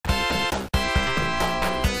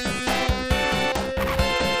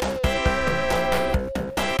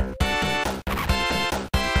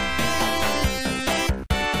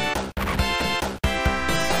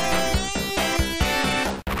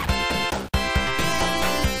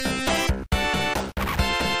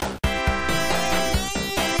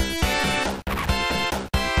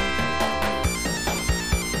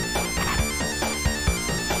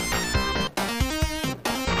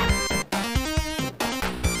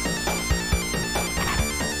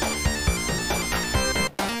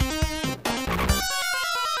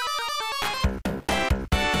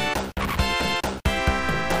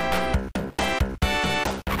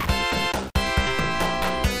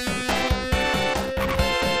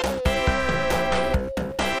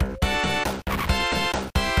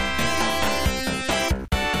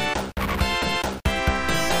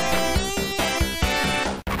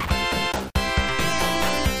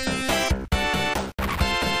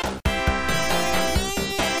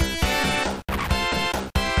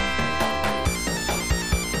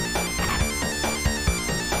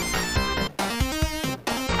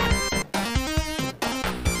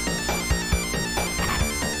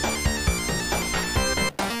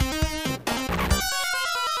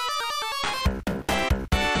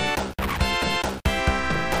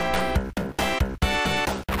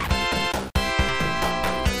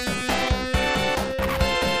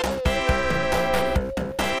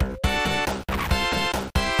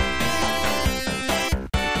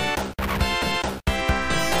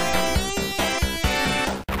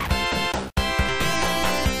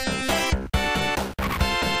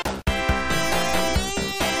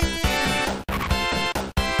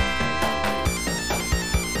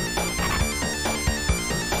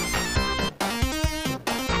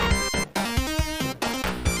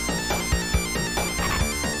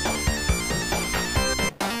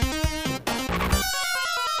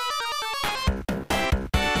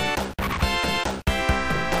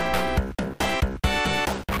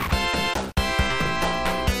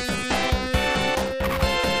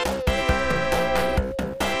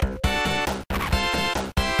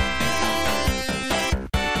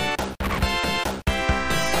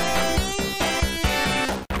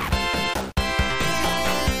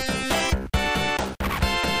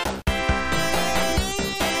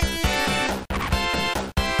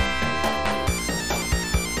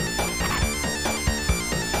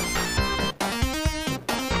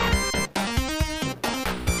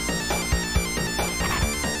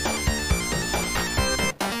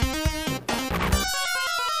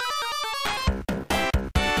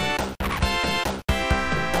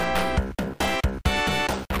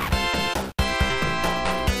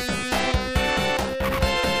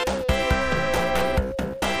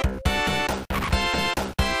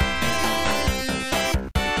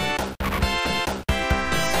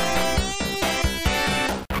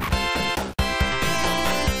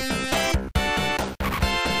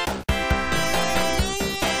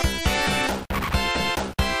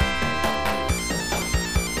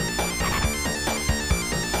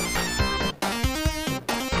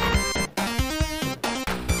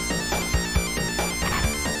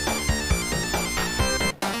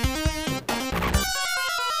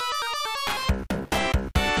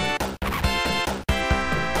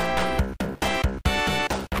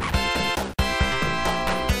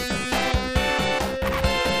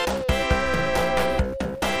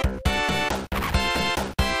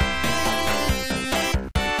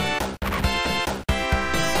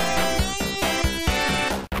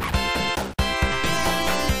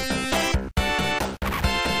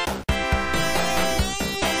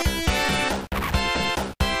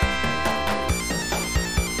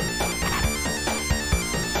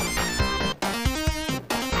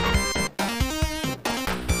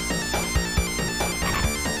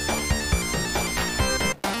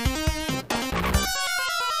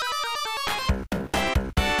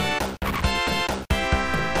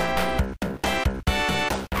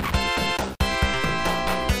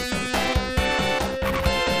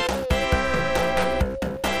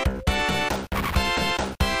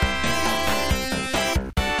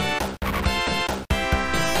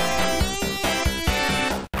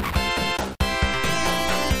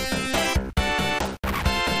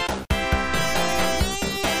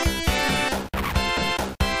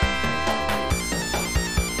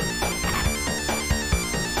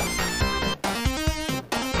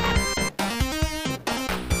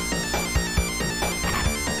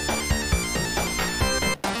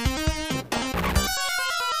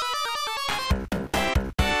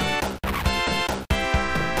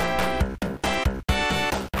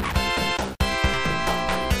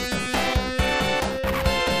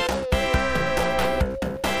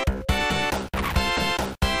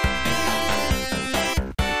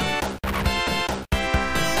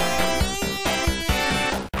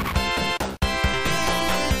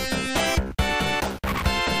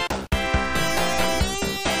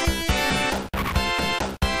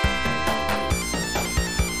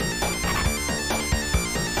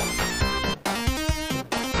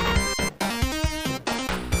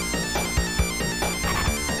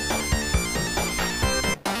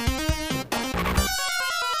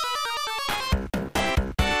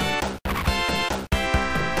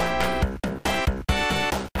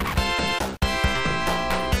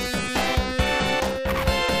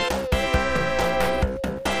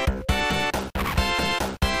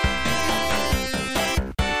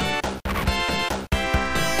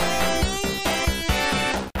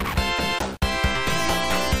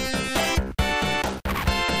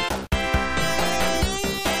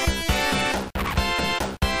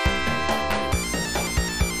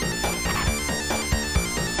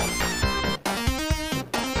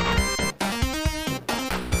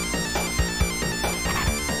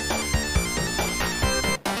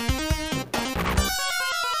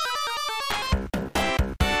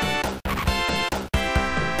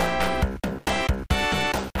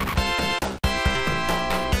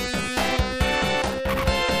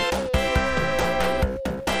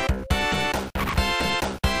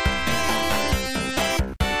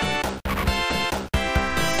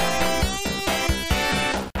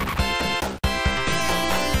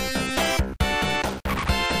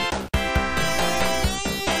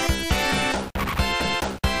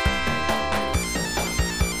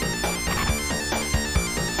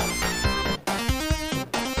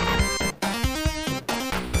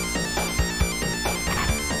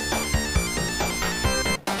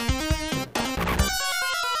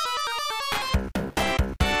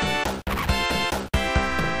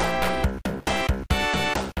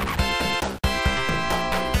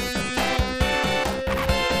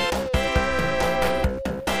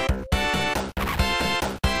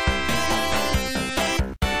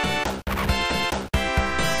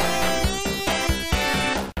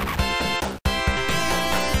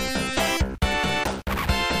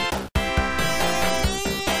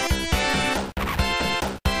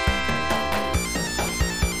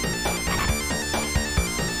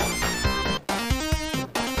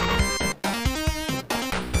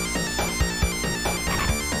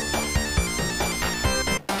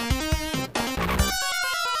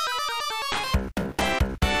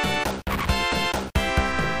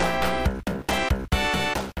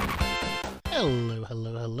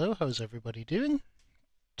How's everybody doing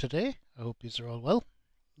today? I hope yous are all well.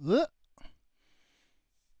 Let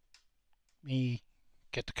me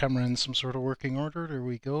get the camera in some sort of working order. There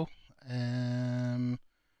we go. And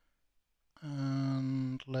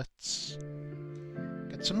let's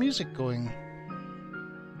get some music going.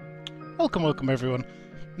 Welcome everyone.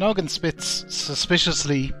 Noggin Spits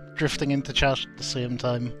suspiciously drifting into chat at the same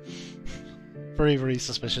time. Very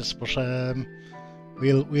suspicious, but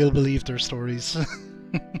we'll believe their stories.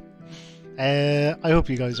 I hope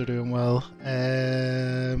you guys are doing well.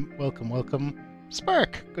 Welcome.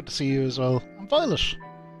 Spark, good to see you as well. And Violet,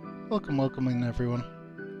 welcome in everyone.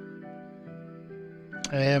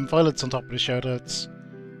 Violet's on top of the shoutouts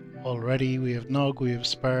already. We have Nog, we have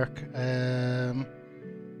Spark, we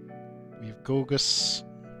have Gogus.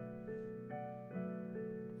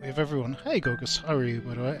 We have everyone. Hey Gogus, how are you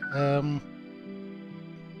by the way?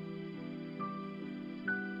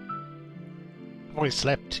 I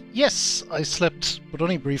slept. Yes, I slept, but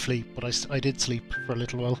only briefly. But I did sleep for a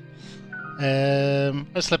little while.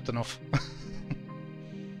 I slept enough.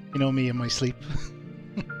 You know me and my sleep.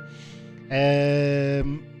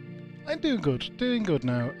 I'm doing good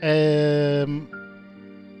now.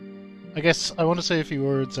 I guess I want to say a few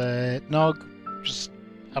words. Nog, just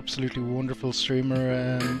absolutely wonderful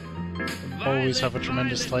streamer. Always have a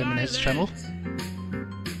tremendous time in his channel.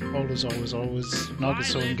 Always. Nog is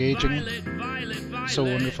so engaging, so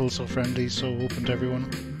wonderful, so friendly, so open to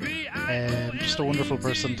everyone. Just a wonderful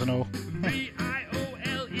person to know.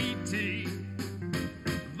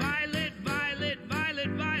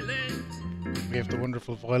 We have the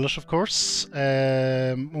wonderful Violet, of course.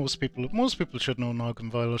 Most people should know Nog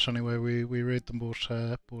and Violet anyway. We raid them both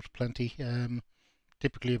plenty.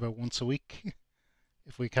 Typically about once a week,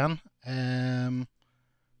 if we can.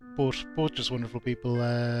 Both just wonderful people.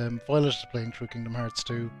 Violet is playing through Kingdom Hearts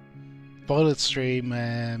 2. Violet's stream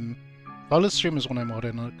is when I'm out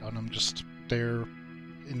in it, and I'm just there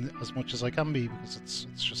in as much as I can be because it's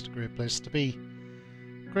just a great place to be.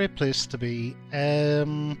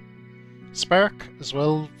 Spark as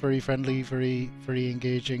well, very friendly, very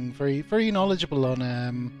engaging, very knowledgeable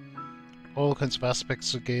on all kinds of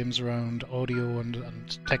aspects of games around audio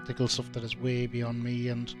and technical stuff that is way beyond me,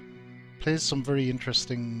 and plays some very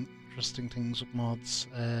interesting things with mods.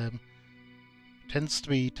 Tends to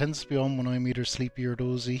be on when I'm either sleepy or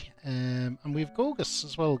dozy. And we have Gogus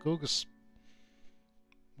as well. Gogus,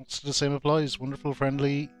 most of the same applies. Wonderful,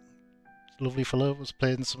 friendly, lovely fellow. Was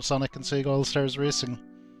playing some Sonic and Sega All Stars Racing.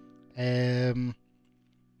 If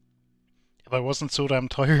I wasn't so damn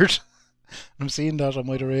tired, I'm seeing that I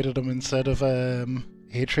might have rated him instead of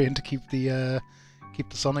A-Train to keep the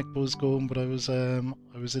Sonic buzz going. But I was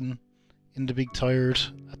in the big tired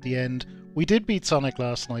at the end. We did beat Sonic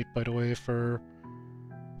last night, by the way, for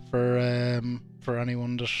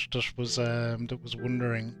anyone that was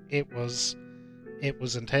wondering. It was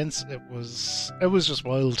intense. It was just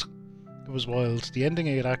wild. It was wild. The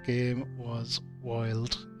ending of that game was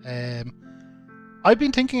wild. I've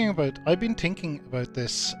been thinking about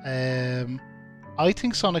this. I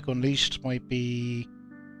think Sonic Unleashed might be.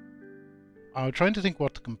 I'm trying to think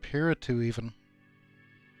what to compare it to even.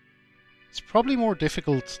 It's probably more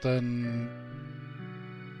difficult than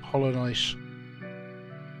Hollow Knight.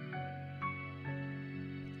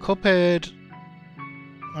 Cuphead,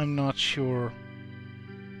 I'm not sure.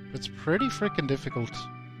 It's pretty freaking difficult.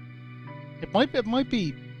 It might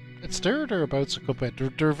be. It's there or thereabouts of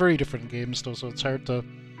Cuphead. They're very different games though, so it's hard to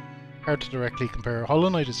directly compare. Hollow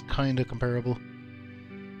Knight is kind of comparable.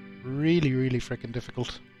 Really freaking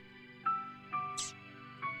difficult.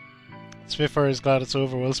 Spitfire is glad it's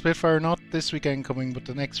over. Well, Spitfire not this weekend coming, but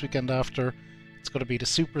the next weekend after. It's going to be the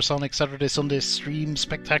Super Sonic Saturday Sunday stream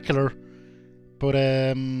spectacular. But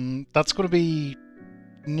that's going to be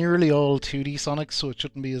nearly all 2D Sonic, so it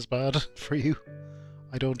shouldn't be as bad for you,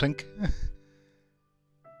 I don't think.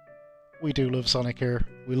 We do love Sonic here.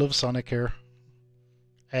 We love Sonic here.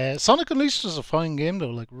 Sonic Unleashed is a fine game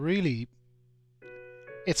though. Like really,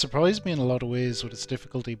 it surprised me in a lot of ways with its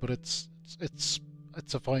difficulty, but it's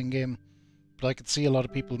a fine game. But I could see a lot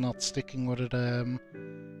of people not sticking with it.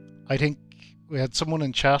 I think we had someone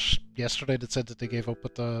in chat yesterday that said that they gave up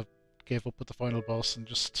with the final boss and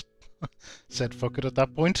just said fuck it at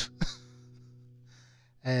that point.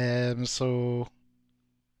 So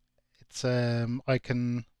it's I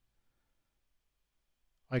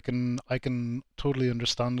can totally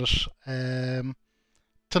understand it.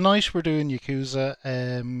 Tonight we're doing Yakuza.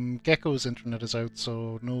 Gecko's internet is out,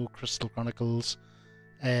 so no Crystal Chronicles.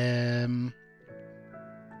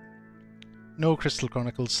 No Crystal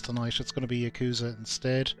Chronicles tonight. It's going to be Yakuza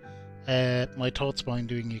instead. My thoughts behind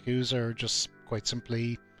doing Yakuza are just quite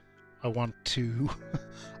simply I want to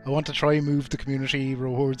I want to try and move the community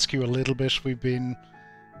rewards queue a little bit.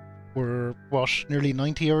 We're what, nearly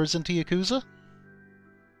 90 hours into Yakuza?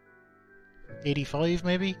 85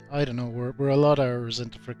 maybe? I don't know. We're a lot of hours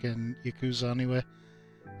into freaking Yakuza anyway.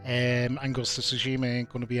 And Ghost of Tsushima ain't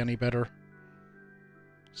going to be any better.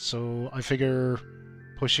 So I figure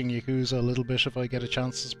pushing Yakuza a little bit if I get a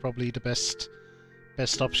chance is probably the best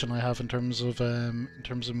option I have in terms of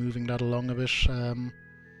moving that along a bit.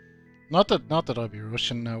 Not that I'll be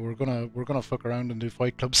rushing now. We're gonna fuck around and do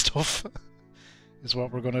Fight Club stuff. Is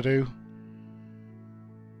what we're gonna do.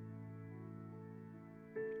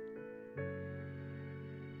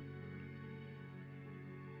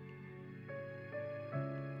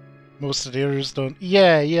 Most of the others don't.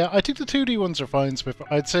 Yeah. I think the 2D ones are fine. So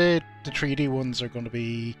I'd say the 3D ones are gonna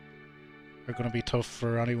be tough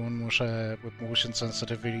for anyone with motion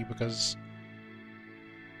sensitivity, because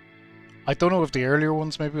I don't know if the earlier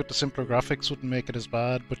ones, maybe with the simpler graphics, wouldn't make it as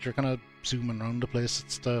bad, but you're kind of zooming around the place.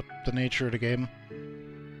 It's the nature of the game.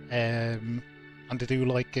 And they do,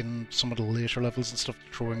 like in some of the later levels and stuff,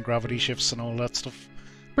 throw in gravity shifts and all that stuff.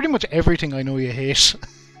 Pretty much everything I know you hate.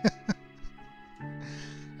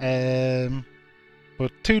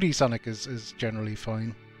 But 2D Sonic is generally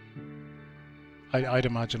fine. I'd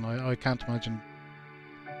imagine. I can't imagine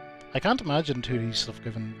 2D stuff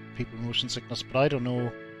giving people motion sickness, but I don't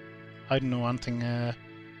know anything. I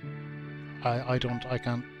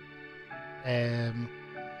can't.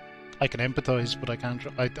 I can empathise, but I can't.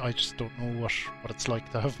 I just don't know what it's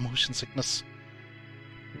like to have motion sickness.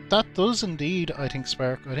 That does indeed, I think,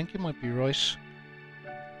 Spark. I think you might be right.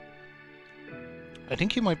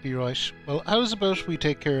 Well, how's about we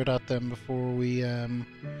take care of that then before we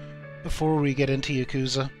get into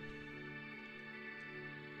Yakuza?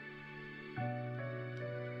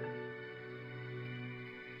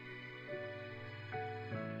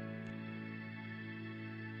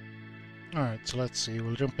 Alright, so let's see.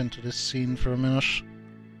 We'll jump into this scene for a minute.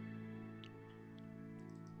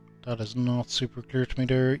 That is not super clear to me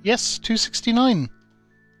there. Yes, 269.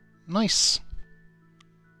 Nice.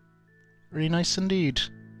 Very nice indeed.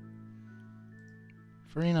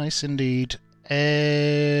 Very nice indeed.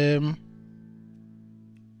 Alright,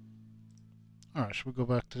 we'll go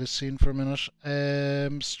back to this scene for a minute.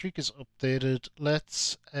 Streak is updated.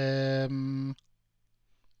 Let's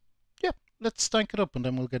let's stank it up and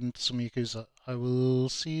then we'll get into some Yakuza. I will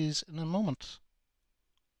see you in a moment.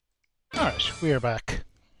 Alright, we are back.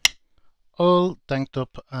 All danked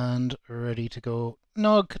up and ready to go.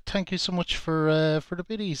 Nog, thank you so much for the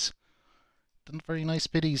biddies. Done very nice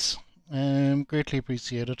biddies. Greatly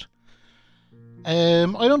appreciated. I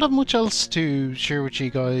don't have much else to share with you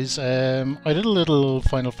guys. I did a little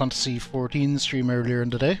Final Fantasy XIV stream earlier in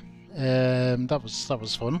the day. That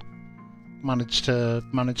was fun. Managed to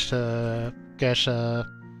get I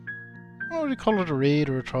don't really call it a raid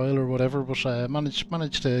or a trial or whatever, but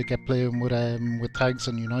managed to get playing with tags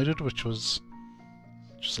and United, which was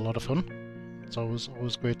just a lot of fun. It's always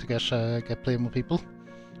great to get playing with people.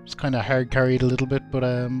 It was kind of hard carried a little bit, but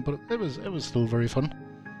it was still very fun.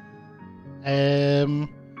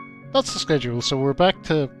 That's the schedule. So we'll be back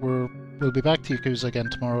to Yakuza again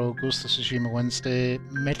tomorrow. Ghost of Tsushima Wednesday.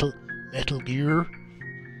 Metal Gear.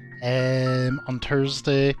 On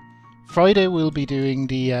Thursday. Friday we'll be doing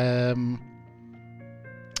the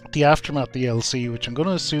Aftermath DLC, which I'm going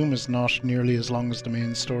to assume is not nearly as long as the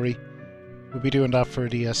main story. We'll be doing that for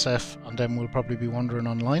DSF, and then we'll probably be wandering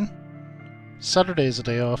online. Saturday is a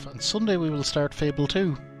day off, and Sunday we will start Fable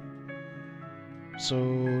 2.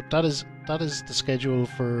 So that is the schedule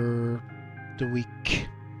for the week,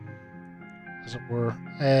 as it were.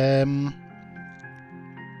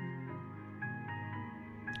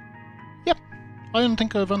 Yep, I don't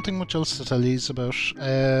think I have anything much else to tell you about.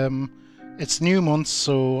 It's new months,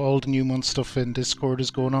 so all the new month stuff in Discord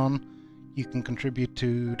is going on. You can contribute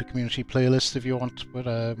to the community playlist if you want with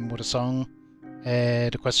a song.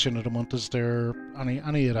 The question of the month is there.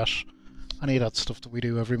 Any of that stuff that we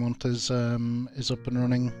do every month is up and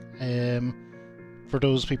running. For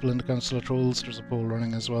those people in the Council of Trolls, there's a poll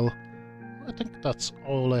running as well. I think that's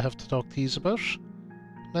all I have to talk to you about.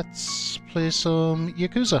 Let's play some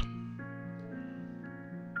Yakuza.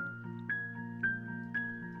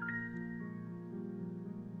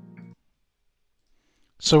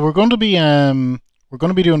 So we're going to be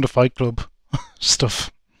doing the Fight Club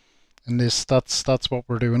stuff in this. That's what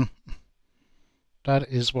we're doing. That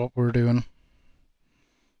is what we're doing.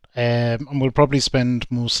 And we'll probably spend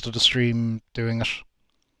most of the stream doing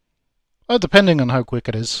it. Depending on how quick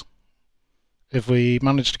it is. If we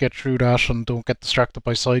manage to get through that and don't get distracted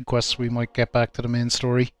by side quests, we might get back to the main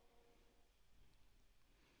story.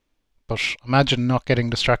 But imagine not getting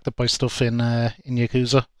distracted by stuff in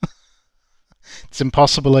Yakuza. It's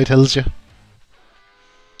impossible, I tells you.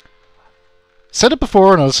 Said it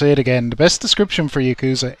before and I'll say it again. The best description for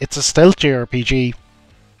Yakuza, it's a stealth JRPG.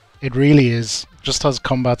 It really is. Just has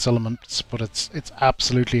combat elements, but it's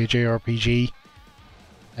absolutely a JRPG.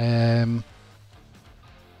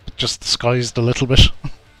 Just disguised a little bit.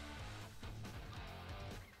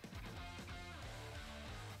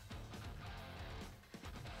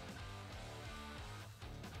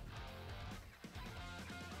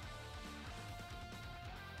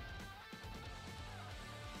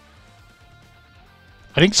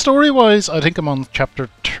 I think story-wise, I think I'm on chapter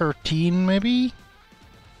 13, maybe?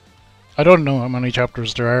 I don't know how many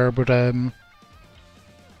chapters there are, but it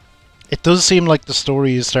does seem like the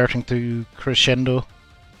story is starting to crescendo.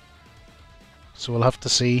 So we'll have to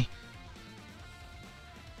see.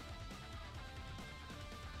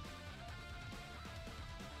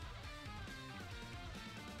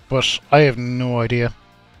 But I have no idea.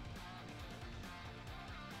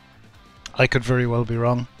 I could very well be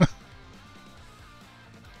wrong.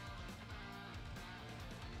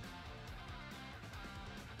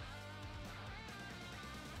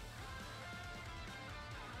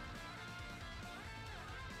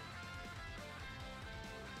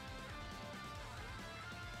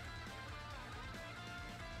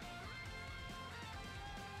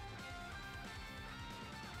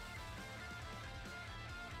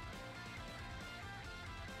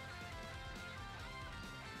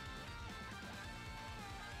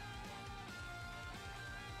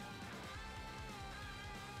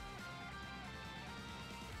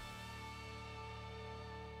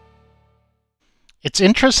 It's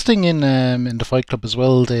interesting in the Fight Club as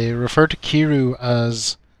well. They refer to Kiryu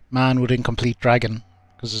as man with incomplete dragon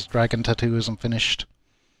because his dragon tattoo isn't finished.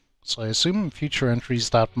 So I assume in future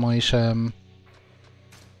entries that might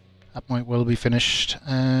well be finished.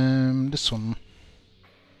 This one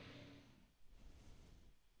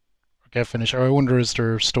get finished. Or I wonder is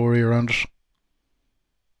there a story around it.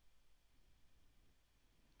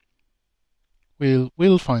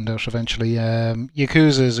 We'll find out eventually.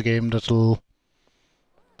 Yakuza is a game that we'll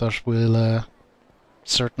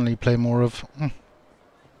certainly play more of.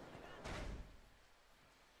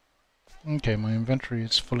 Okay, my inventory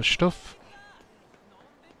is full of stuff.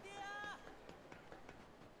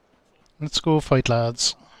 Let's go fight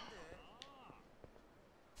lads.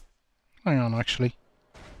 Hang on, actually.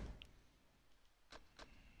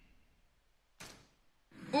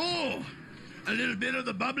 Oh, a little bit of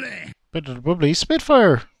the bubbly. Bit of the bubbly.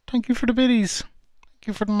 Spitfire! Thank you for the biddies. Thank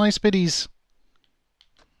you for the nice biddies.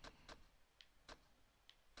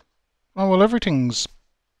 Oh, well, everything's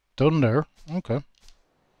done there. Okay.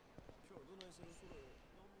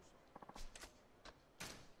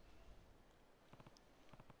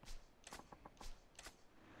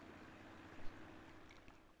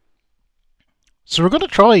 So we're going to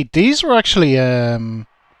try. These were actually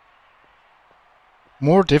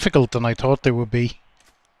more difficult than I thought they would be.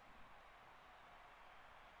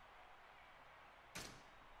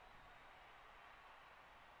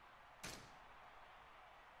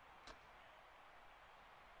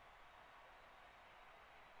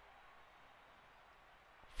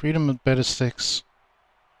 Freedom of beta sticks.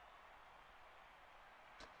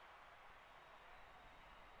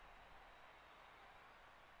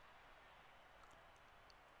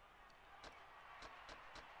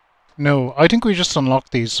 No, I think we just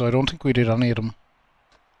unlocked these, so I don't think we did any of them.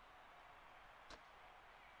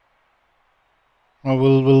 Well,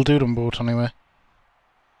 we'll do them both anyway.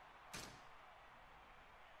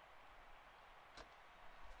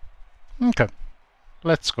 Okay.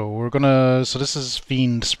 Let's go. We're gonna... So this is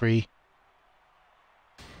Fiend Spree.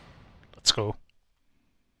 Let's go.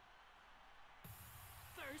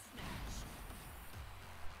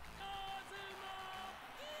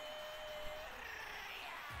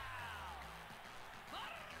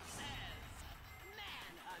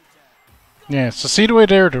 Yeah, so see the way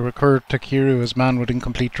there to record Takiru as man with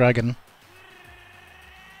incomplete dragon.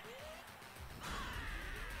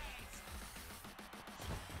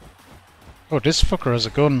 Oh, this fucker has a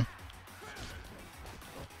gun.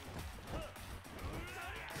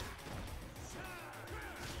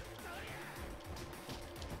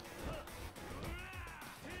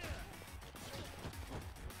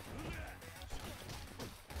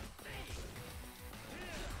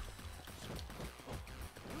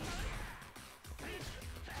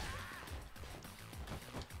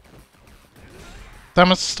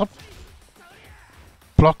 Damn it, stop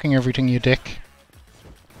blocking everything, you dick.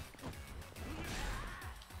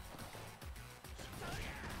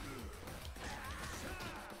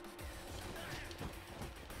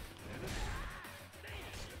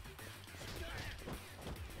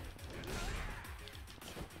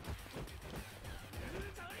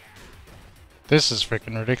 This is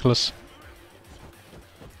freaking ridiculous.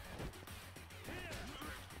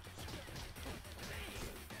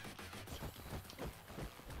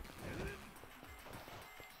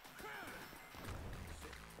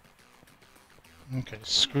 Okay,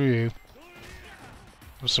 screw you.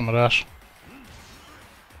 Have some of that.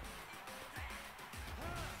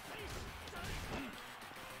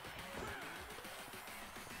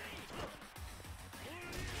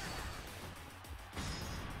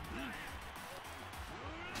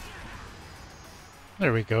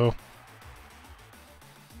 There we go.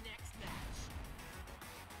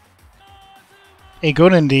 A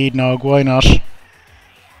gun indeed, Nog, why not?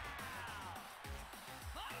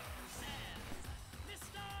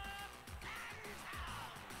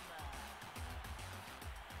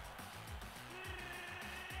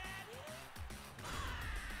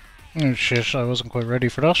 Oh shit, I wasn't quite ready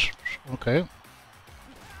for that. Okay.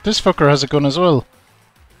 This fucker has a gun as well.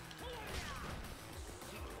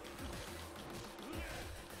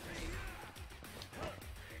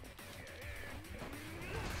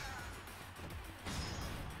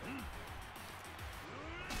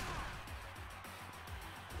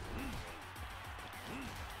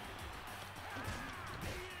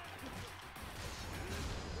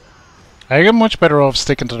 I get much better off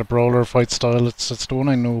sticking to the brawler fight style. It's the one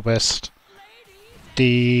I know best.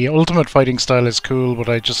 The ultimate fighting style is cool, but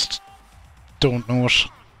I just don't know it.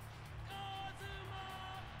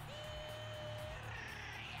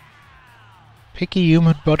 Picky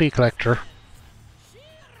human body collector.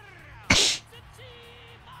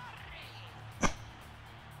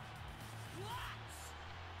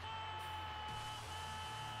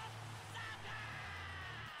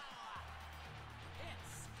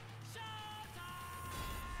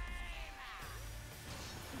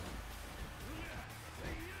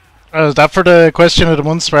 Is that for the question of the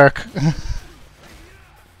month, Spark?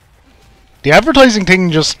 The advertising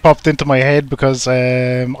thing just popped into my head because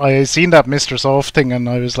I seen that Mr. Soft thing and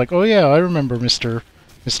I was like, oh yeah, I remember Mr.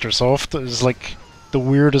 Soft. It was like the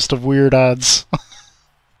weirdest of weird ads.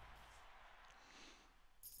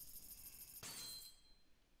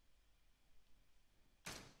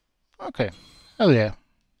 Okay, hell yeah.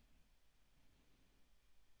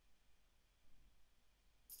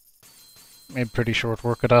 Made pretty short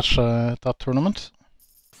work of that tournament.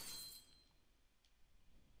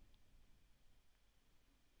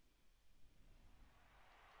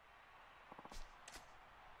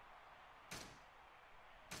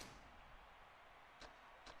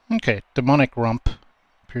 Okay, Demonic Romp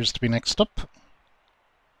appears to be next up.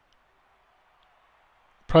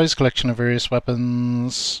 Prize collection of various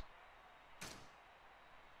weapons.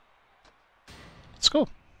 Let's go.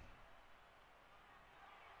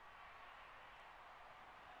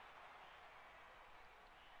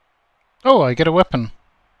 Oh, I get a weapon.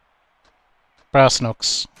 Brass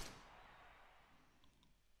knucks.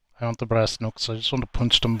 I want the brass knucks, I just want to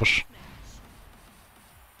punch them, but...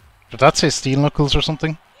 Did that say steel knuckles or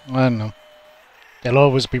something? I don't know. They'll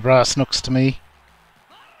always be brass knucks to me.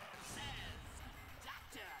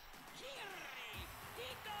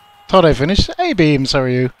 Thought I finished? Hey Beams, how are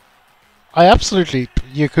you? I absolutely...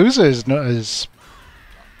 Yakuza is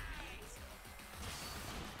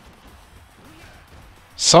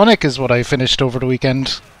Sonic is what I finished over the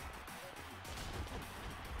weekend.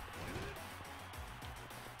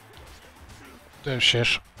 Oh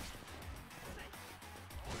shit.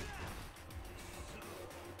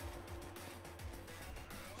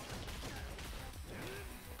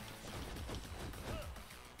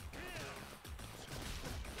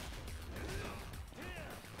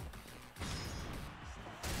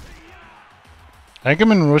 I think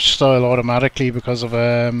I'm in rush style automatically because of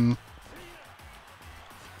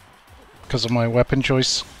my weapon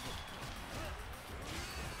choice.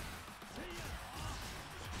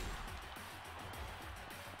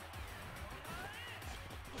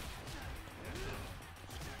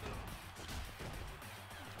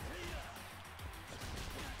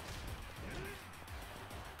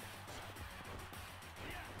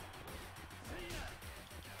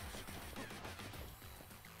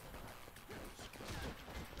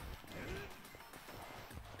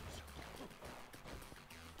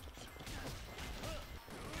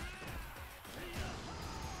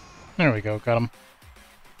 There we go, got him.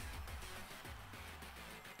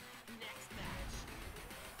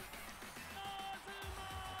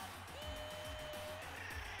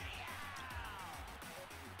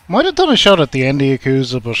 Might have done a shot at the end of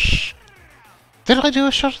Yakuza, but... Did I do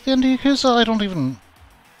a shot at the end of Yakuza? I don't even...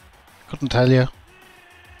 Couldn't tell you.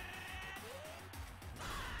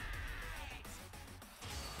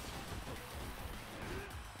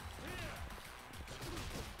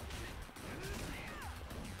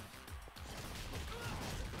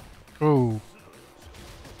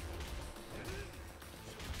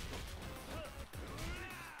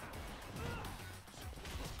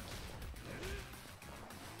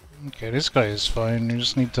 Okay, this guy is fine. You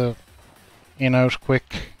just need to in out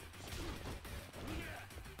quick.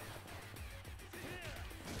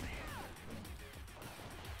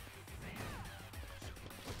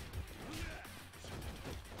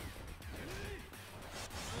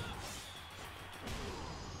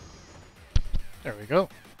 There we go.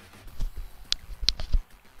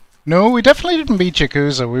 No, we definitely didn't beat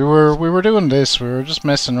Yakuza. We were doing this. We were just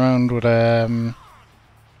messing around with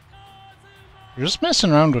we were just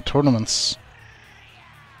messing around with tournaments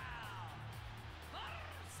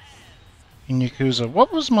in Yakuza.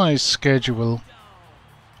 What was my schedule?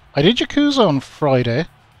 I did Yakuza on Friday.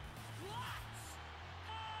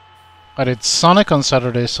 I did Sonic on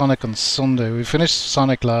Saturday, Sonic on Sunday. We finished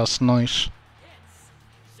Sonic last night.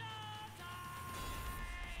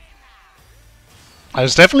 I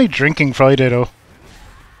was definitely drinking Friday though.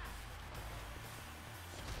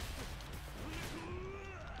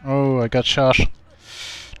 Oh, I got shot.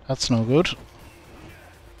 That's no good.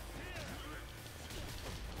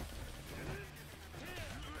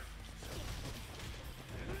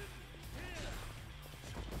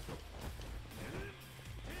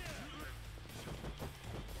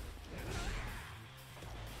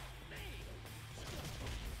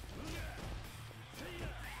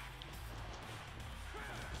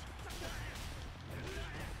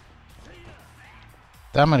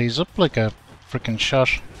 Damn it, he's up like a freaking shot.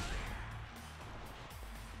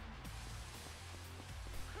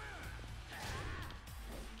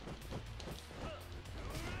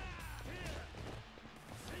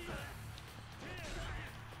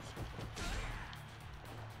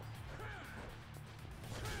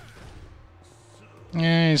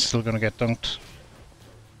 Yeah, he's still gonna get dunked.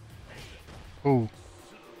 Oh,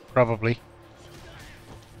 probably.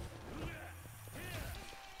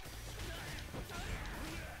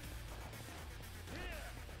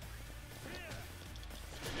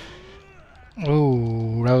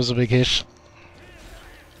 Oh, that was a big hit.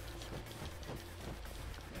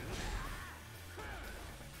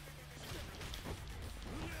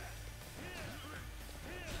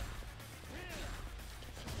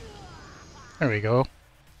 There we go.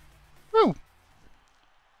 Woo!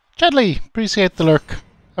 Chadley, appreciate the lurk.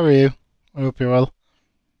 How are you? I hope you're well.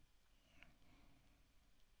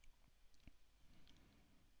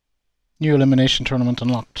 New elimination tournament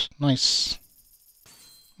unlocked. Nice.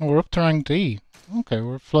 Oh, we're up to rank D. Okay,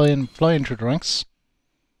 we're flying through the ranks.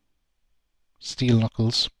 Steel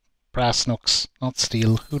knuckles. Brass knucks, not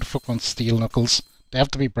steel. Who the fuck wants steel knuckles? They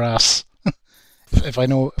have to be brass. if I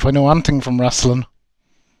know anything from wrestling,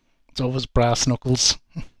 it's always brass knuckles.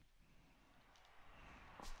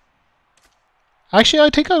 Actually, I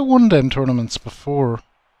think I won them tournaments before.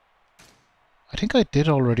 I think I did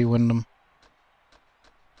already win them.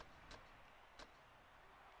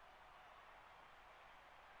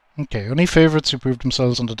 Okay, only favourites who proved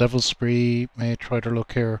themselves on the Devil's Spree may try their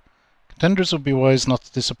luck here. Contenders would be wise not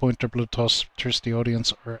to disappoint their bloodthirsty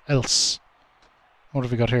audience, or else. What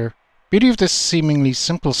have we got here? Beauty of this seemingly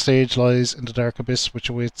simple stage lies in the dark abyss which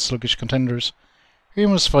awaits sluggish contenders. Here you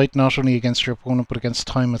must fight not only against your opponent but against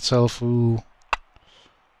time itself. Ooh.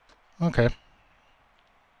 Okay.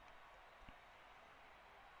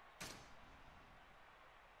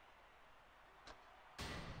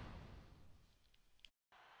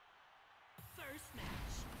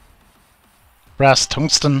 Brass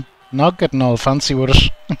tungsten. Not getting all fancy with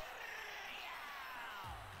it.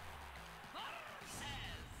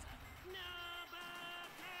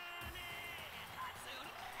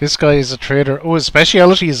 This guy is a trader. Oh, his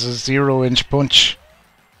speciality is a 0-inch punch.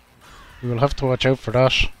 We will have to watch out for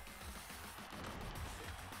that.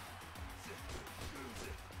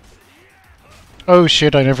 Oh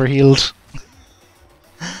shit, I never healed.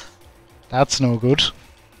 That's no good.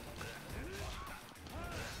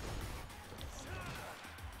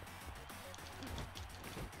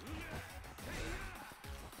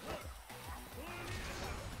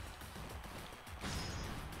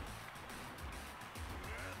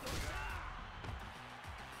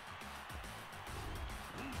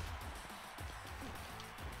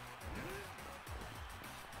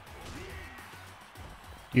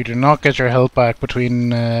 You do not get your health back between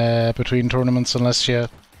tournaments unless you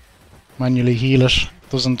manually heal it.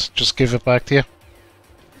 Doesn't just give it back to you.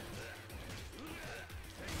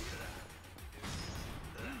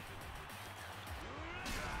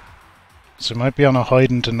 So you might be on a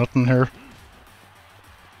hiding to nothing here.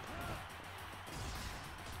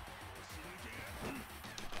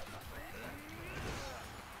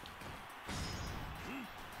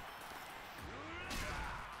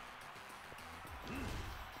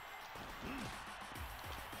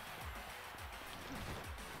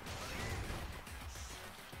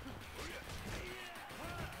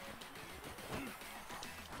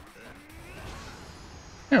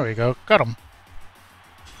 There we go. Got him.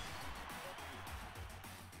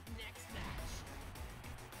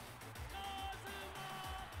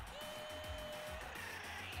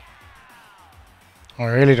 I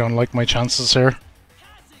really don't like my chances here.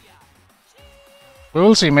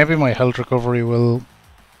 We'll see. Maybe my health recovery will...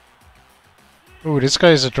 Ooh, this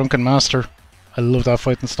guy's a drunken master. I love that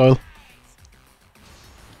fighting style.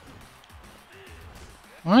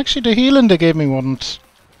 Well, actually, the healing they gave me wasn't...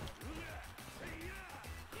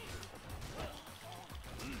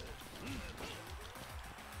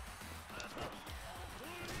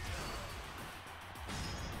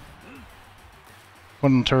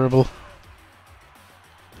 wasn't terrible.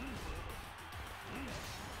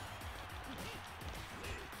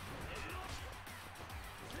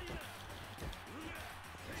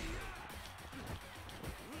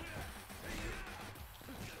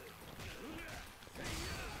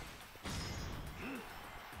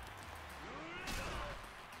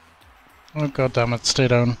 Oh, god damn it, stay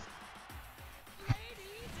down.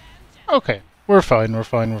 Okay, we're fine, we're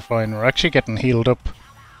fine, we're fine. We're actually getting healed up.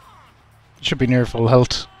 Should be near full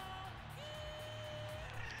health.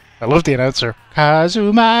 I love the announcer.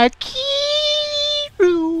 Kazuma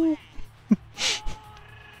Kiru!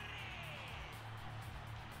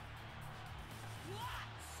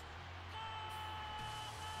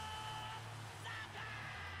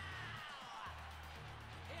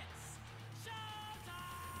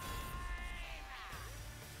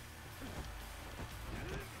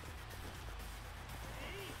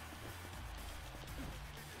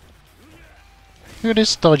 Look at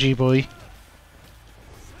this dodgy boy.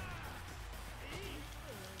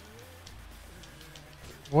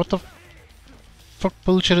 What the fuck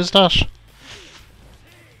bullshit is that?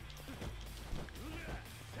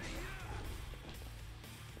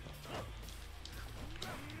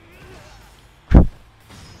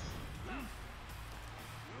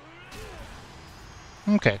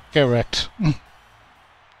 Okay, get wrecked.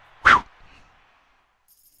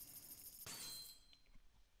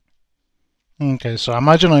 Okay, so I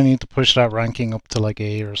imagine I need to push that ranking up to like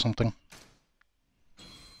A or something.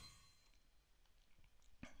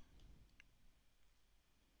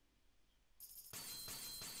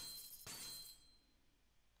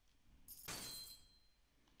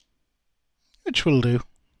 Which will do.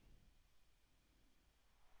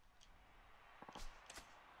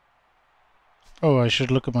 Oh, I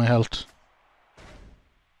should look at my health.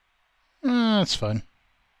 That's fine.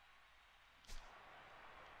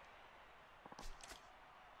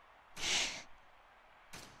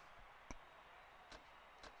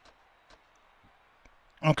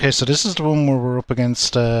 Okay, so this is the one where we're up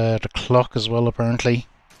against the clock as well, apparently.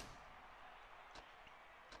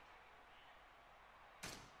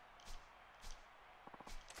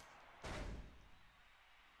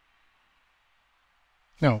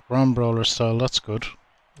 No, Ram Brawler style, that's good.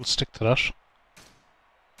 We'll stick to that.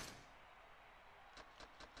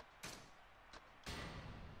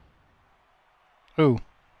 Oh.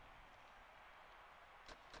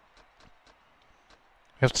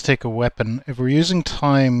 We have to take a weapon. If we're using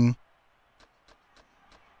time...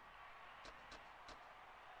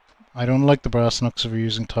 I don't like the brass knucks if we're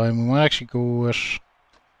using time. We might actually go with...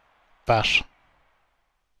 bat.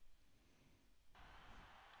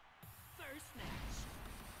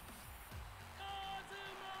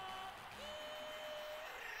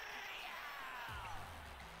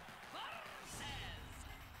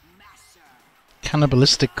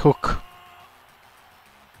 Cannibalistic cook.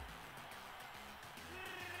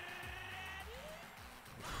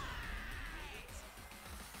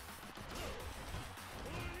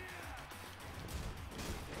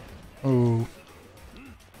 Oh.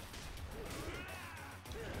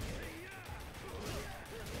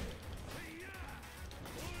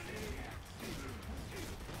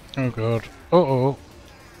 Oh god. Uh-oh.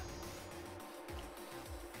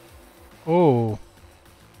 Oh.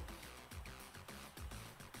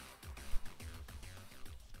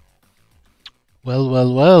 Well,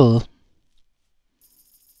 well, well.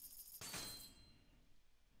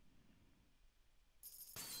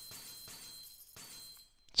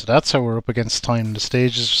 So that's how we're up against time. The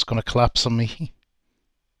stage is just going to collapse on me.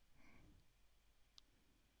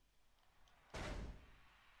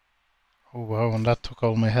 Oh wow, and that took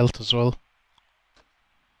all my health as well.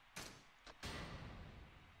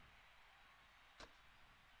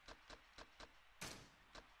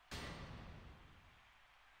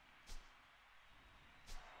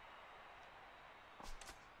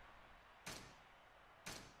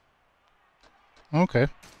 Okay.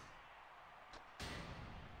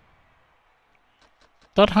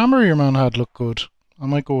 That hammer your man had looked good. I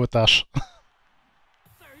might go with that.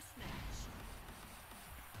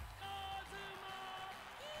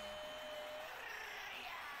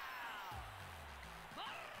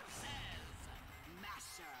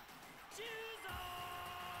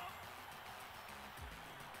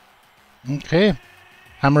 Okay.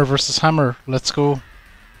 Hammer versus hammer. Let's go.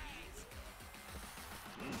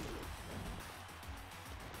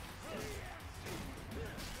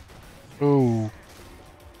 Oh.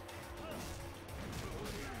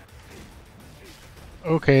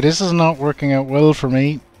 Okay, this is not working out well for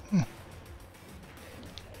me.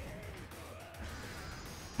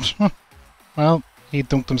 Well, he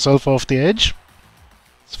dunked himself off the edge.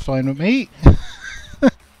 It's fine with me.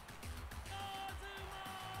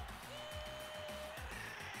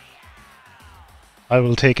 I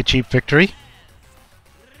will take a cheap victory.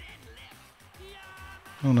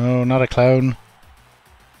 Oh no, not a clown.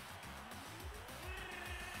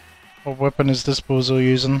 What weapon is this bozo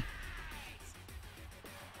using? Is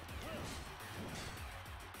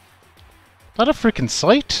that a freaking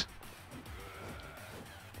sight?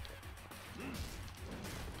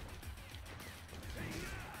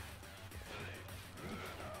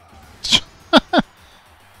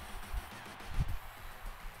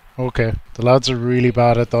 Okay, the lads are really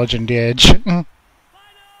bad at dodging the edge.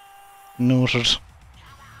 Noted.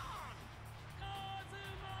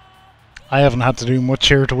 I haven't had to do much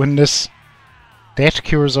here to win this. Death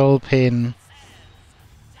cures all pain.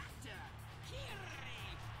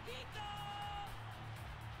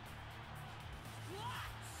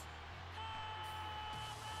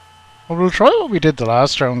 Well, we'll try what we did the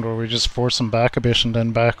last round where we just force him back a bit and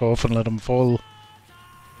then back off and let him fall.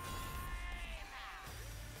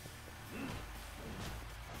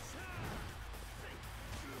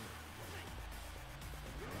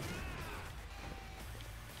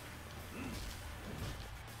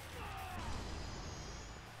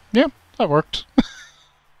 Yeah, that worked.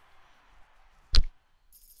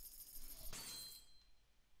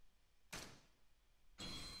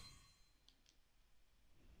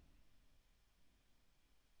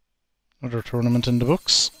 Another tournament in the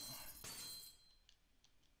books.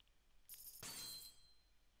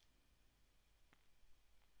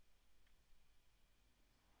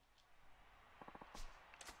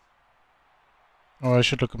 Oh, I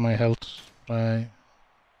should look at my health. I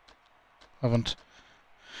haven't.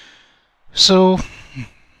 So,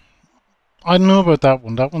 I don't know about that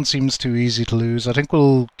one. That one seems too easy to lose. I think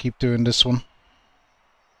we'll keep doing this one.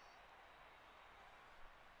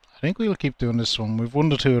 We've won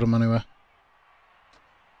the two of them anyway.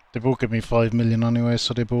 They both give me 5 million anyway,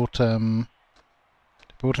 so they both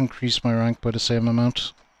increase my rank by the same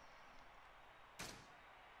amount.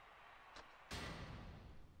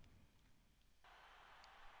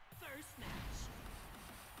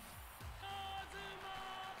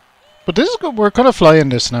 But this is good. We're kind of flying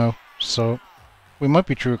this now, so we might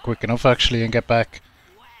be through it quick enough actually and get back.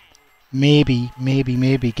 Maybe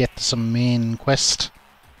get to some main quest.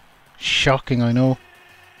 Shocking, I know.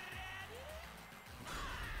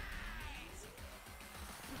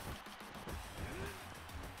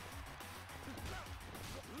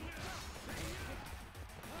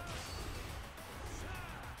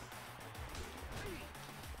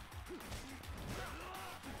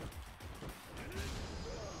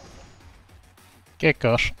 Get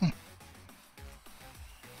got.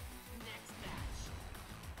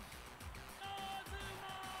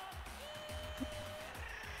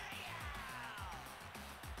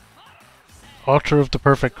 Author of the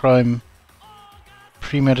perfect crime.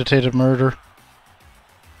 Premeditated murder.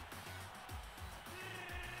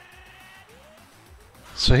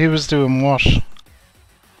 So he was doing what?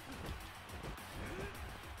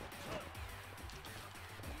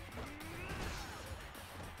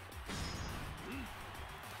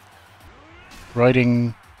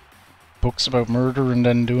 Writing books about murder and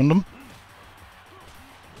then doing them?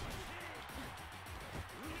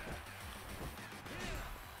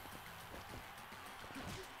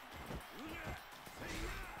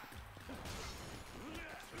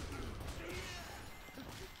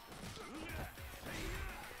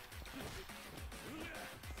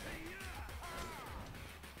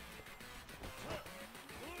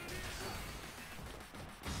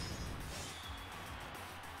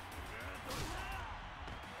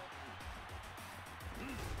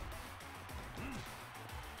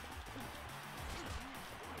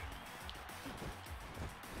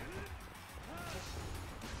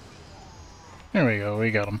 There we go,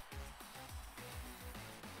 we got him.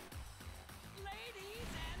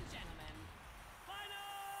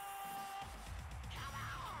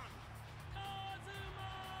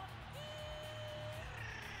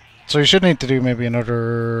 So you should need to do maybe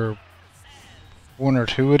another one or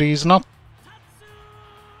two of these. Not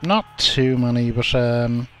too many, but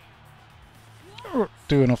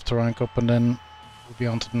do enough to rank up and then we'll be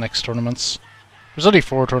on to the next tournaments. There's only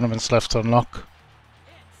 4 tournaments left to unlock.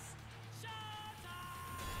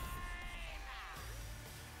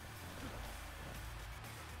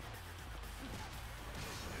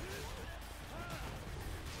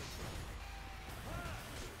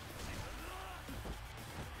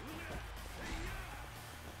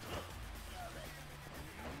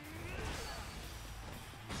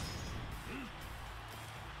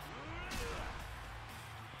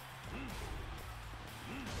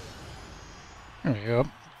 There we go.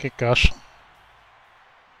 Kick gosh.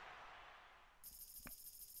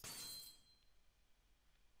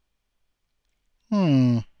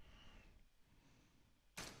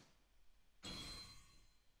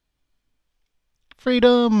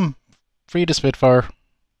 Freedom! Free to Spitfire.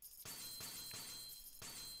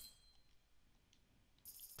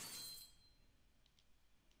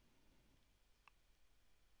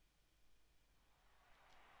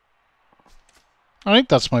 I think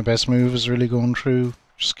that's my best move, is really going through,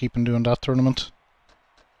 just keeping doing that tournament.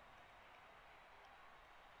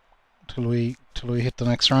 Till we hit the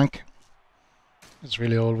next rank. It's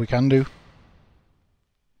really all we can do.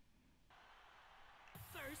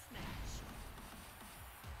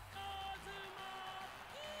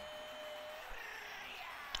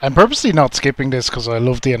 I'm purposely not skipping this because I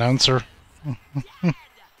love the announcer.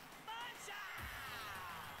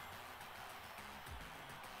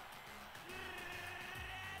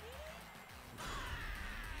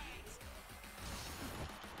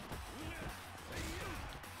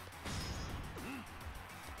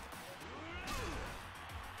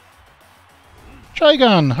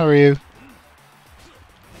 Trigon, how are you?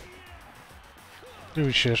 Oh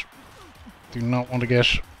shit. Do not want to get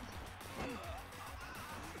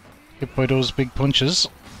hit by those big punches.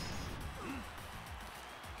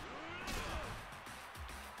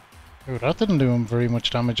 Oh, that didn't do him very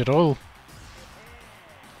much damage at all.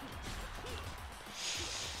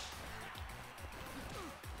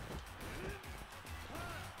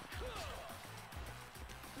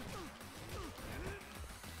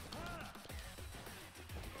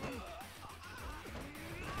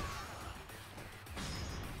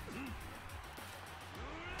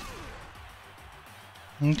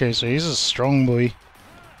 Okay, so he's a strong boy.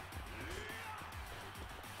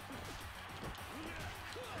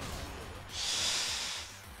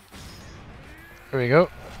 There we go.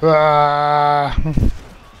 Ah,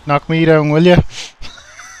 knock me down, will ya?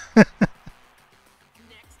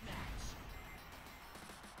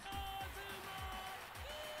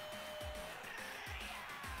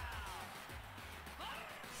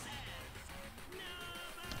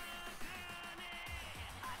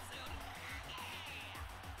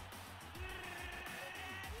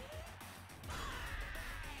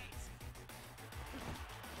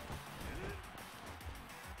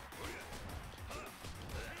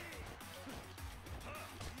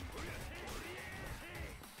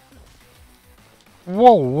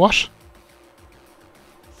 Whoa, what?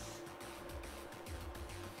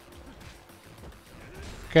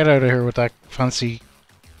 Get out of here with that fancy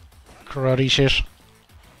karate shit.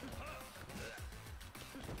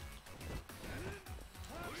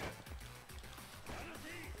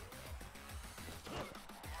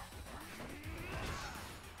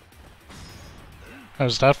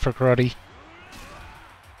 How's that for karate?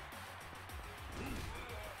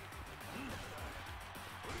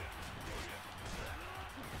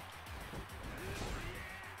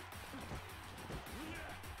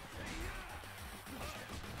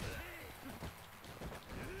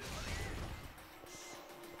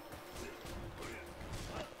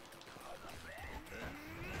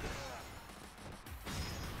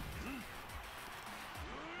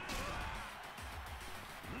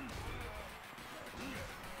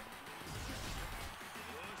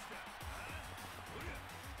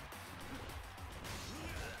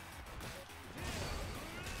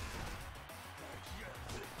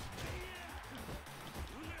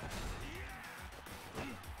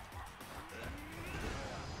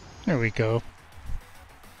 There we go.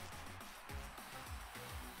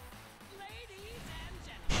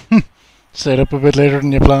 Stayed up a bit later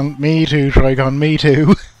than you planned. Me too, Trigon, me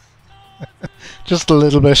too. Just a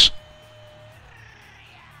little bit.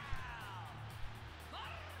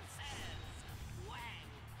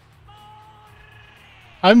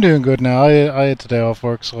 I'm doing good now. I had today off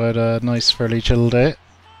work, so I had a nice, fairly chill day.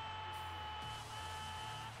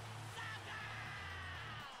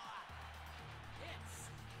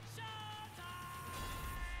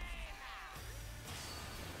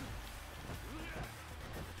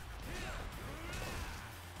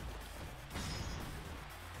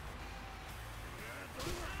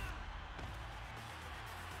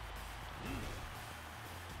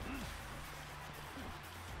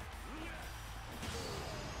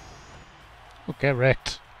 Oh, get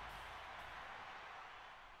wrecked.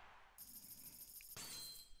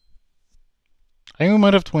 I think we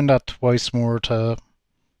might have to win that twice more to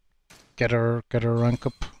get our rank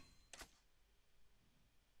up.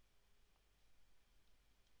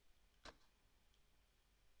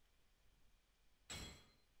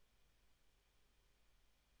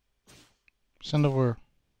 Send over.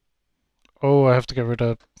 Oh, I have to get rid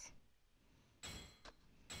of.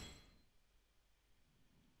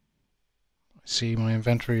 See, my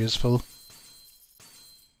inventory is full.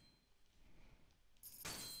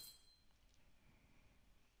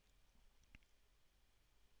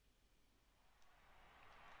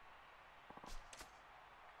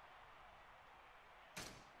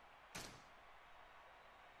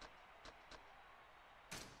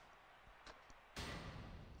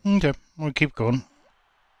 Okay, we'll keep going.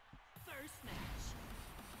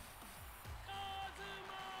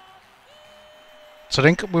 So I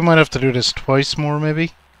think we might have to do this twice more,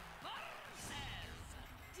 maybe.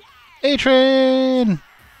 A-Train!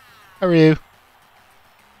 How are you?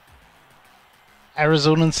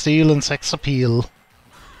 Arizonan steel and sex appeal.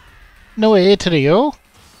 No A to the O?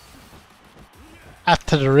 At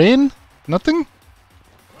to the rain? Nothing?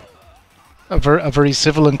 A very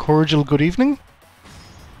civil and cordial good evening?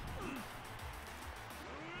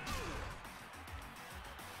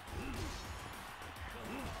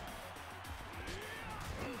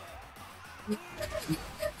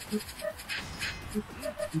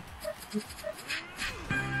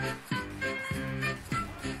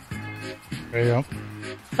 There you go.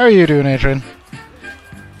 How are you doing, Adrian?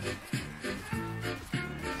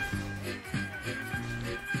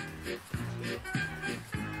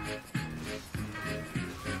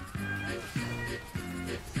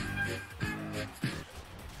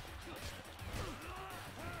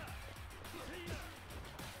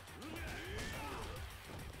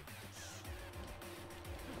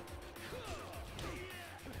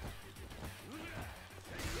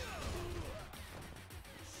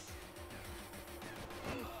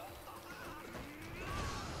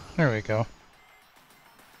 There we go.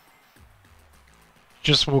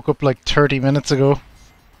 Just woke up like 30 minutes ago.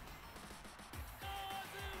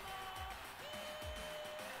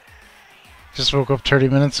 Just woke up 30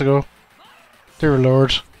 minutes ago. Dear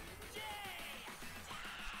Lord.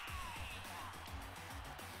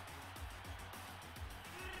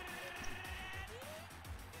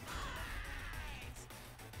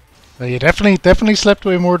 Well, you definitely slept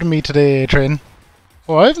way more than me today, A-Train.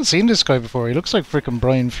 Oh, I haven't seen this guy before. He looks like frickin'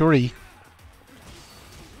 Brian Fury.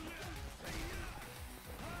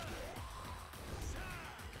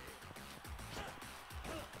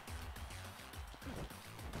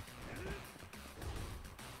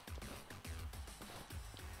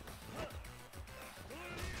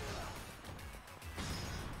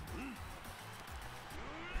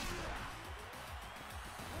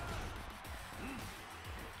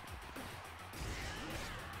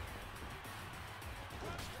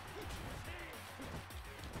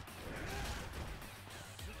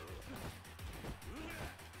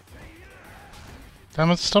 Damn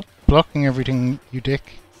it, stop blocking everything, you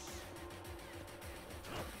dick.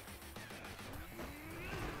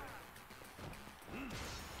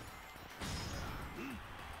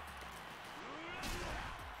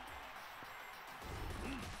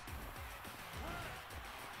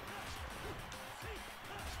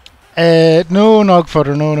 No,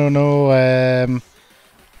 Nogfodder, no.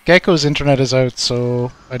 Gecko's internet is out,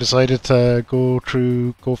 so I decided to go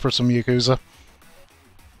for some Yakuza.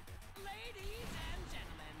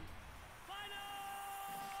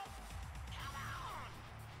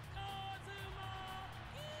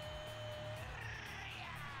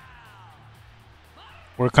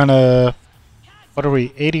 We're kind of, what are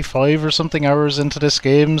we, 85 or something hours into this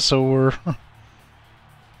game, so we're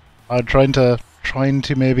trying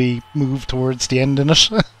to maybe move towards the end in it.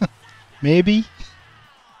 Maybe,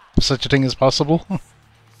 if such a thing is possible.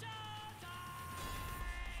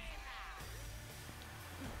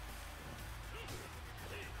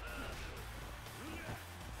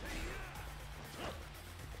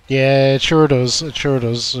 Yeah, it sure does. It sure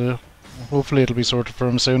does. Hopefully it'll be sorted for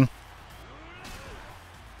him soon.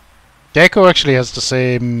 Gecko actually has the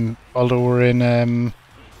same, although we're in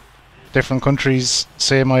different countries,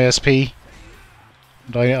 same ISP.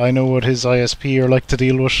 And I know what his ISP are like to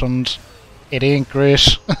deal with, and it ain't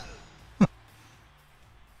great.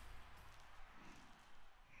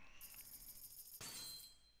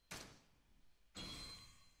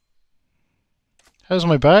 How's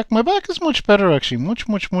my back? My back is much better actually,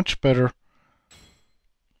 much better.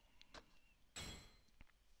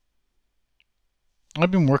 I've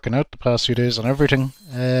been working out the past few days on everything.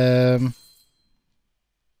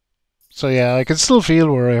 So yeah, I can still feel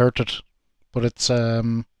where I hurt it, but it's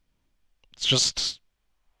just,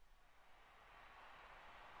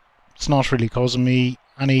 it's not really causing me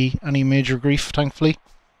any major grief, thankfully.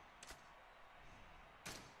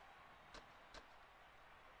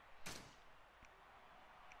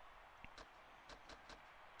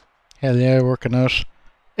 Hell yeah, working out.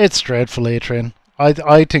 It's dreadful, A-Train.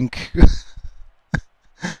 I think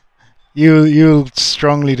You'll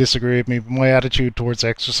strongly disagree with me, but my attitude towards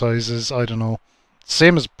exercise is, I don't know,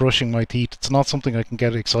 same as brushing my teeth. It's not something I can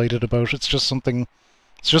get excited about. It's just something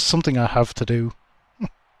I have to do.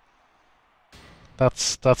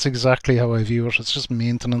 That's exactly how I view it. It's just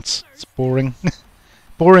maintenance. It's boring.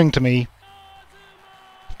 Boring to me.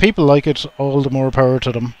 If people like it, all the more power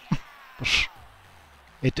to them.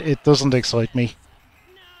 But it doesn't excite me.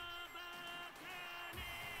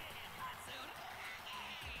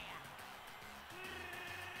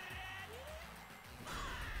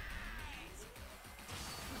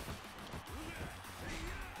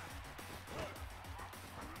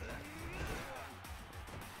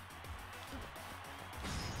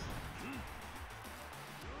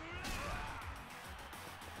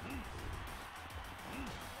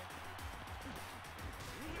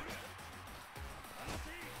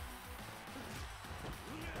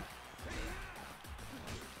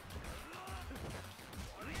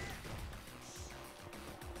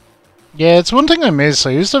 Yeah, it's one thing I miss.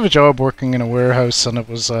 I used to have a job working in a warehouse, and it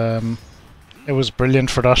was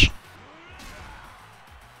brilliant for that.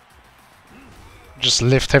 Just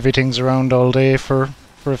lift heavy things around all day for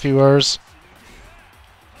a few hours.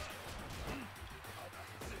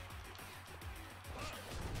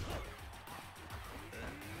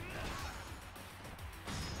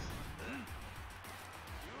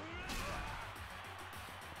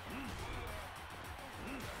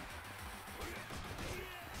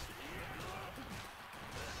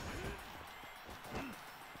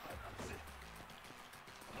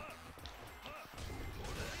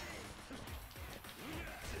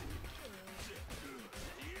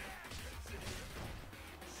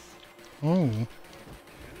 Oh,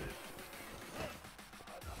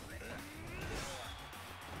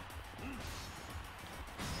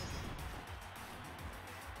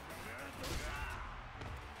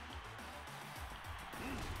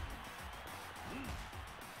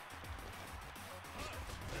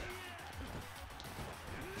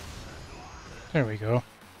 there we go.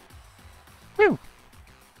 Woo!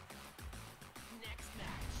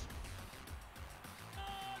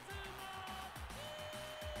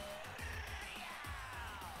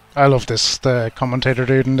 I love this. The commentator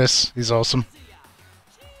dude in this, he's awesome.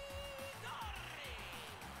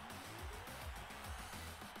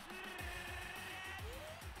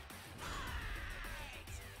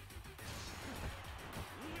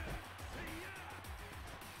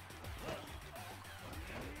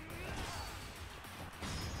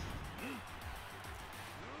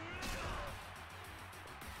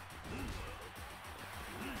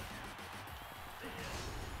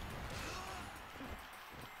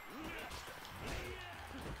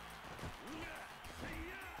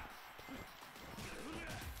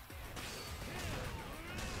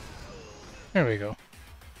 There we go.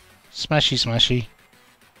 Smashy, smashy.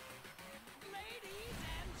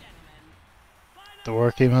 The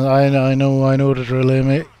working. I know the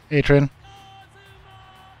drill, Adrian.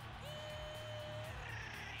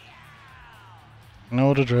 I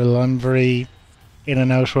know the drill. I'm very in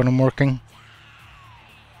and out when I'm working.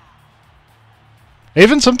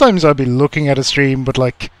 Even sometimes I'll be looking at a stream, but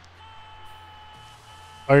like,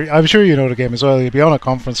 I'm sure you know the game as well. You'll be on a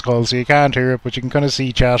conference call, so you can't hear it, but you can kind of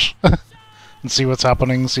see chat and see what's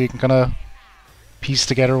happening, so you can kind of piece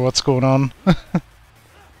together what's going on.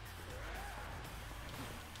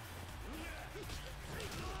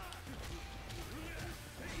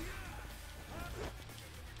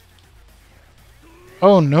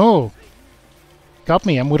 Oh no! Got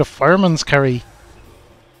me, I'm with a fireman's carry.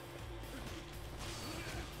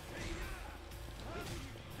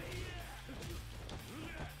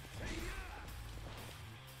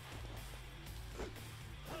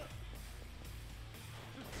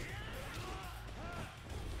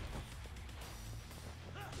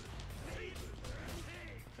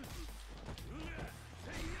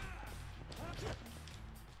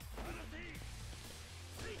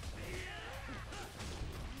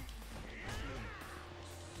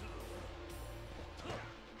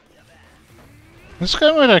 This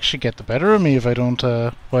guy might actually get the better of me if I don't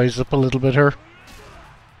wise up a little bit here.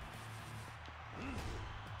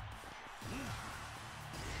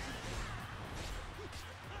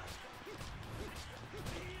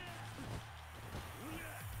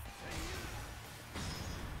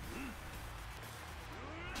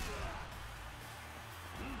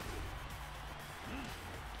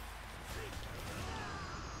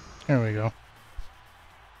 There we go.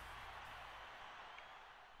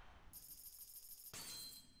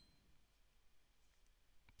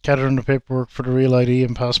 Gathering the paperwork for the real ID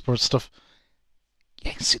and passport stuff.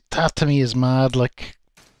 Yeah, see, that to me is mad. Like,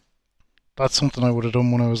 that's something I would have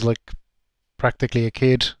done when I was like practically a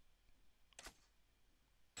kid.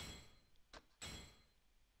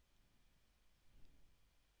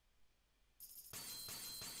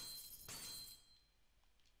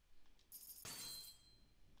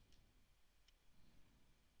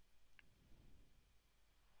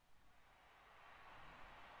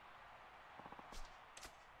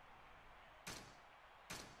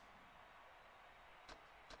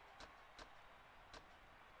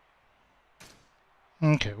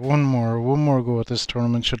 Okay, one more go at this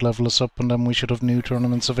tournament should level us up, and then we should have new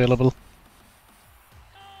tournaments available.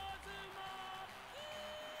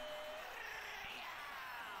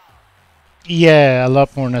 Yeah, a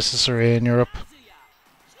lot more necessary in Europe.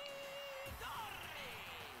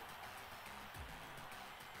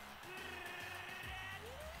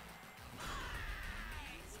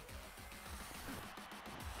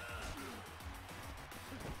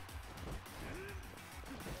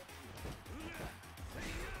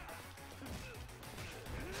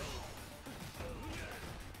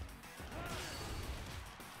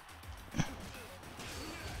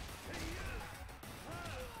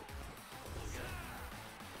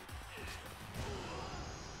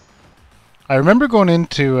 I remember going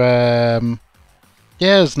into yeah,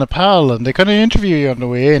 it's Nepal, and they kind of interview you on the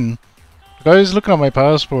way in. The guy was looking at my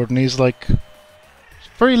passport, and he's like,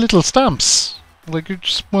 "Very little stamps. Like you're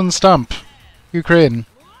just one stamp. Ukraine.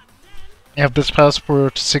 You have this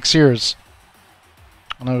passport 6 years."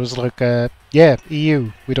 And I was like, "Yeah,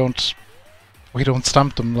 EU. We don't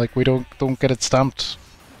stamp them. Like we don't get it stamped.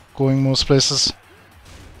 Going most places."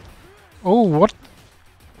 Oh, what?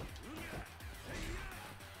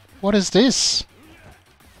 What is this?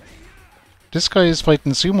 This guy is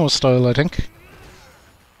fighting sumo style, I think.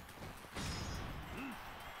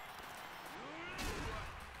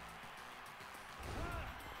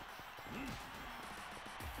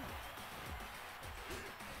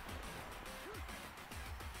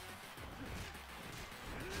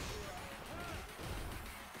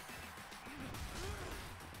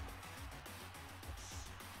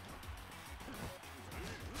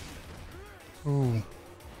 Ooh.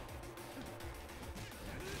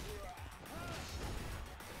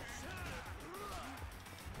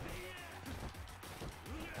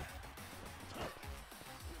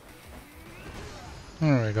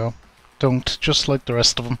 There we go. Don't, just like the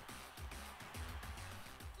rest of them.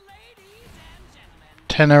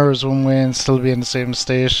 10 hours one way and still be in the same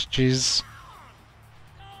state. Jeez.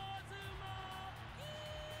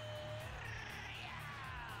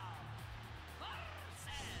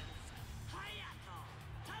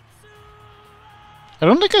 I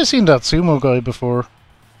don't think I've seen that sumo guy before.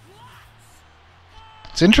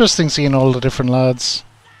 It's interesting seeing all the different lads.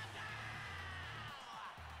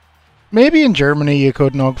 Maybe in Germany you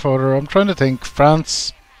could nog fodder. I'm trying to think.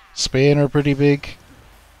 France, Spain are pretty big.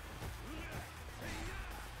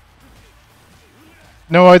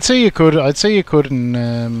 No, I'd say you could. I'd say you could in.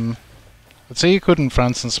 I'd say you could in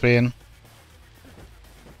France and Spain.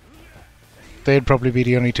 They'd probably be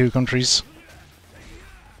the only two countries.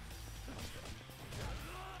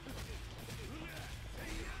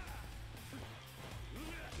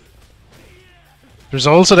 There's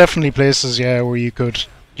also definitely places, yeah, where you could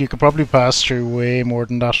probably pass through way more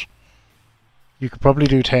than that. You could probably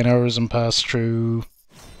do 10 hours and pass through,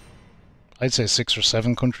 I'd say 6 or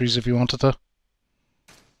 7 countries if you wanted to.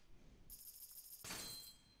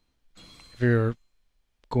 If you're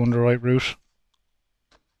going the right route.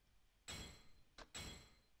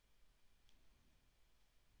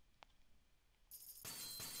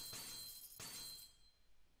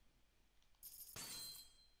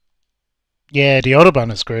 Yeah, the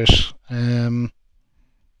Autobahn is great.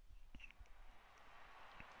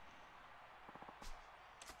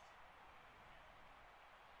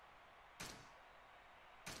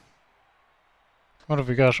 What have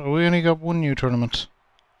we got? Oh, we only got one new tournament.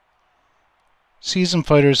 Seasoned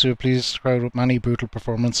fighters who have pleased the crowd with many brutal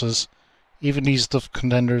performances. Even these tough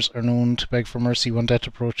contenders are known to beg for mercy when death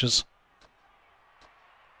approaches.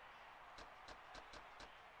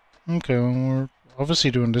 Okay, well, we're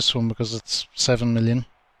obviously doing this one because it's 7 million.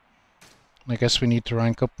 I guess we need to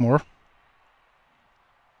rank up more.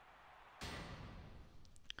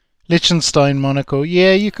 Liechtenstein, Monaco.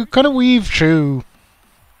 Yeah, you could kind of weave through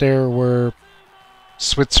there where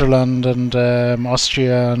Switzerland and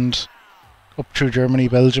Austria and up through Germany,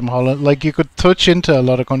 Belgium, Holland. Like you could touch into a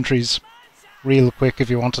lot of countries real quick if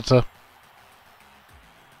you wanted to.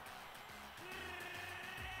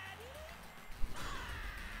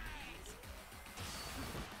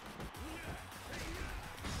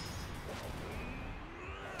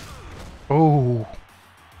 Oh,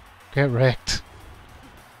 get wrecked.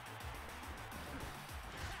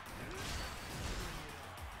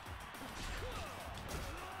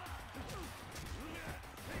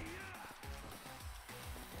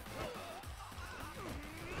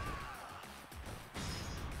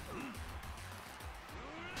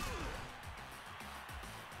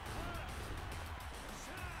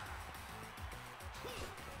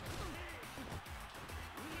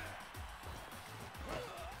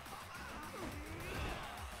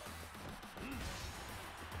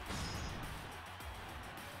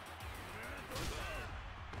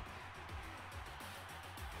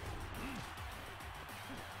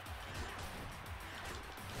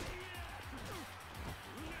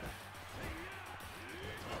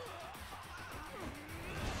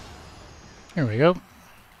 Here we go.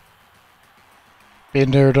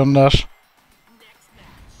 Been there, done that.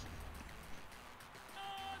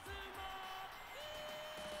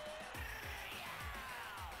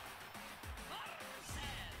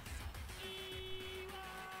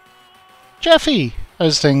 Jeffy,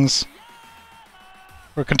 how's things?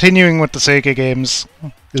 We're continuing with the Sega games.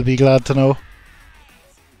 You'll be glad to know.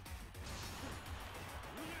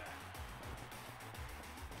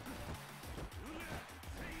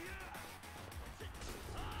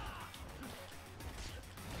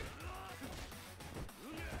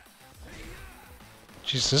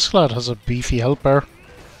 Jeez, this lad has a beefy health bar.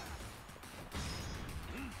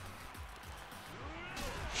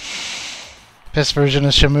 Best version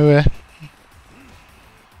of Shamue.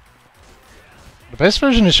 The best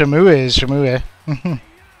version of Shamue is Shamue.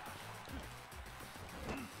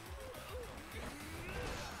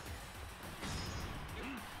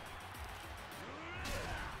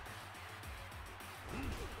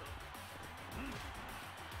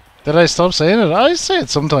 Did I stop saying it? I say it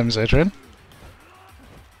sometimes, Adrian.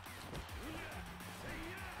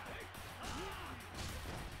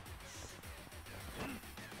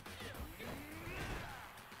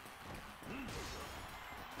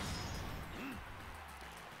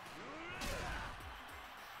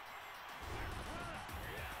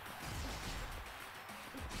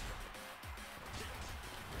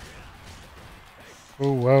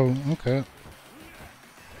 Oh wow, okay.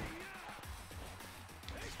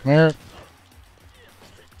 Come here.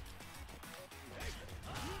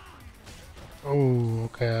 Oh,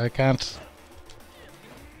 okay, I can't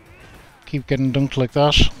keep getting dunked like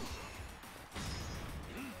that.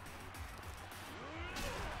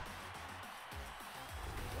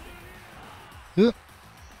 Ugh.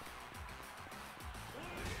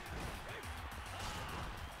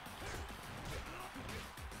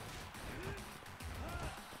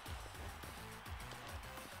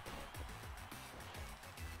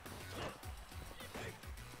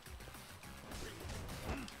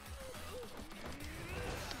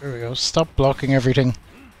 There we go, stop blocking everything.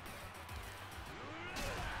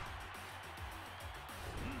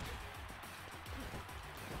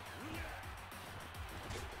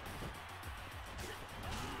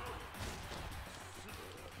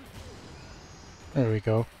 There we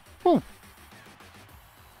go. Ooh.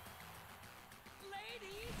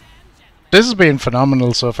 This has been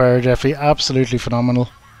phenomenal so far, Jeffy. Absolutely phenomenal.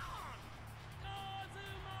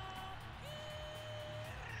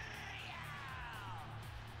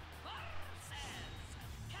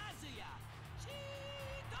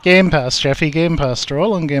 Game Pass, Jeffy, Game Pass. They're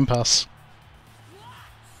all on Game Pass.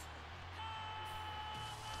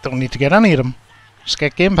 Don't need to get any of them. Just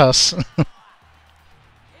get Game Pass.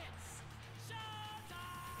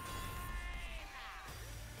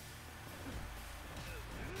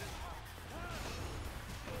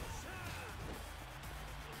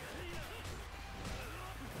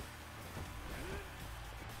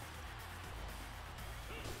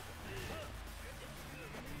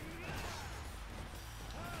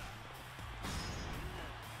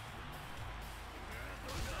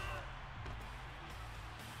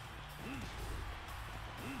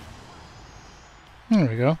 There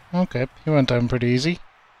we go. Okay, he went down pretty easy.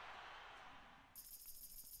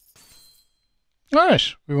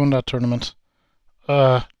 Alright, we won that tournament.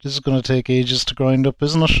 This is going to take ages to grind up,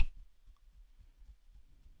 isn't it?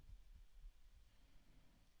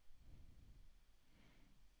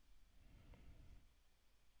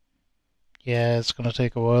 Yeah, it's going to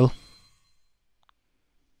take a while.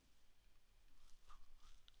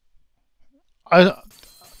 I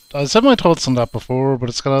said my thoughts on that before, but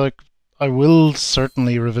it's kind of like I will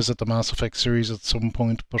certainly revisit the Mass Effect series at some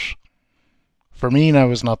point, but for me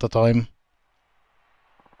now is not the time.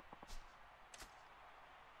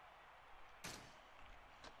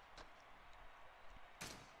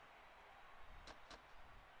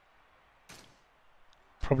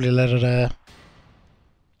 Probably let it.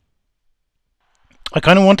 I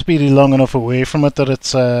kind of want to be long enough away from it that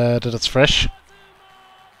it's fresh.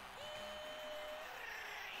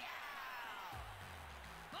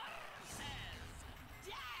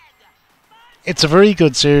 It's a very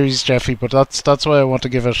good series, Jeffy, but that's why I want to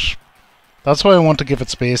give it. That's why I want to give it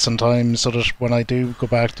space and time, so that when I do go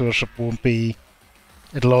back to it, it won't be.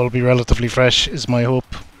 It'll all be relatively fresh. Is my hope.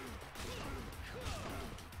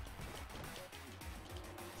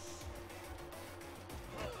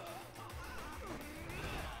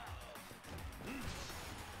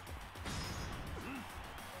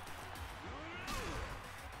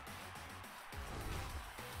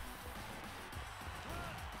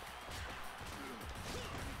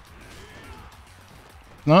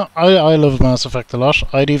 No, I love Mass Effect a lot.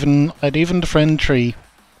 I'd even defend 3.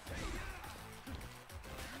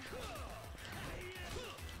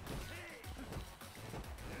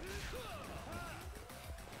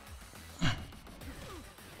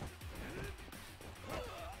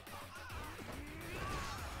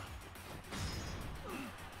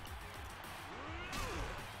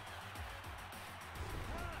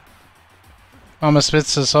 Mama Spitz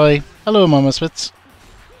says hi. Hello, Mama Spitz.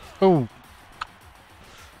 Oh.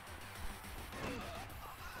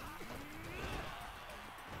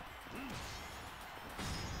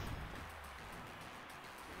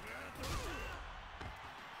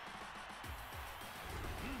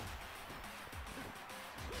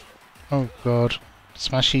 Oh god.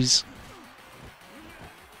 Smashies.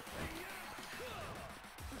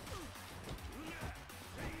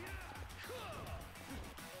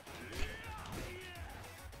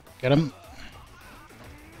 Get him.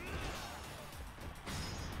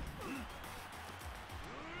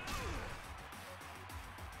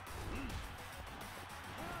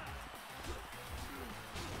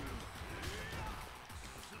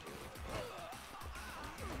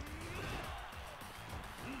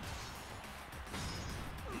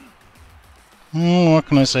 What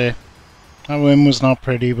can I say? That win was not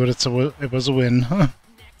pretty, but it was a win.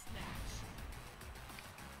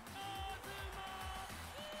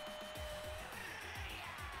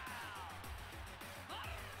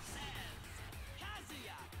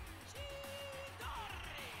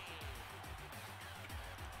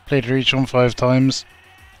 Played through each one 5 times.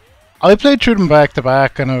 I played through them back to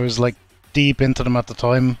back, and I was like deep into them at the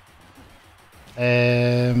time.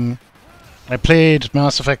 I played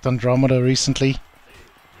Mass Effect Andromeda recently.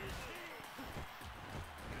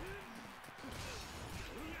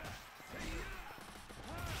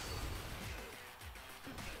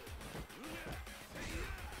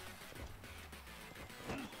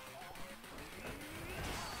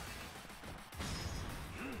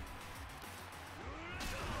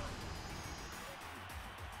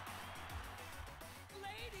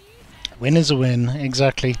 Win is a win,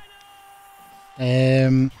 exactly.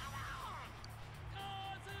 Yeah,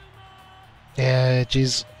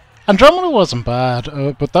 jeez. Andromeda wasn't bad,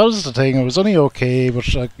 but that was the thing. It was only okay,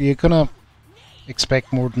 but like you kinda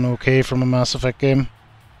expect more than okay from a Mass Effect game.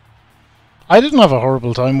 I didn't have a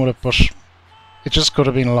horrible time with it, but it just could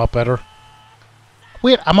have been a lot better.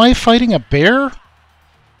 Wait, am I fighting a bear?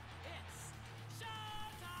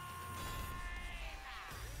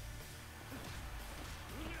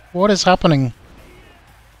 What is happening?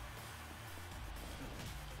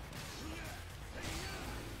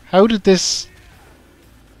 How did this...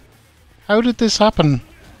 How did this happen?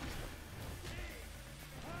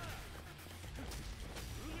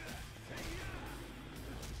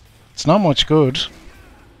 It's not much good.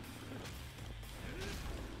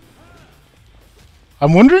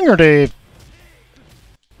 I'm wondering, are they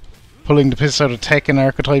pulling the piss out of tech and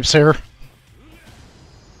archetypes here?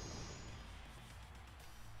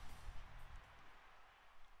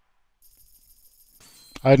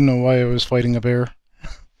 I don't know why I was fighting a bear.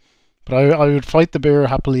 But I would fight the bear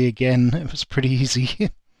happily again. It was pretty easy.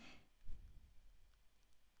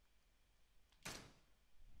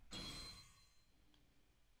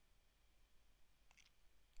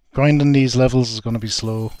 Grinding these levels is going to be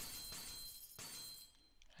slow.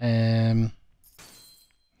 Yep.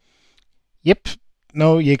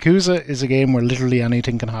 No, Yakuza is a game where literally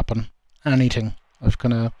anything can happen. Anything. I've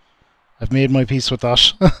made my peace with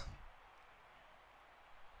that.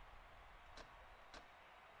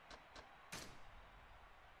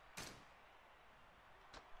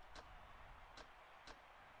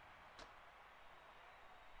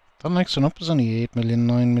 That next one up is only 8 million,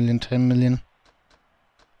 9 million, 10 million.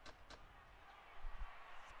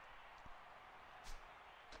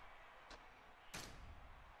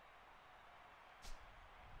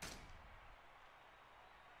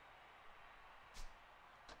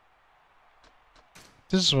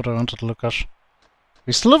 This is what I wanted to look at.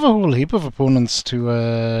 We still have a whole heap of opponents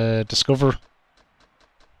to discover.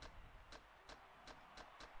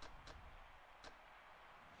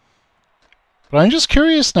 But I'm just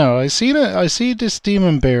curious now. I see this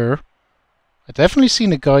demon bear. I definitely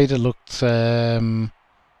seen a guy that looked very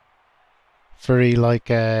like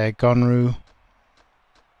Gonru.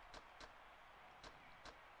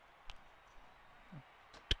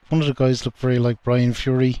 One of the guys looked very like Brian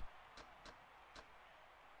Fury.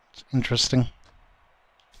 It's interesting.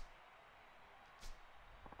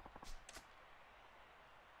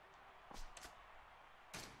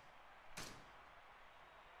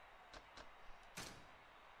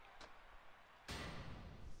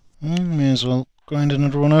 May as well grind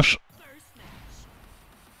another one out.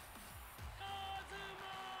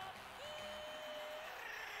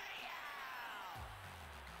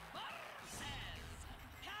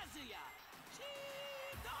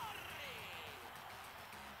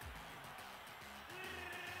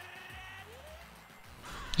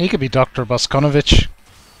 He could be Dr. Boskonovich.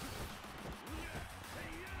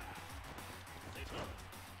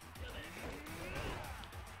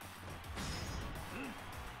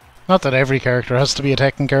 Not that every character has to be a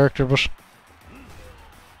Tekken character, but...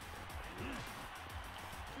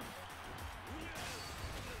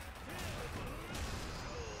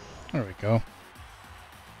 There we go.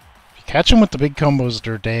 If you catch them with the big combos,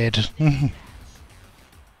 they're dead.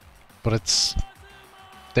 But it's...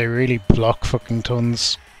 They really block fucking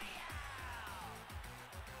tons.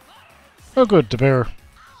 Oh good, the bear.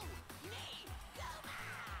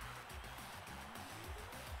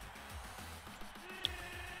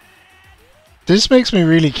 This makes me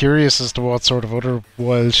really curious as to what sort of other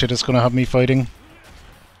wild shit is going to have me fighting.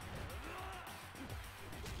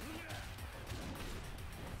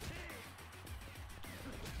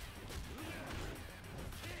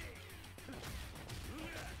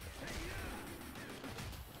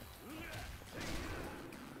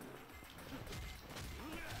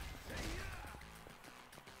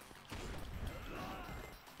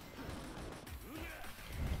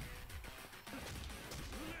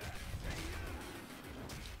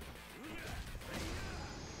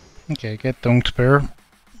 Okay, get dunked, bear.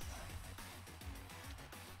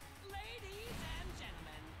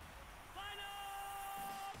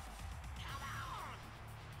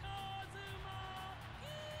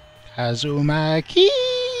 Kazuma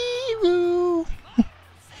Kiru.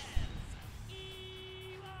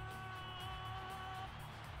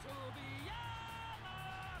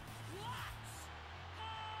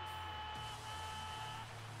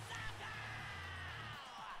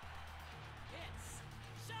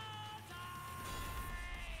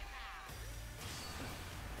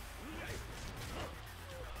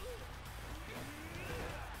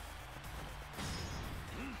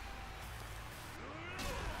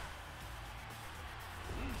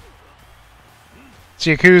 It's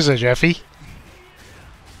Yakuza, Jeffy.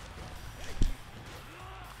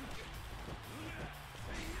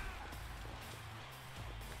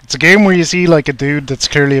 It's a game where you see like a dude that's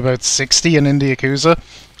clearly about 60 and in the Yakuza,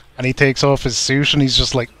 and he takes off his suit and he's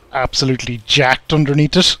just like absolutely jacked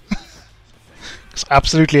underneath it. Because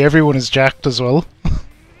absolutely everyone is jacked as well.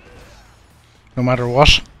 No matter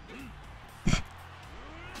what.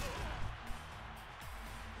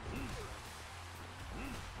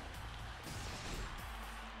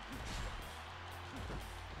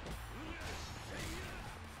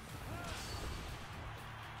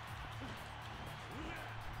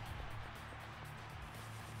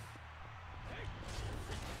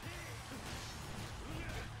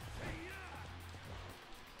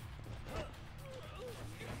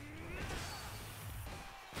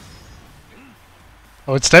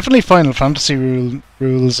 Oh, it's definitely Final Fantasy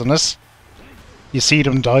rules on this. You see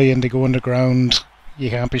them die and they go underground. You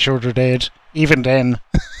can't be sure they're dead. Even then.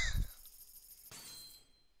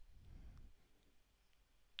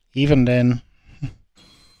 Even then.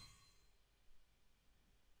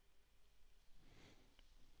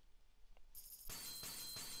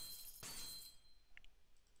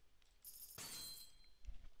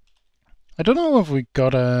 I don't know if we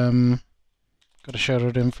got a shout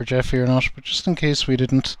out in for Jeffy or not, but just in case we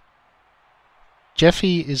didn't.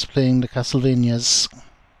 Jeffy is playing the Castlevanias.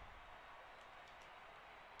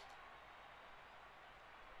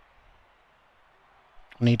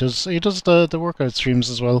 And he does the workout streams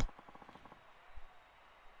as well.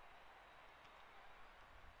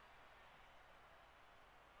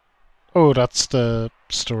 Oh, that's the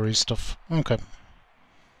story stuff. Okay.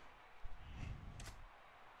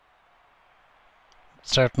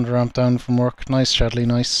 Starting to ramp down from work. Nice, Chadley,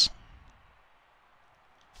 nice.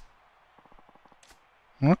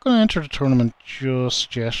 I'm not going to enter the tournament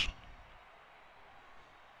just yet.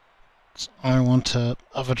 I want to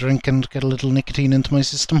have a drink and get a little nicotine into my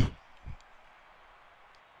system.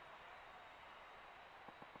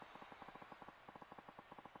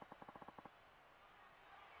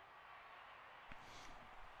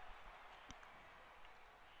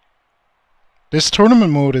 This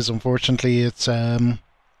tournament mode is unfortunately, it's I'll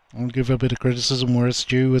give a bit of criticism where it's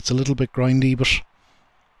due. It's a little bit grindy, but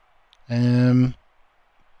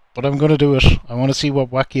I'm gonna do it. I want to see what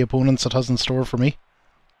wacky opponents it has in store for me.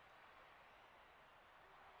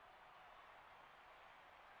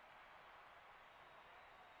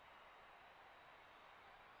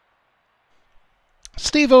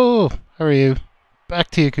 Steve-O! How are you?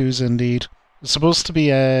 Back to Yakuza indeed. It's supposed to be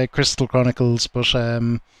Crystal Chronicles, but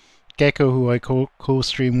Gecko, who I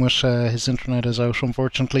co-stream with, his internet is out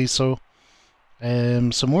unfortunately, so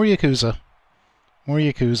more Yakuza. More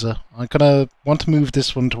Yakuza. I kinda want to move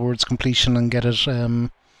this one towards completion and get it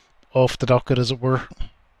off the docket, as it were.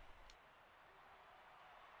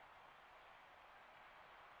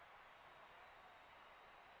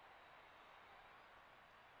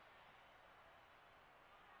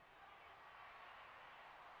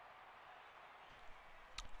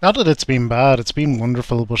 Not that it's been bad, it's been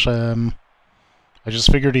wonderful, but I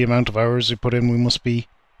just figure the amount of hours we put in, we must be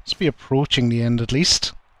approaching the end at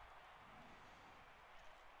least.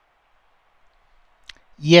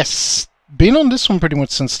 Yes, been on this one pretty much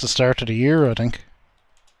since the start of the year, I think.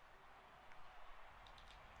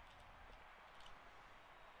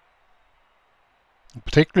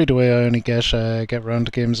 Particularly the way I only get round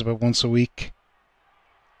to games about once a week.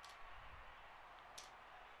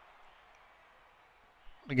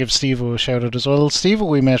 I give Steve a shout out as well. Steve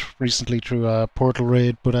we met recently through a Portal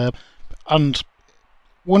raid, but and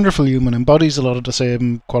wonderful human, embodies a lot of the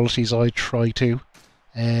same qualities I try to,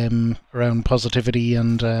 around positivity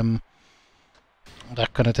and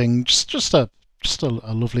that kind of thing. Just a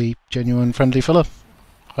lovely, genuine, friendly fella.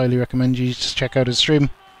 Highly recommend you just check out his stream.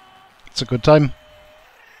 It's a good time.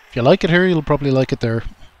 If you like it here, you'll probably like it there.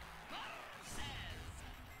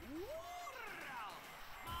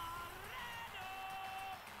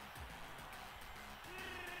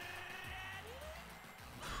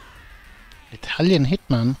 Italian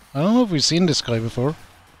Hitman? I don't know if we've seen this guy before.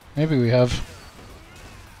 Maybe we have.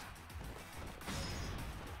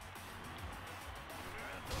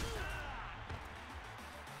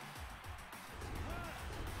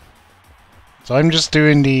 So I'm just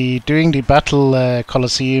doing the battle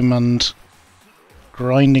Colosseum and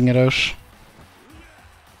grinding it out.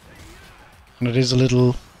 And it is a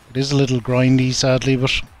little grindy, sadly,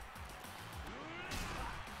 but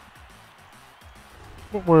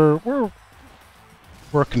we're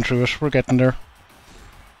working through it. We're getting there.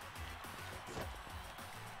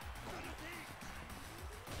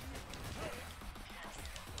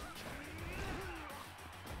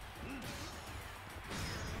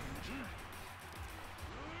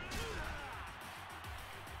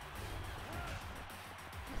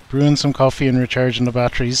 Brewing some coffee and recharging the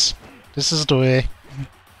batteries. This is the way.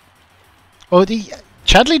 Oh, the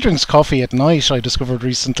Chadley drinks coffee at night, I discovered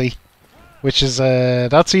recently. Which is,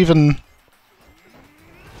 that's even...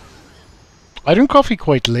 I drink coffee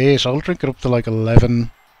quite late. I'll drink it up to like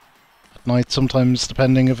 11 at night sometimes,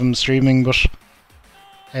 depending if I'm streaming, but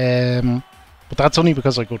that's only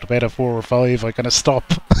because I go to bed at 4 or 5. I kind of stop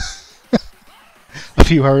a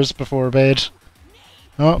few hours before bed.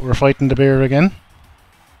 Oh, we're fighting the bear again.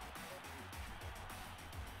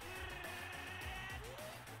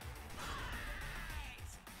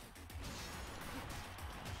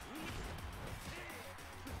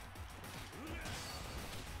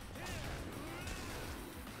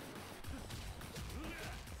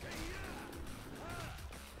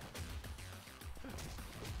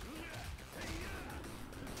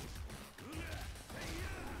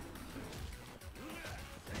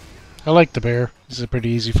 I like the bear. This is a pretty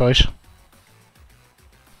easy fight.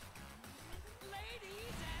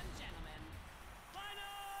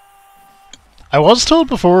 I was told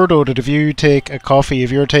before though that if you take a coffee,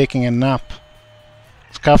 if you're taking a nap,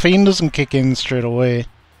 caffeine doesn't kick in straight away.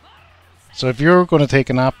 So if you're going to take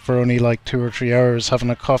a nap for only like 2 or 3 hours, having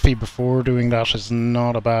a coffee before doing that is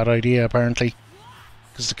not a bad idea apparently.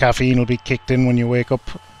 Because the caffeine will be kicked in when you wake up.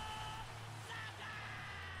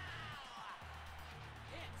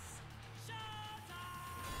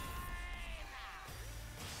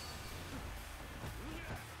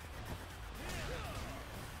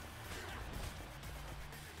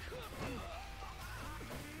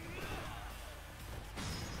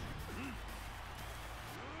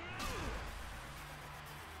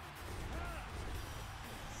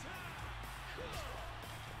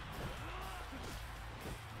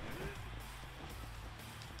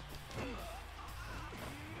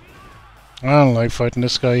 I don't like fighting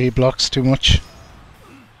this guy, he blocks too much.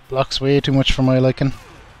 Blocks way too much for my liking.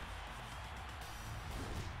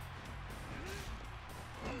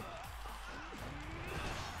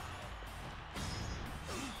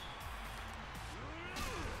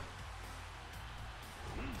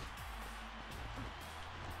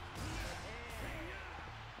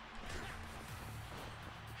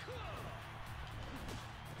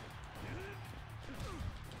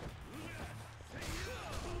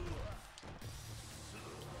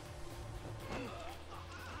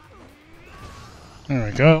 There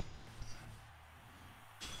we go.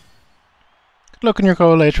 Good luck in your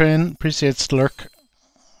call, A-Train. Appreciates the lurk.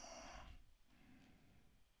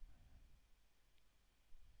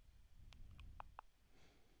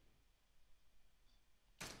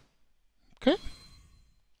 Okay.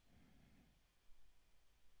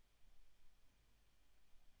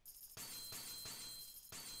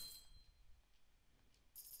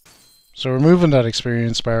 So removing that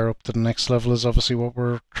experience bar up to the next level is obviously what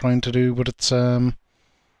we're trying to do, but it's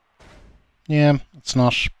yeah, it's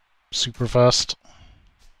not super fast.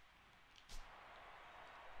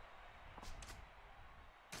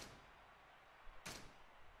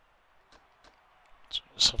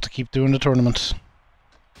 Just have to keep doing the tournament.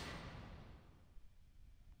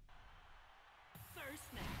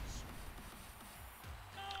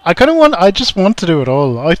 I just want to do it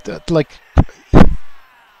all. Like,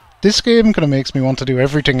 this game kind of makes me want to do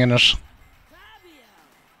everything in it.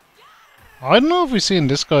 I don't know if we've seen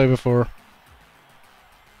this guy before.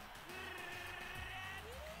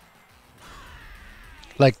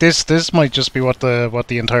 Like this might just be what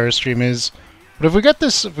the entire stream is. But if we get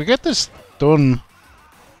this done,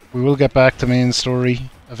 we will get back to main story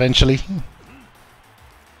eventually.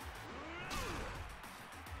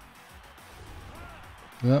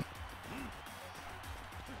 Yep.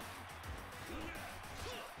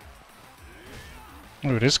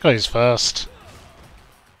 Oh, this guy's fast.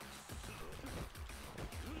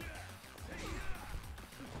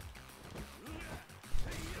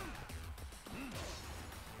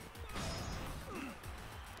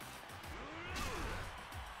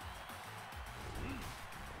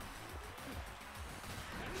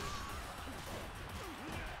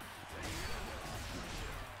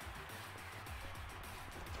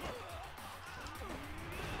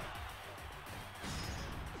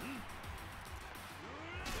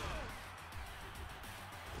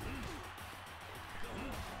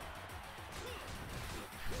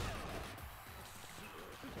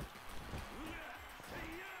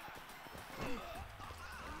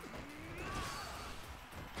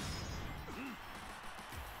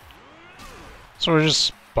 So we're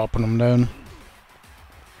just bopping them down.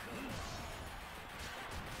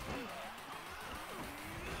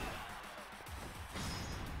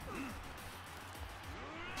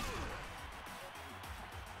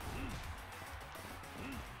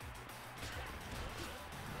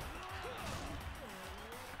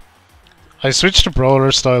 I switched to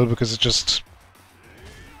brawler style because it just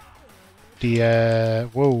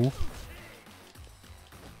whoa.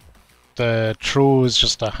 The throw is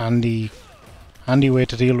just a handy way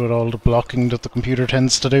to deal with all the blocking that the computer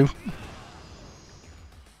tends to do.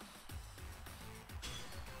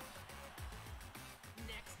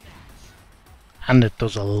 And it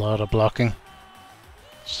does a lot of blocking.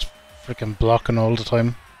 Just freaking blocking all the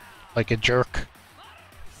time. Like a jerk.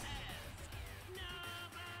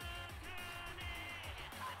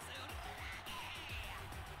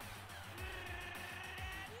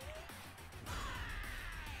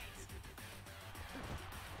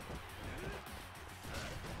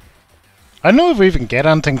 I don't know if we even get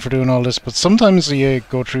anything for doing all this, but sometimes you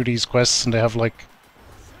go through these quests and they have like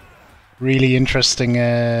really interesting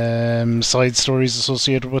side stories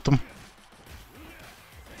associated with them.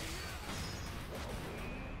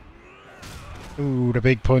 Ooh, the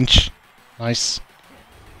big punch. Nice.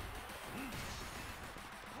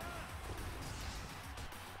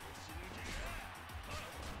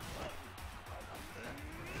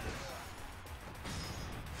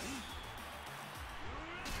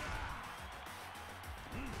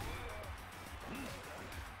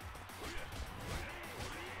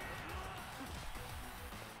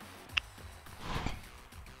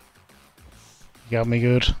 Got me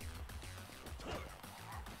good.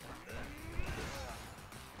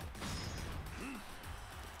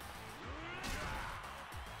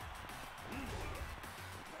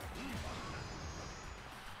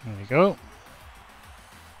 There we go.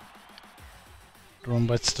 Drone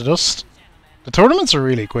bites to dust. The tournaments are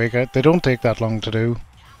really quick. They don't take that long to do.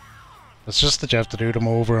 It's just that you have to do them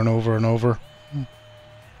over and over and over.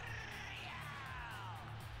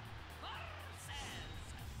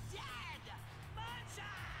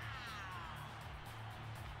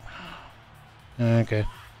 Okay.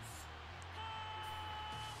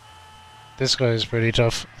 This guy is pretty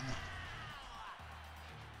tough.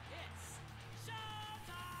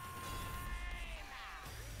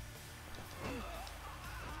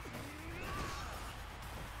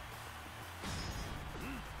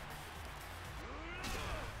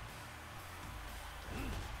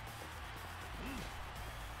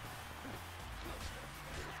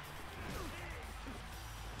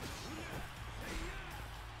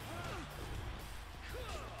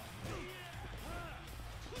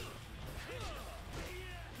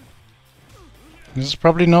 This is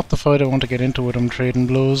probably not the fight I want to get into with him trading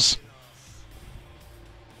blows.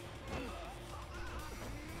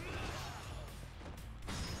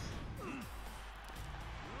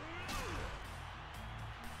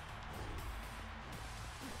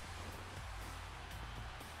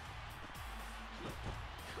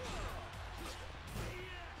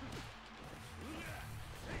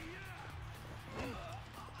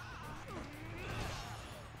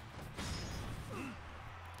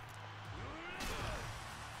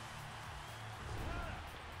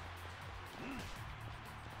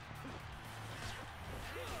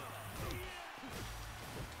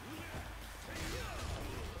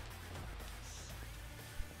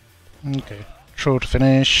 Okay. Throw to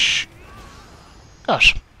finish.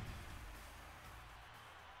 Gosh.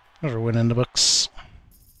 Another win in the books.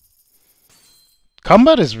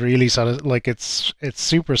 Combat is really it's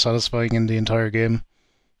super satisfying in the entire game.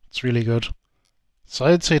 It's really good. So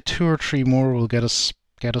I'd say 2 or 3 more will get us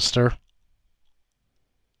there.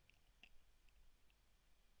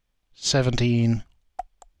 17.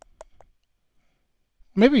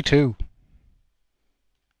 Maybe 2.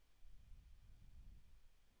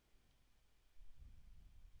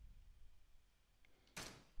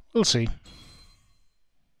 We'll see.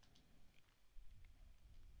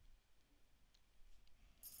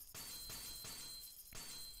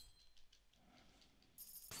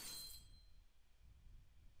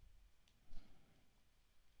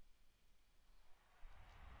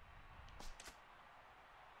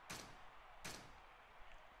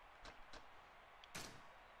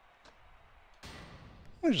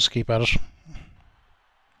 We'll just keep at it.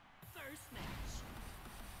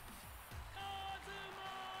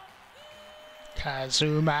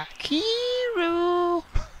 Kazuma Kiru.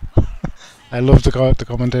 I love the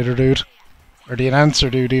commentator dude. Or the announcer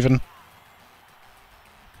dude even.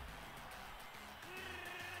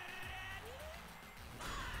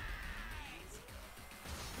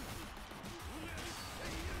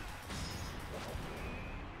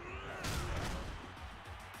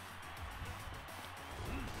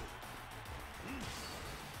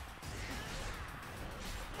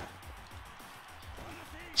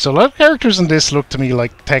 So a lot of characters in this look to me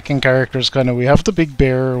like Tekken characters, kind of. We have the big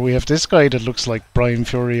bear, we have this guy that looks like Brian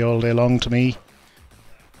Fury all day long to me.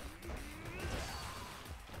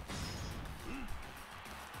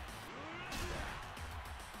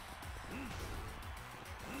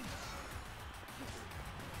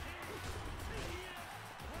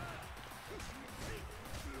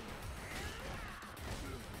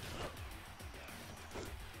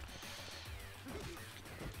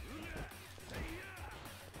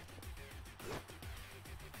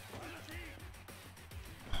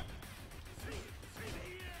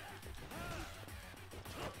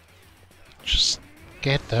 Just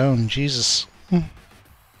get down, Jesus.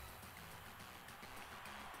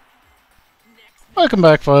 Welcome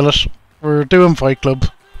back, Violet. We're doing Fight Club.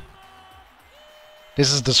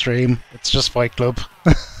 This is the stream. It's just Fight Club.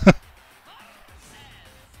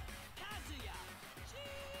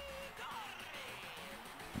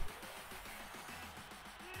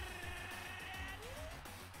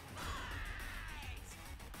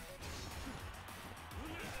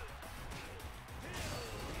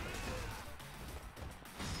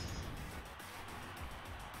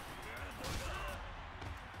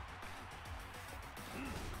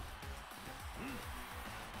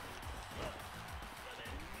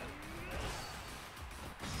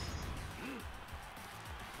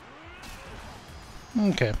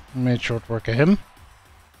 Okay, made short work of him.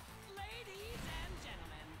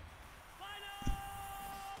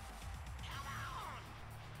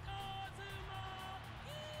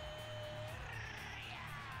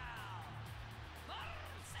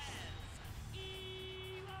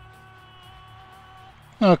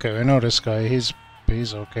 Okay, I know this guy. He's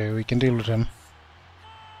okay. We can deal with him.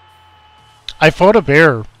 I fought a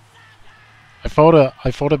bear. I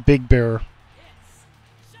fought a big bear.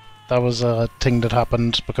 That was a thing that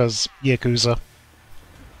happened because Yakuza.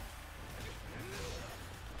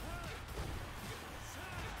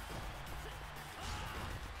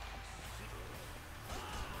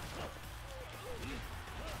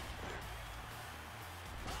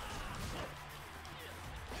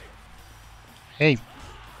 Hey.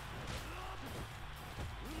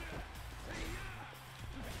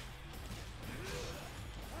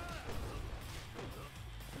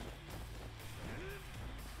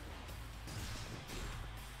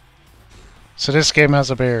 So this game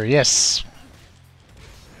has a bear, yes.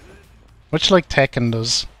 Much like Tekken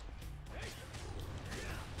does.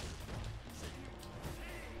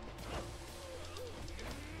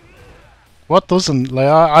 What doesn't? Like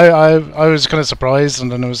I was kind of surprised,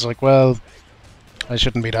 and then I was like, well, I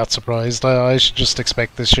shouldn't be that surprised. I should just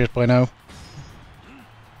expect this shit by now.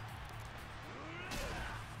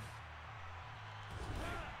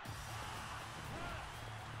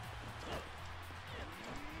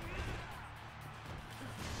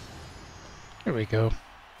 Here we go.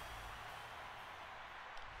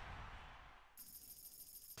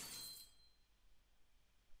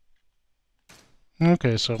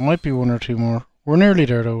 Okay, so it might be 1 or 2 more. We're nearly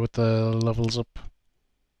there though with the levels up.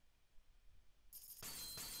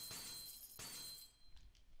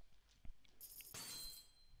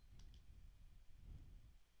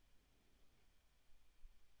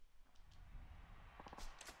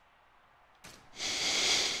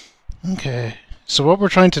 Okay, so what we're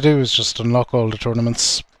trying to do is just unlock all the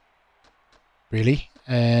tournaments, really.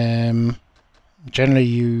 Generally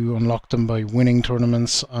you unlock them by winning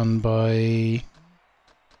tournaments and by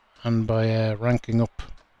ranking up.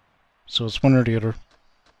 So it's one or the other.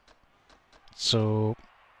 So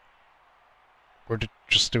we're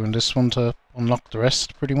just doing this one to unlock the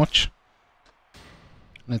rest, pretty much.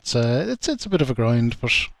 And it's a bit of a grind,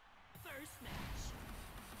 but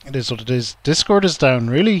it is what it is. Discord is down,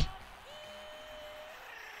 really.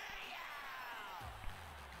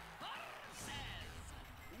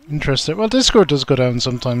 Interesting. Well, Discord does go down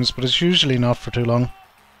sometimes, but it's usually not for too long.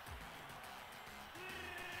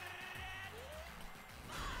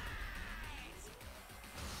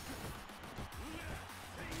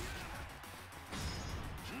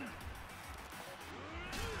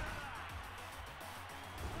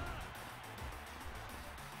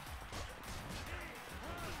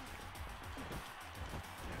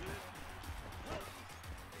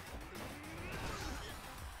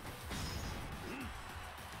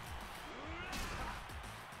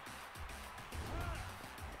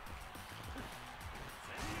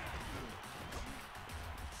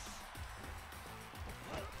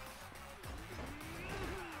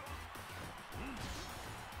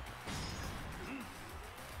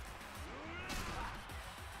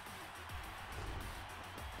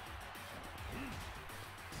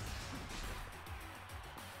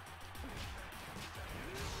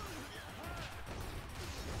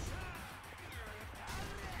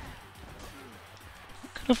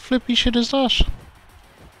 What kind of flippy shit is that?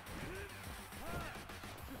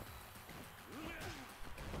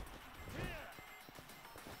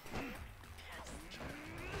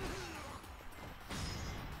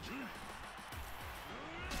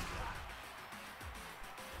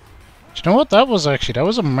 Do you know what that was actually? That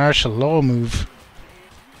was a martial law move.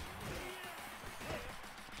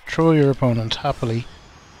 Throw your opponent happily.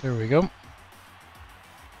 There we go.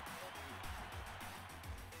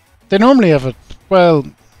 They normally have it. Well,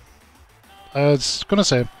 I was gonna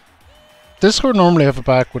say, Discord normally have it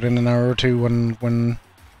back within an hour or two. When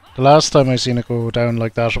the last time I seen it go down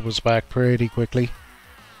like that, it was back pretty quickly.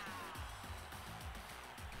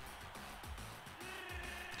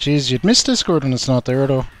 Jeez, you'd miss Discord when it's not there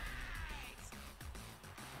though.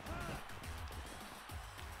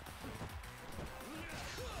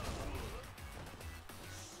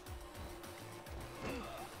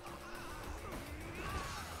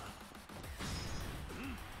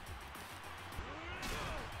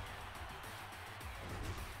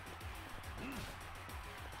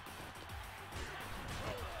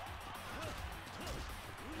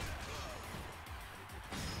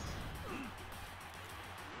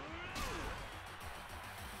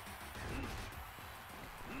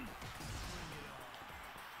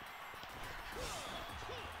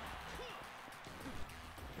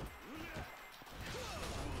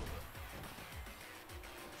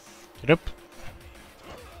 Get up.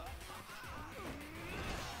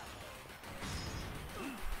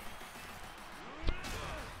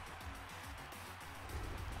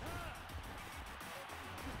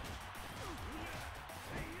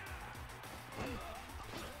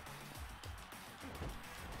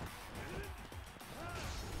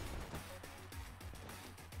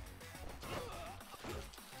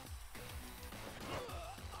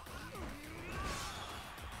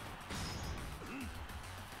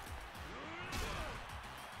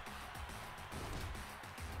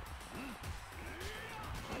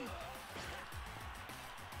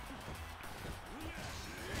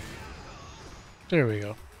 There we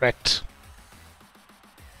go. Wrecked.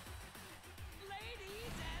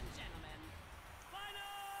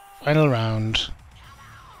 Final round.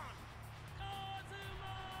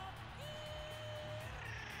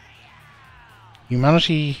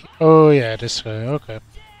 Humanity. Oh yeah, this guy. Okay.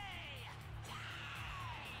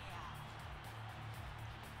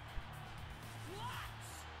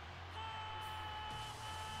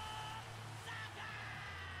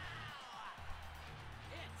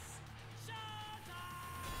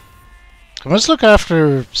 I must look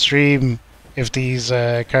after stream if these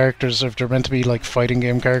characters, if they're meant to be like fighting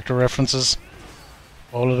game character references.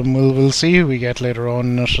 All of them we'll see who we get later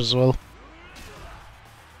on in it as well.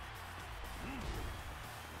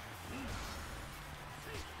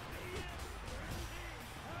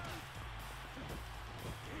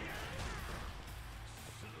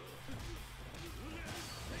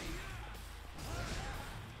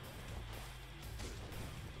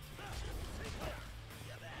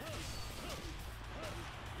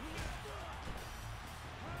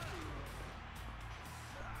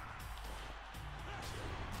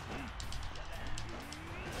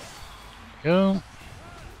 Go.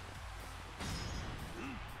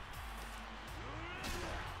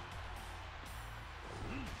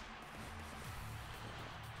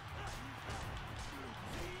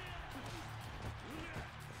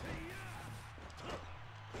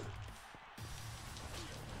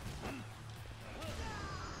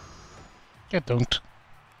 Get dunked.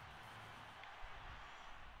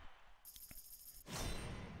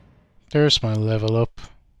 There's my level up.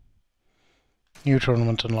 New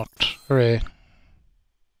tournament unlocked. Hooray.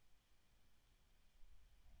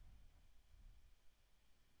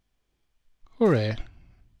 Hooray.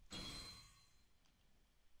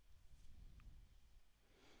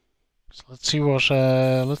 So let's see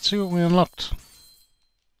what we unlocked.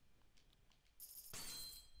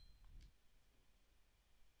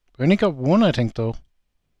 We only got one, I think, though.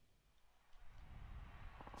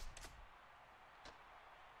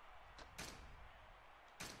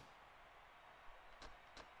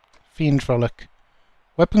 Fiend Frolic.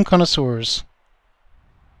 Weapon Connoisseurs.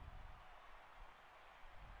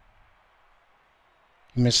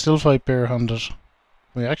 You may still fight barehanded.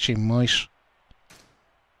 We actually might.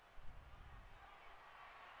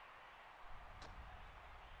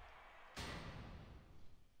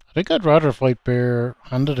 I think I'd rather fight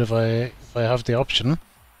barehanded if I have the option.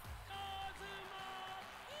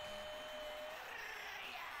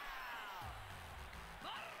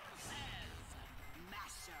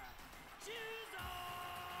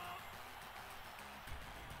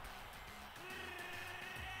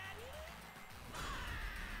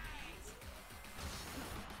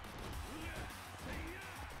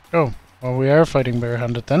 Oh, well, we are fighting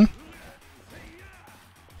barehanded then.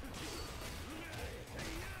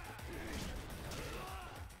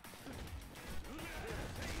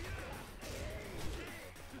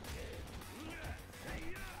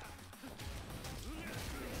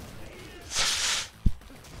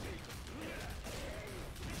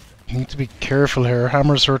 Need to be careful here.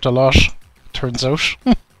 Hammers hurt a lot, turns out.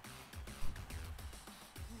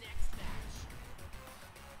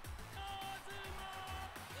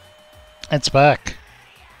 It's back.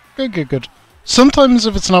 Good, good, good. Sometimes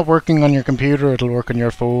if it's not working on your computer, it'll work on your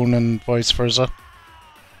phone and vice versa.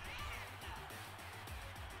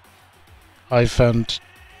 I found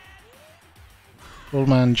Old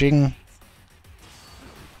Man Jing.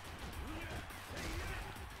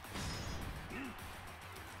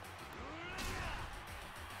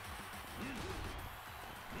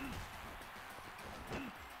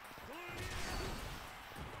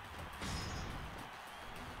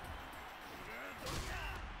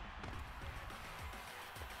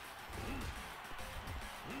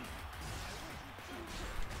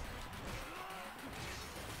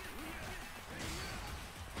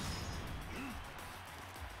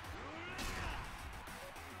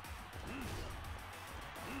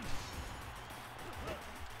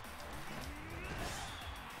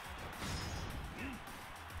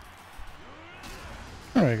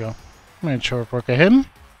 There we go. Made short work of him.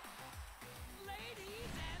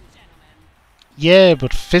 Yeah,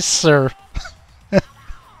 but fists are...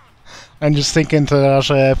 I'm just thinking to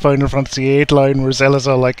that Final Fantasy VIII line where Zella's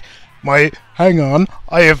all like, hang on,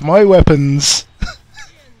 I have my weapons!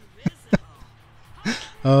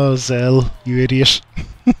 Oh, Zell, you idiot.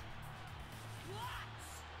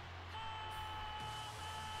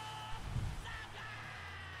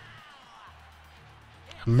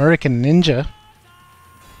 American Ninja?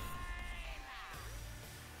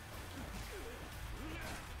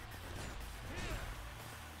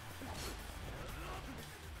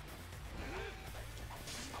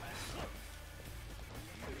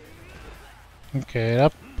 Okay,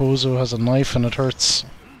 that bozo has a knife and it hurts.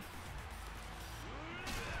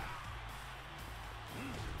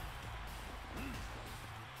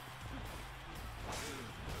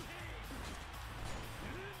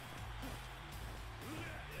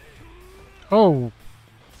 Oh!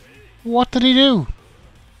 What did he do?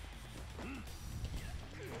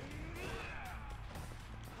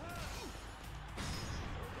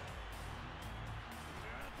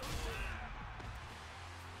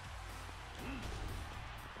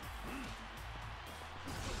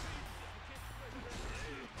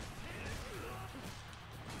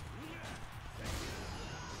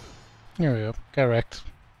 Here we go, correct.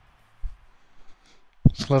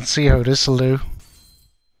 So let's see how this'll do.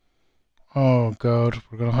 Oh god,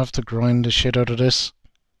 we're gonna have to grind the shit out of this.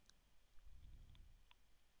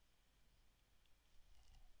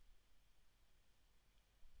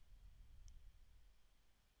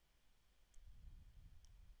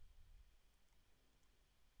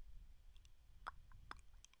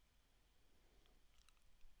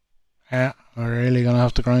 Yeah, we're really gonna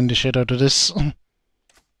have to grind the shit out of this.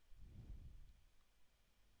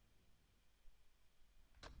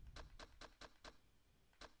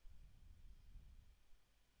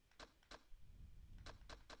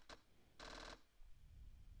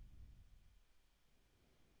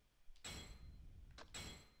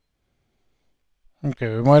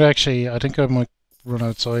 Okay, we might actually... I think I might run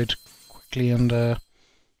outside quick. quickly and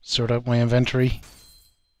sort out my inventory.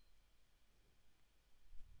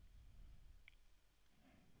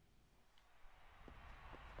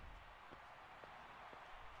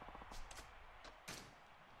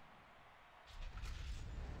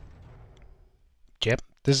 Yep,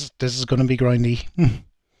 this is gonna be grindy.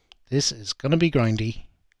 This is gonna be grindy.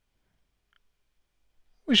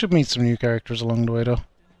 We should meet some new characters along the way though.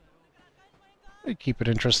 We keep it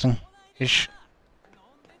interesting-ish.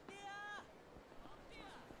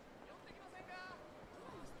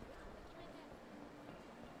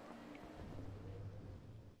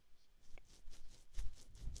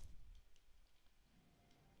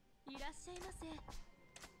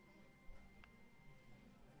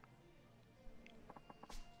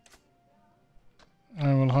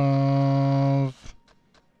 I will have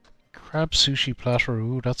crab sushi platter.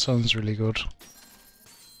 Ooh, that sounds really good.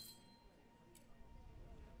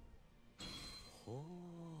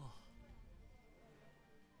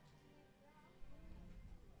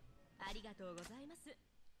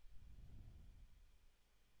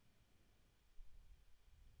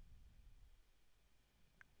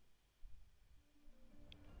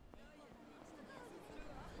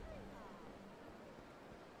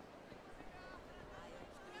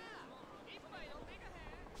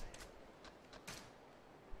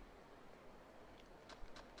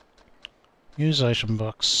 Use item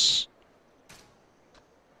box.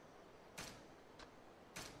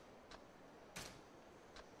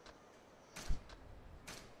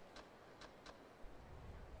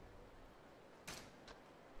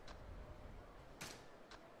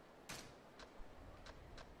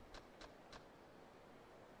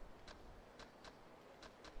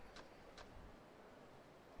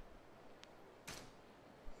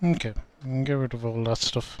 Okay, we can get rid of all that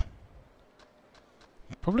stuff.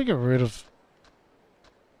 Probably get rid of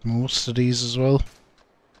most of these as well.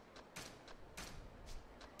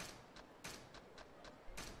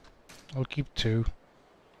 I'll keep 2.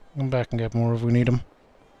 Come back and get more if we need them.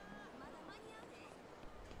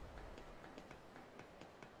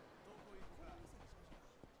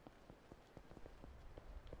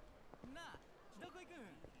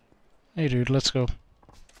 Hey dude, let's go.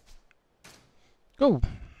 Go!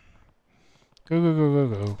 Go, go, go,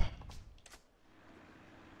 go, go.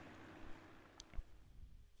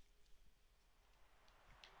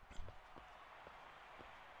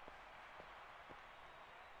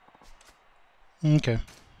 Okay.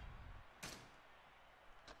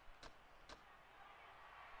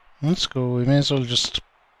 Let's go. We may as well just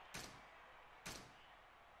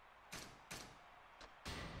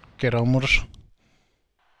get on with it.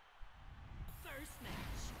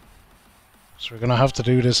 So we're gonna have to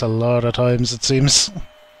do this a lot of times, it seems.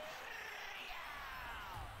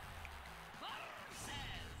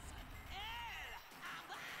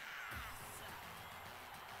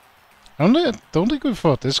 Don't think we've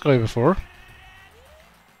fought this guy before.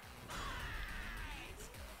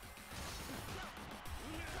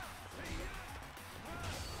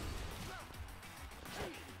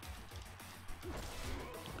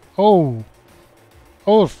 Oh!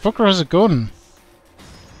 Oh, fucker has a gun!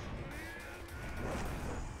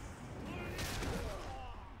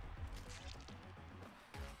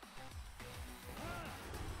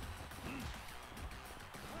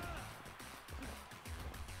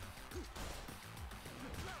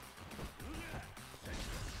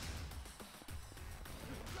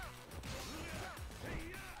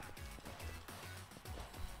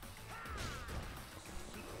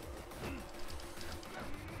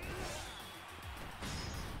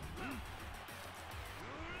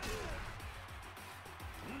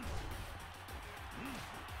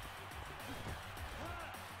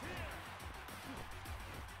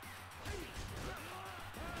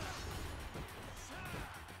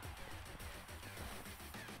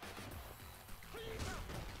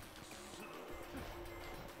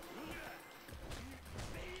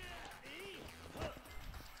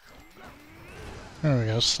 There we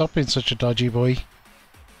go, stop being such a dodgy boy.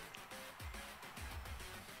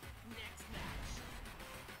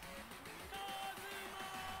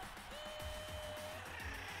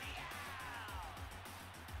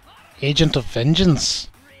 Agent of Vengeance.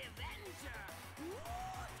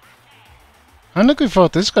 I don't think we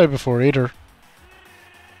fought this guy before either.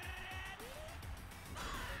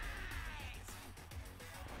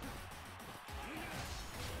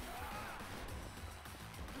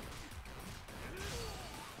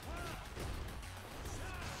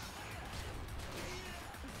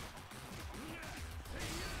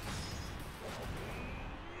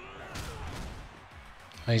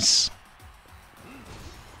 Nice.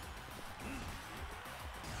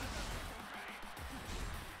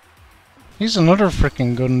 He's another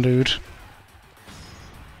freaking gun dude.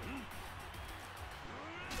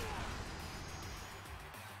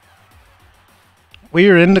 We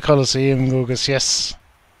are in the Colosseum, Gogus, yes.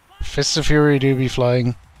 Fists of Fury do be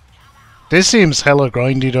flying. This seems hella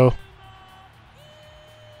grindy though.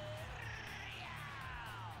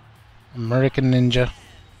 American Ninja.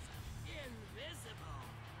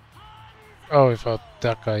 Oh, we fought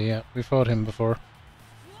that guy, yeah. We fought him before.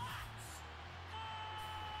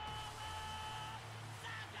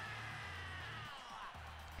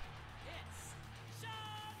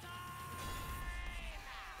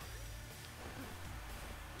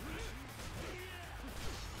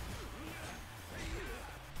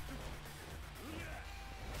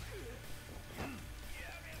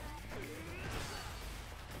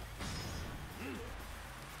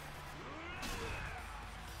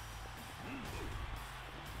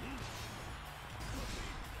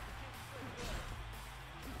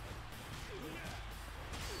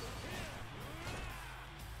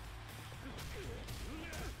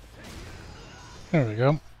 There we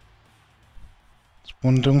go. It's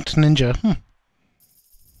one dunked ninja.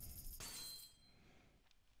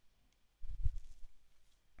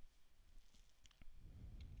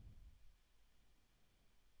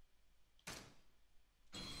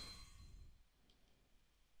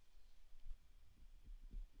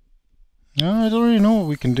 No, I don't really know what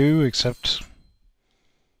we can do except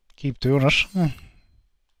keep doing it.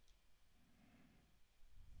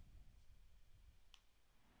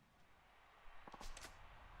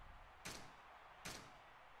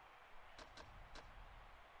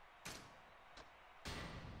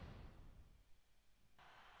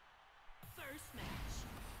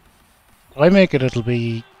 I make it, it'll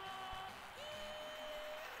be...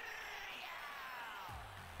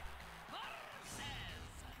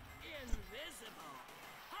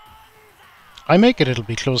 I make it, it'll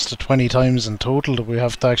be close to 20 times in total that we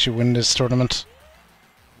have to actually win this tournament.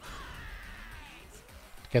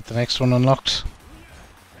 Get the next one unlocked.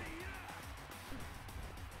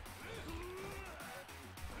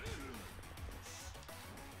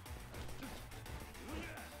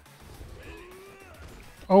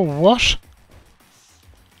 Oh, what?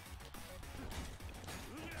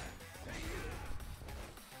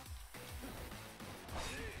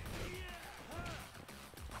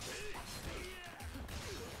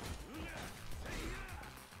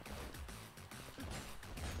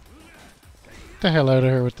 Get the hell out of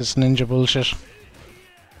here with this ninja bullshit.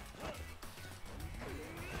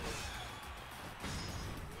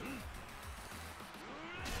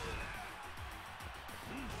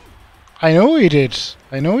 I know he did.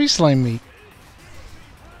 I know he slimed me.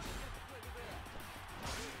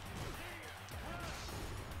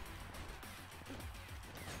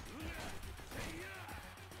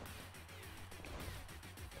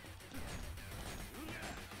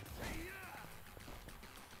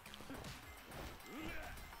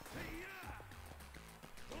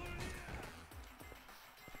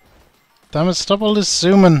 Damn it, stop all this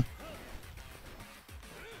zooming.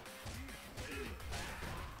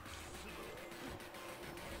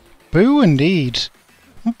 Boo indeed.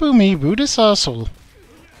 Boo me, boo this asshole.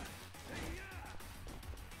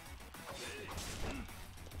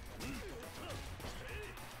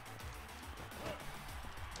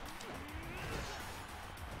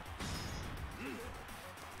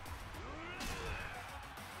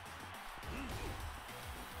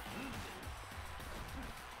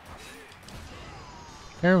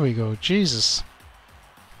 There we go, Jesus.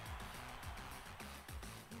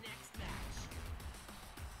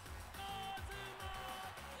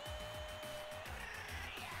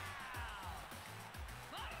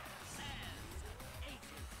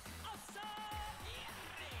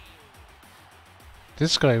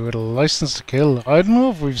 This guy with a license to kill. I don't know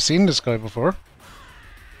if we've seen this guy before.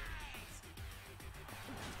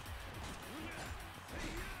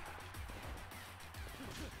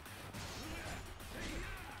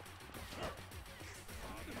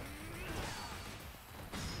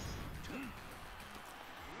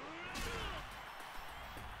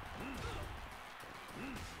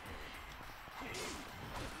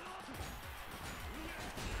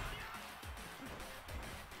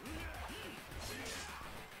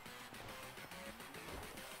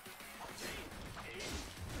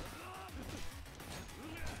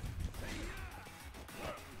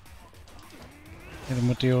 Hit him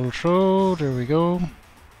with the old throw, there we go.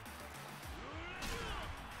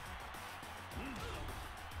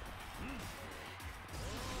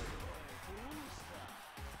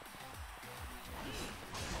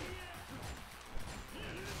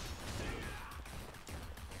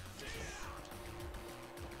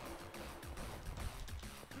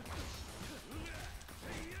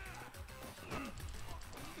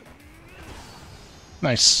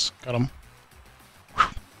 Nice. Got him.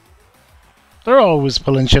 They're always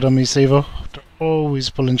pulling shit on me, Sivo. They're always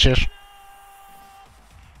pulling shit.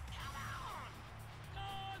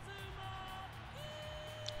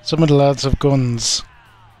 Some of the lads have guns.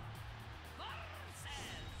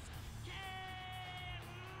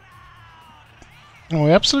 Oh,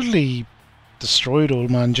 we absolutely destroyed old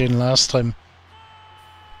man Jin last time.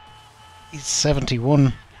 He's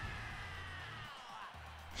 71.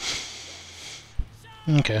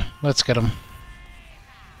 Okay, let's get him.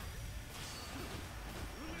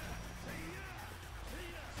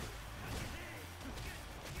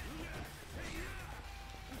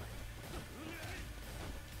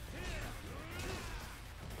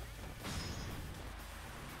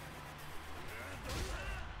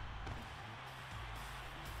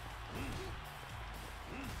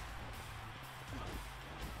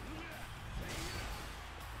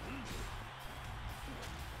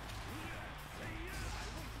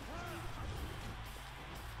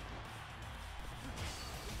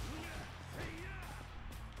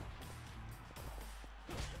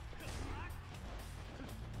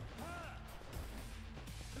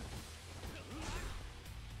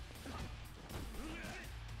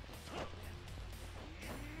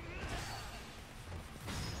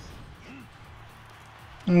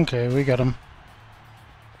 Okay, we got him.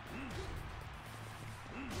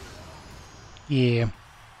 Yeah.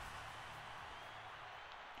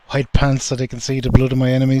 White pants so they can see the blood of my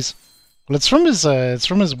enemies. Well, it's from his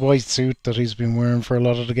white suit that he's been wearing for a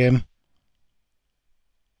lot of the game.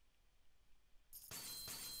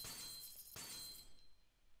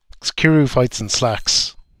 Kiru fights in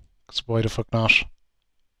slacks. Because why the fuck not?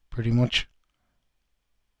 Pretty much.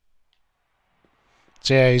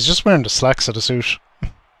 So yeah, he's just wearing the slacks of the suit.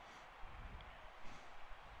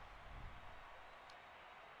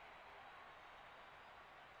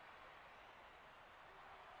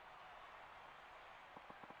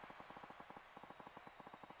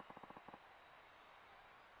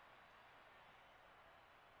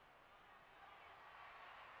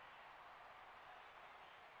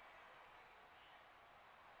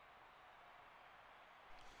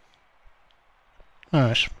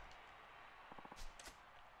 Alright.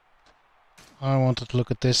 I wanted to look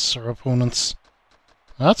at this, our opponents.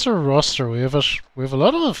 That's our roster, we have it. We have a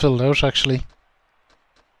lot of it filled out actually.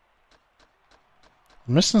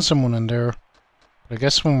 We're missing someone in there. But I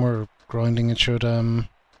guess when we're grinding it should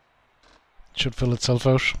fill itself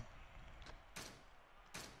out.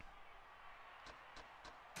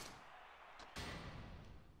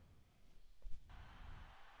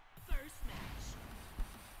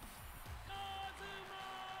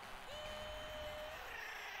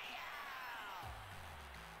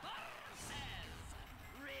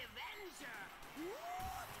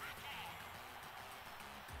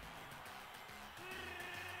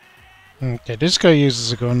 Okay, this guy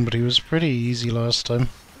uses a gun, but he was pretty easy last time.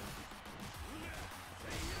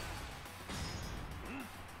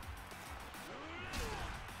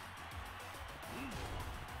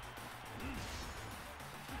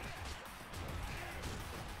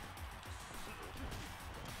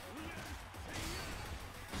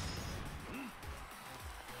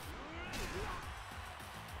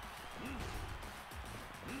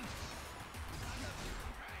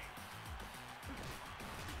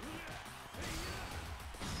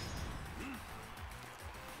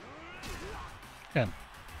 Yeah.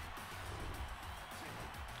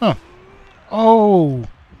 Oh. Oh!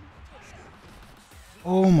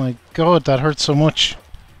 Oh my god, that hurt so much.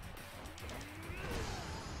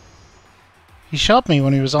 He shot me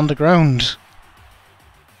when he was on the ground.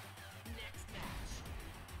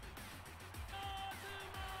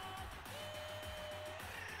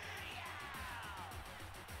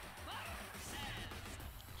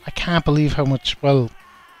 I can't believe how much, well,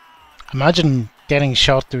 imagine getting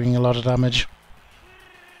shot doing a lot of damage.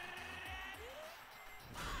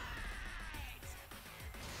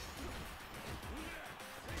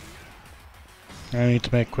 I need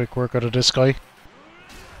to make quick work out of this guy.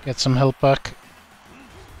 Get some help back.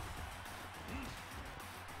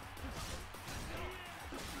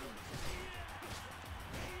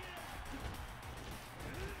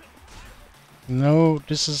 No,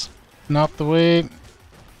 this is not the way.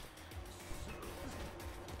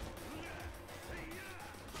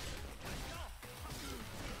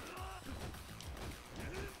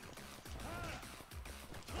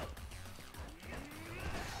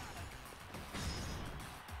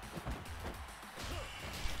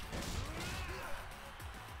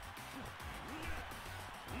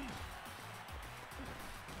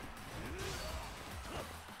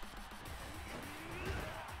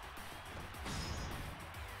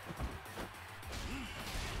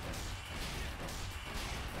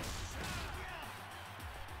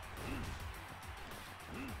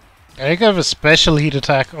 I think I have a special heat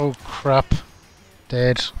attack. Oh crap.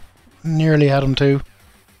 Dead. Nearly had him too.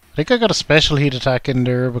 I think I got a special heat attack in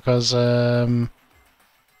there because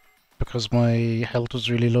my health was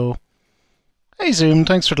really low. Hey Zoom,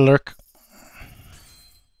 thanks for the lurk.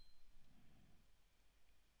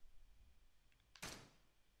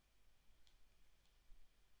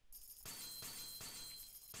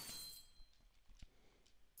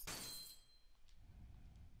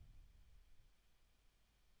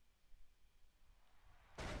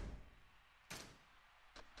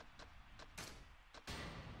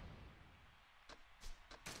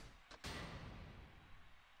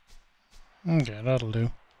 Okay, that'll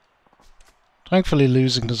do. Thankfully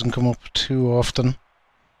losing doesn't come up too often.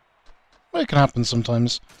 Well, it can happen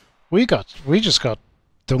sometimes. We just got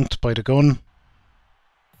dunked by the gun.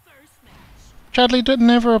 Chadley did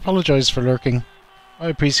never apologise for lurking. I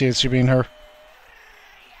appreciate you being here.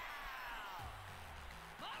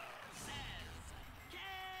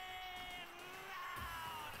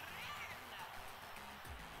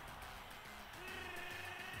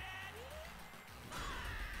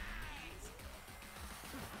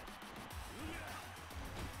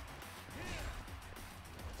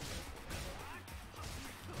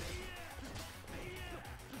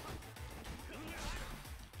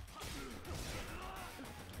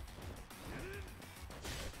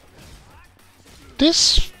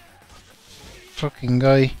 This fucking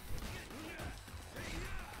guy.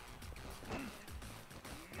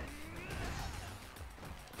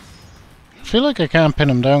 I feel like I can't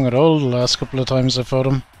pin him down at all the last couple of times I fought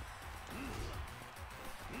him.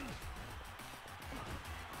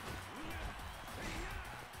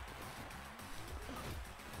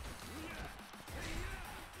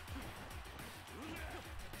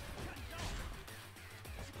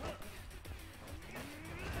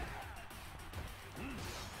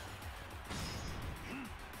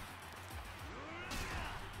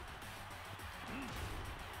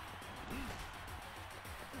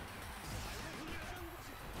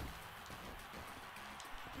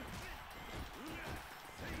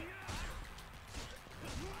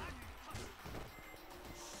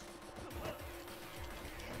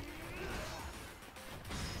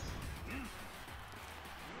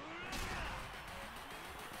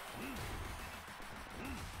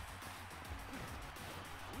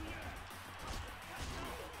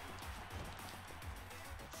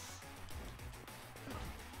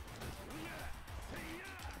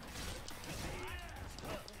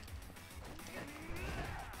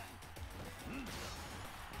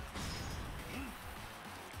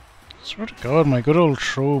 Swear to God, my good old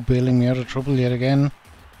throw bailing me out of trouble yet again.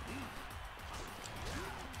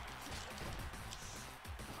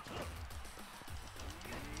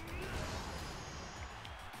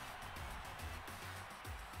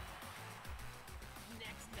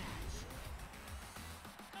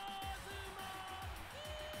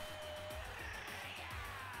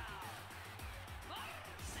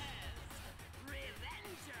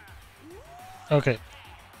 Okay.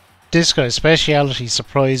 This guy's speciality,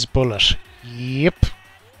 surprise bullet. Yep.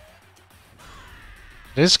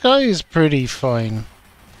 This guy is pretty fine.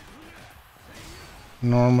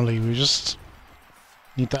 Normally, we just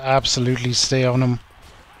need to absolutely stay on him.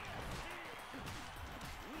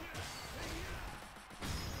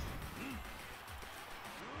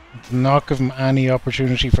 Not give him any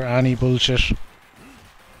opportunity for any bullshit.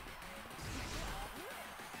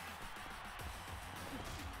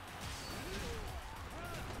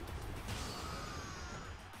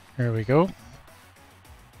 Here we go.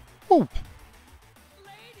 Oh!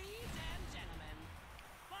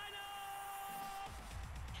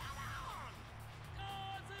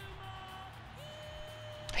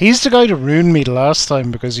 He's the guy that ruined me the last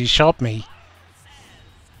time because he shot me.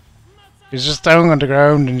 He was just down on the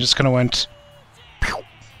ground and just kind of went pew,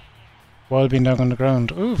 while being down on the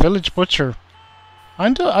ground. Ooh, Village Butcher.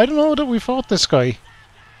 I don't know that we fought this guy.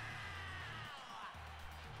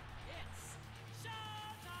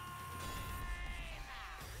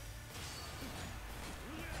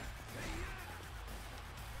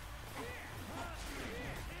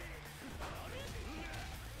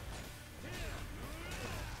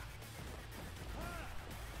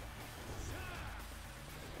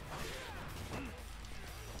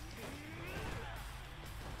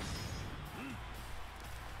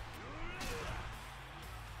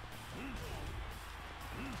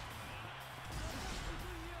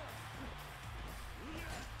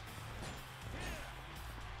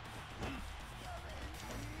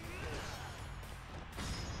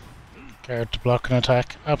 Scared to block an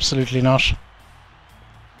attack? Absolutely not.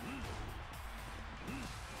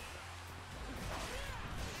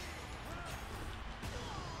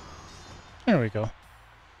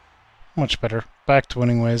 Much better. Back to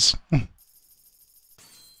winning ways.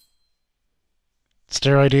 It's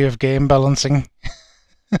their idea of game balancing.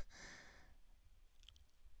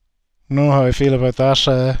 Know how I feel about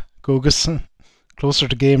that, Gogus. Closer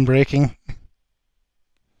to game breaking.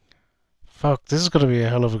 Fuck, this is gonna be a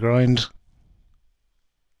hell of a grind.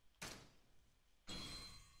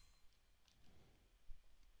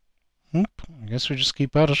 I guess we just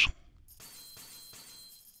keep at it.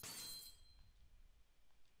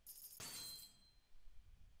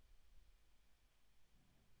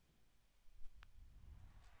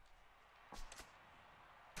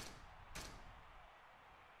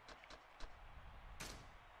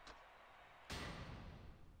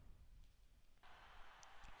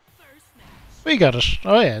 We got it.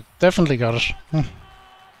 Oh yeah, definitely got it.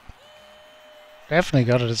 Definitely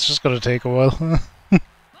got it. It's just gonna take a while.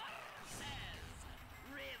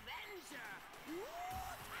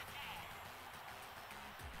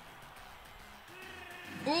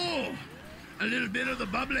 Oh, a little bit of the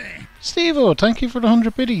bubbly. Steve-O, thank you for the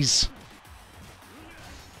 100 biddies.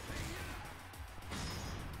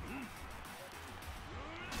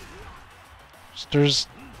 There's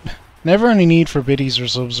never any need for biddies or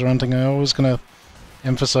subs or anything. I'm always gonna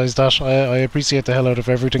emphasize that. I appreciate the hell out of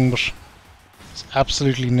everything, but it's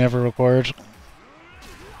absolutely never required.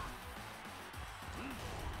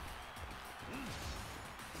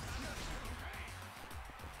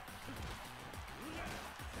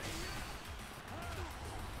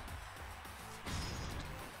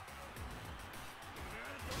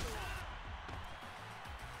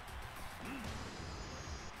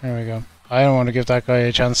 There we go. I don't want to give that guy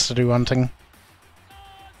a chance to do anything.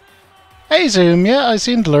 Hey Zoom, yeah, I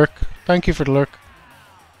seen the lurk. Thank you for the lurk.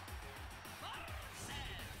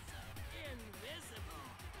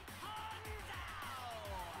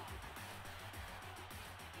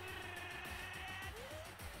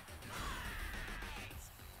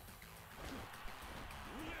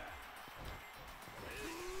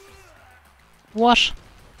 What?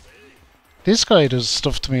 This guy does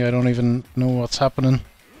stuff to me, I don't even know what's happening.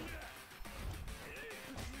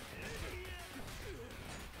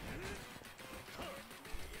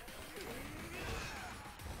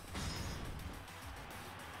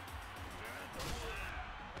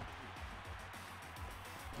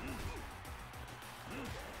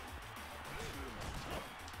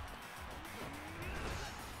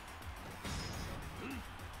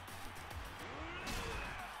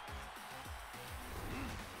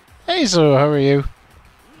 Hey Zo, how are you?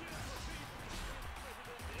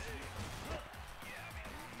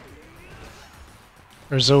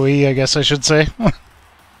 Or Zoe, I guess I should say. I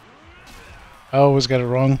always get it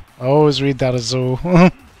wrong. I always read that as Zo.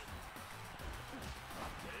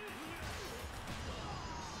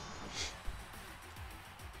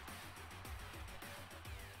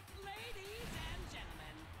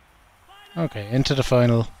 Okay, into the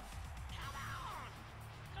final.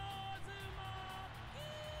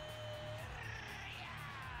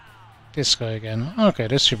 This guy again. Okay,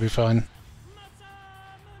 this should be fine.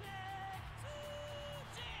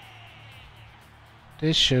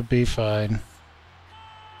 This should be fine.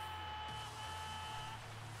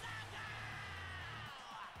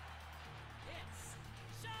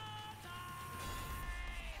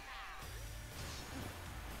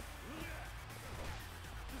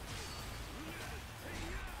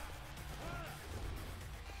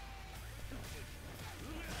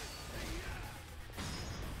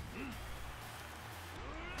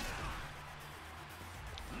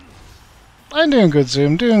 I'm doing good,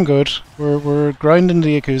 Zoom. Doing good. We're grinding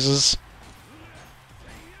the Yakuzas.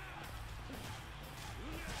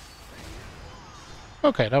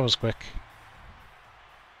 Okay, that was quick.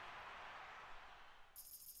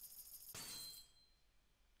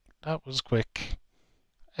 That was quick.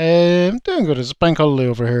 Doing good. It's a bank holiday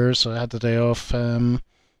over here, so I had the day off.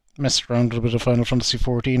 Messed around with a bit of Final Fantasy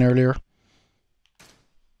 14 earlier.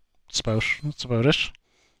 That's about it.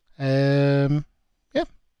 Yeah.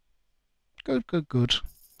 Good.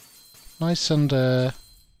 Nice and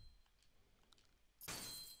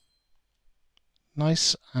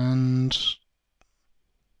nice and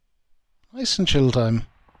chill time.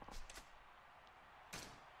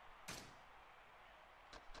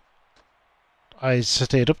 I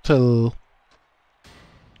stayed up till,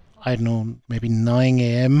 I don't know, maybe 9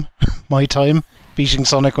 AM my time, beating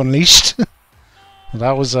Sonic Unleashed.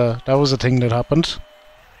 that was a thing that happened.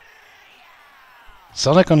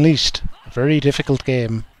 Sonic Unleashed, a very difficult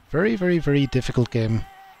game. Very difficult game.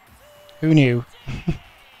 Who knew?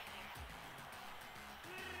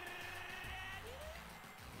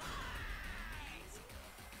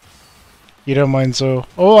 You don't mind, so...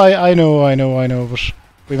 Oh, I know, but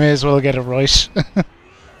We may as well get it right.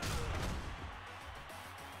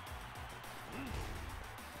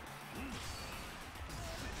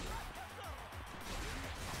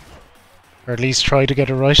 Or at least try to get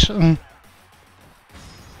it right.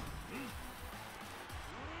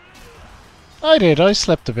 I did, I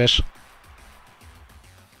slept a bit.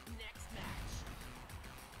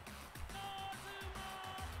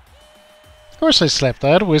 Of course I slept,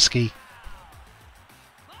 I had a whiskey.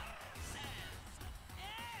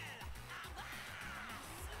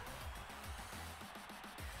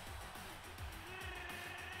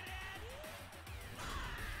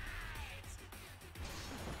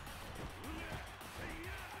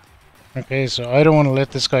 Okay, so I don't want to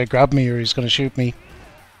let this guy grab me or he's going to shoot me.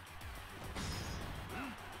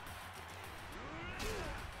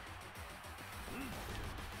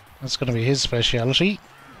 That's going to be his speciality.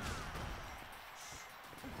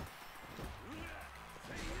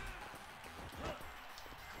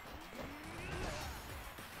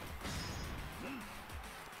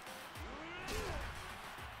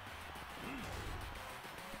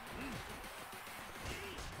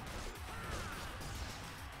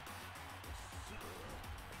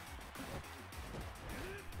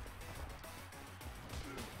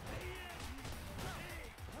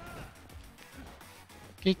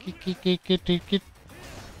 Get.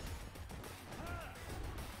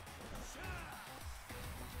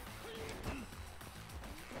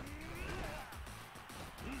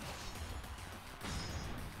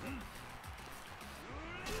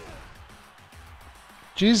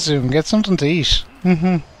 Jeez, Zoom, get something to eat.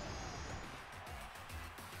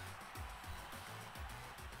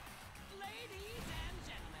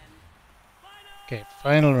 Okay,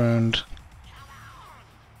 final round.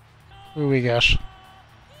 Who we got?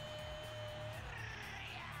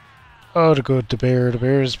 Oh, the bear. The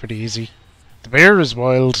bear is pretty easy. The bear is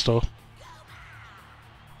wild, though.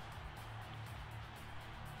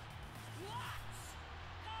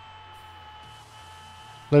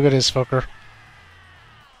 Look at this fucker.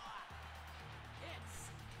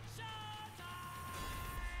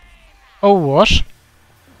 Oh, what?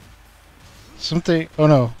 Something... Oh,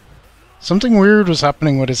 no. Something weird was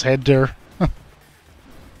happening with his head there.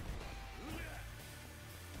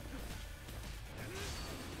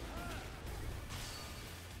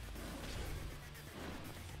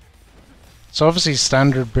 So obviously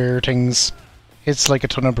standard bear things hits like a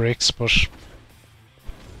ton of bricks, but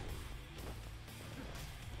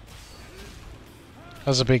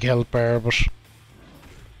has a big health bar, but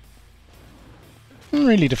doesn't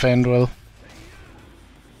really defend well.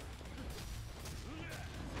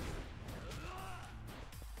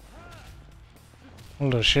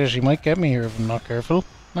 Holy shit, he might get me here if I'm not careful.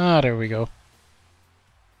 Ah, there we go.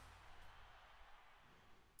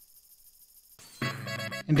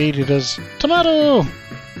 Indeed he does. Tomato!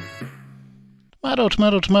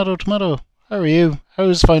 Tomato. How are you?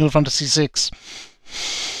 How's Final Fantasy VI?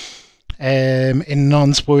 In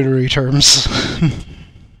non-spoilery terms.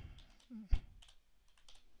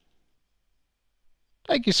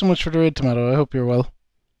 Thank you so much for the raid, Tomato. I hope you're well.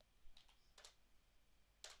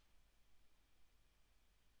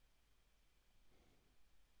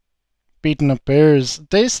 Beating up bears.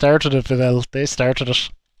 They started it, Fidel. They started it.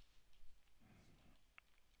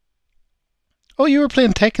 Oh, you were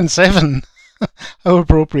playing Tekken 7. How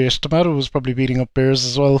appropriate. Tomato was probably beating up bears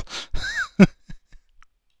as well.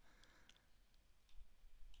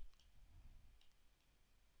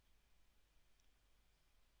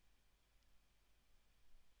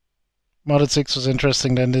 Modded 6 was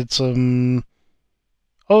interesting, then did some...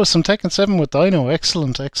 Oh, some Tekken 7 with Dino.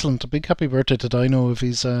 Excellent. A big happy birthday to Dino if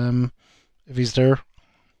he's there.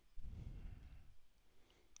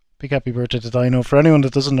 Big happy birthday to Dino. For anyone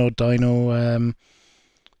that doesn't know Dino,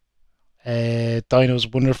 Dino's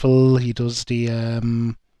wonderful. He does the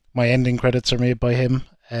my ending credits are made by him.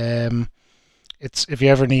 It's if you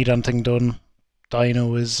ever need anything done,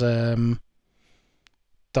 Dino is the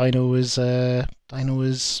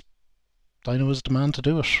man to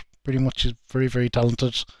do it. Pretty much, he's very, very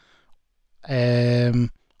talented.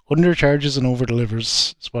 Undercharges and over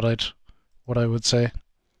delivers is what I would say.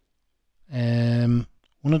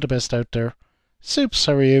 One of the best out there. Soups,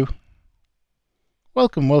 how are you?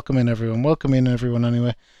 Welcome in everyone. Welcome in everyone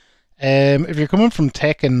anyway. If you're coming from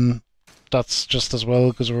Tekken, that's just as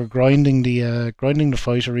well because we're grinding the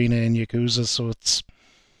fight arena in Yakuza, so it's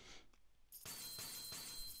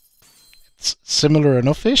similar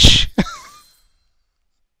enough-ish.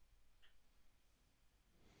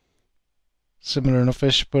 Similar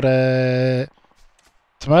enough-ish, but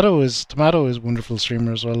Tomato is wonderful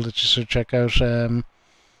streamer as well that you should check out.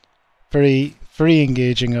 Very very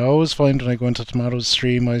engaging. I always find when I go into Tomato's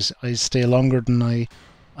stream, I stay longer than I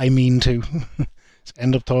mean to.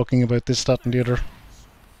 End up talking about this, that, and the other.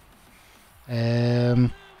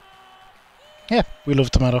 Yeah, we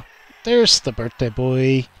love Tomato. There's the birthday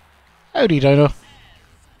boy. Howdy, Dino.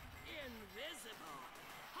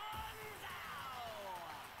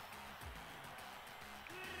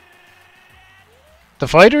 The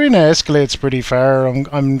fight arena escalates pretty far.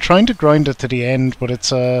 I'm trying to grind it to the end, but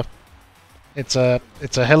it's a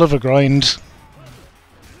hell of a grind.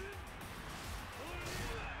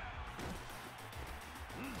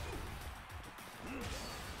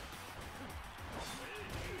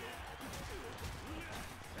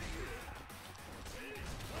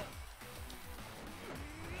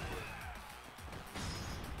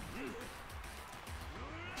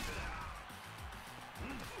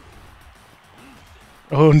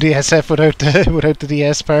 Oh, and DSF without the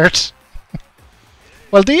DS part.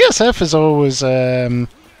 Well, DSF is always,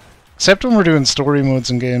 except when we're doing story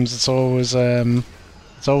modes in games, it's always an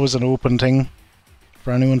open thing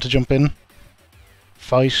for anyone to jump in,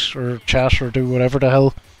 fight or chat or do whatever the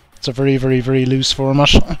hell. It's a very, very, very loose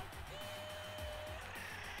format.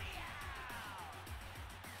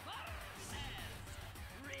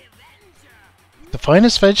 The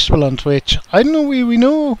finest vegetable on Twitch. I don't know. We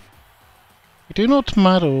know. We do know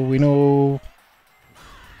tomato. We know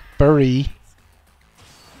berry.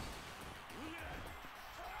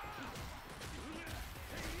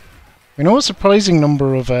 We know a surprising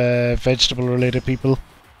number of vegetable-related people.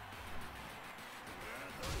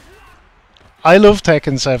 I love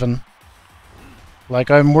Tekken 7. Like,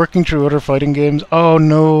 I'm working through other fighting games. Oh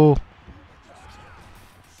no!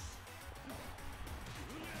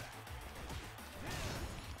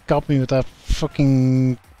 Got me with that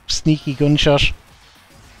fucking sneaky gunshot.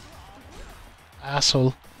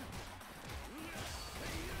 Asshole.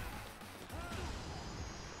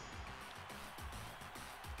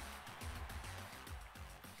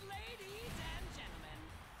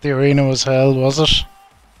 The arena was hell, was it?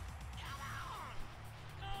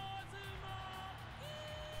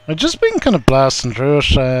 I've just been kind of blasting through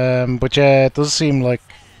it, but yeah, it does seem like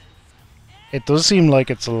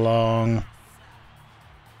it's long.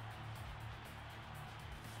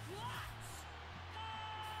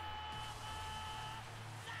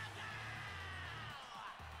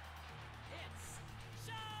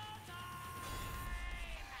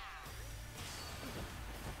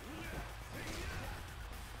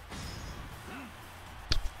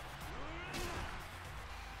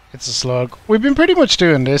 It's a slog. We've been pretty much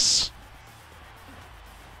doing this.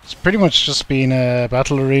 It's pretty much just been a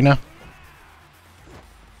battle arena.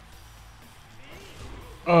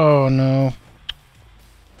 Oh no.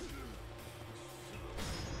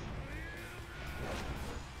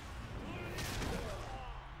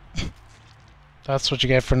 That's what you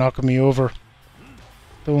get for knocking me over.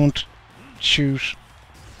 Don't shoot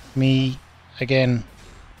me again.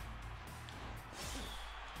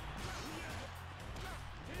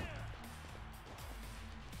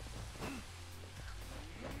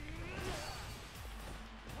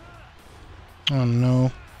 Oh no.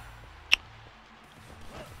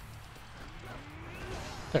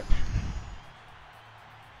 There.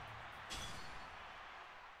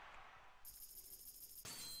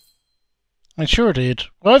 I sure did.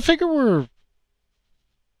 Well, I figure we're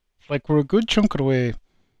a good chunk of the way.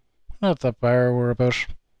 Not that bar, we're about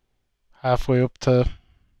halfway up to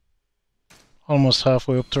almost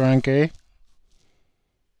halfway up to rank A.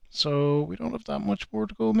 So we don't have that much more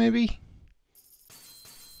to go, maybe.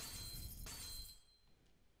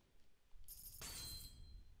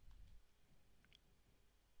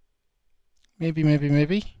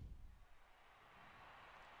 Maybe.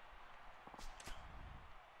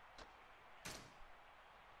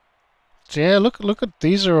 So yeah, look at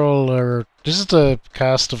these are all this is the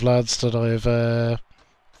cast of lads that I've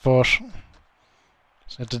fought.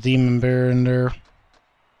 So the Demon Bear in there.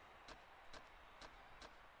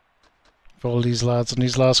 For all these lads, and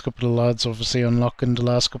these last couple of lads obviously unlocking the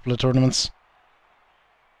last couple of tournaments.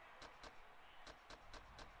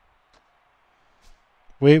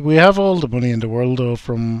 We have all the money in the world though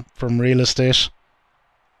from real estate.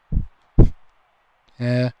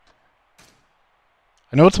 Yeah.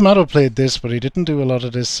 I know Tomato played this, but he didn't do a lot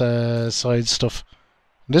of this side stuff.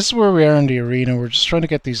 This is where we are in the arena. We're just trying to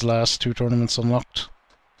get these last two tournaments unlocked.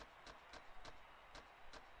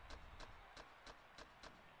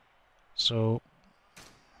 So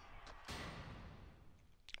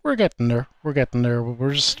we're getting there. We're getting there.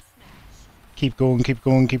 We're just keep going.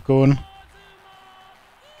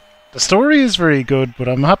 The story is very good, but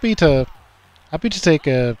I'm happy to take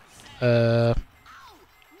a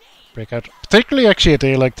break out. Particularly actually a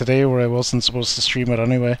day like today where I wasn't supposed to stream it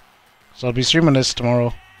anyway. So I'll be streaming this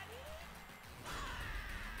tomorrow.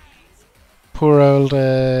 Poor old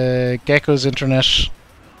Gecko's internet.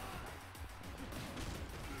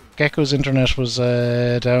 Gecko's internet was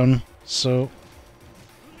down, so...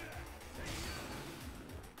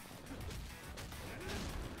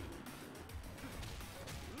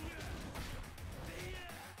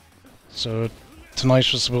 So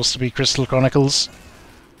tonight was supposed to be Crystal Chronicles.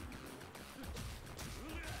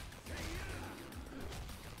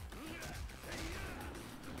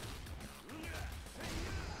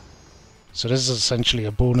 So this is essentially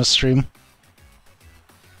a bonus stream.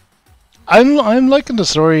 I'm liking the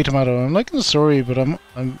story, Tomato. I'm liking the story, but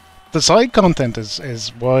I'm the side content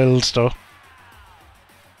is wild though.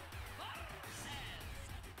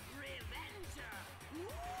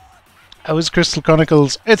 How is Crystal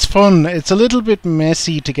Chronicles? It's fun. It's a little bit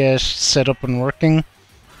messy to get set up and working.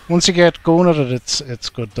 Once you get going at it, it's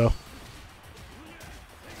good though.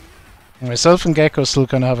 Myself and Gecko still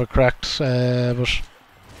kind of have a cracked, but.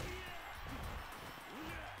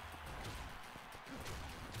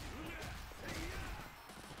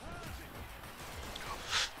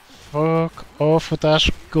 Fuck off with that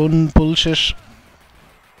gun bullshit.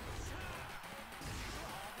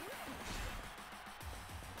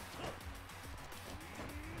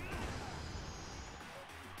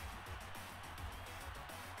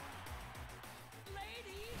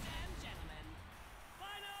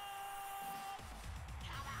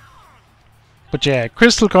 But yeah,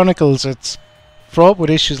 Crystal Chronicles, it's fraught with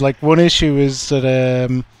issues. Like, one issue is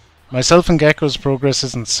that myself and Gecko's progress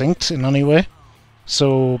isn't synced in any way.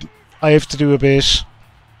 So I have to do a bit,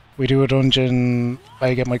 we do a dungeon,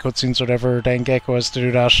 I get my cutscenes or whatever, then Gecko has to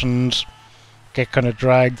do that and get kind of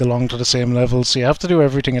dragged along to the same level. So you have to do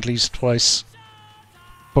everything at least twice.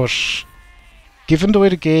 But given the way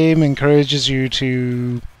the game encourages you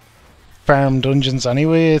to farm dungeons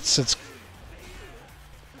anyway, it's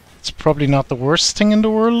probably not the worst thing in the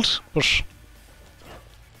world, but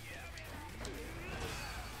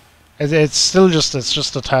it's still just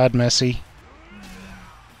a tad messy.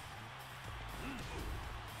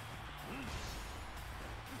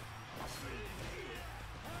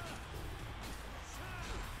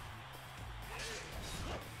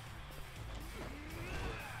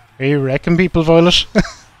 You reckon, people, Violet?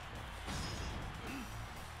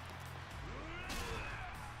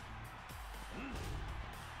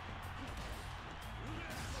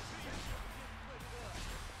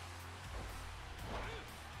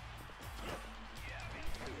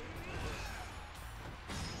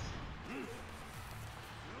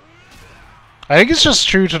 I think it's just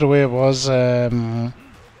true to the way it was.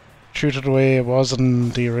 True to the way it was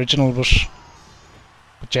in the original, but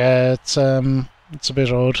yeah, it's a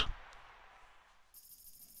bit odd.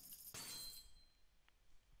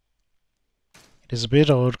 It is a bit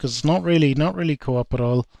odd because it's not really co-op at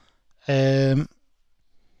all.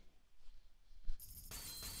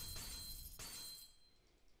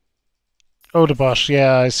 Oh, the bot.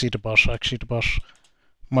 Yeah, I see the bot. Actually, the bot.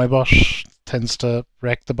 My bot tends to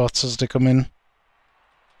wreck the bots as they come in.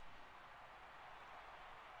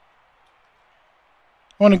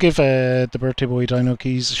 I want to give the birthday boy Dino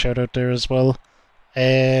Keys a shout out there as well.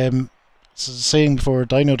 So saying before,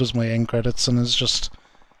 Dino does my end credits and is just,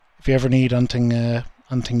 if you ever need anything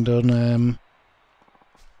done,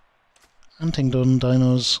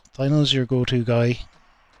 Dino's your go-to guy.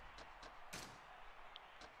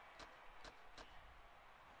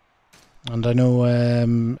 And I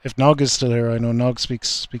know if Nog is still here, I know Nog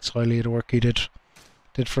speaks highly of the work he did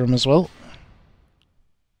for him as well.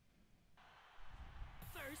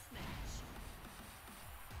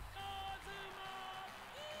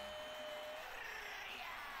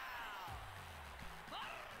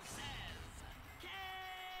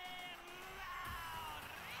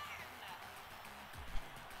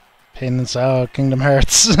 Pain and Sao, Kingdom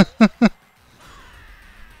Hearts.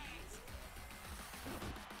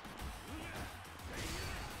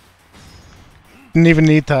 Didn't even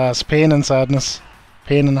need to ask. Pain and sadness.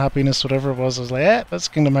 Pain and happiness, whatever it was. I was like, yeah, that's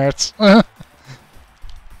Kingdom Hearts.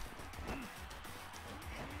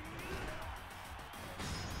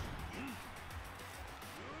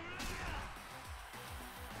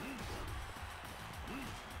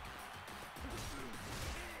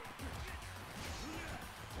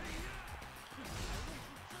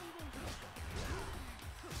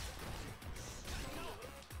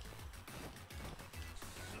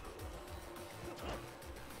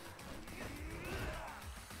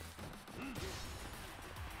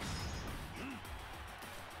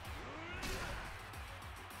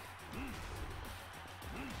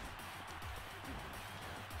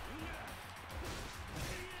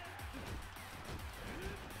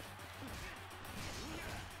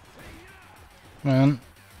 Man.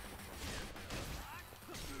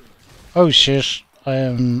 Oh shit.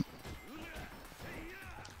 I'm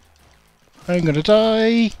gonna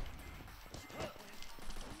die.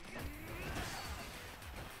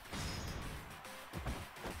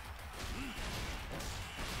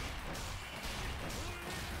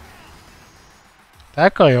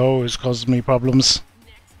 That guy always causes me problems.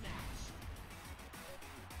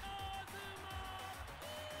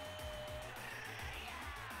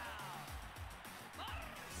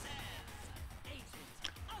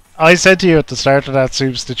 I said to you at the start of that,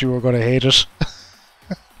 Soups, that you were going to hate it.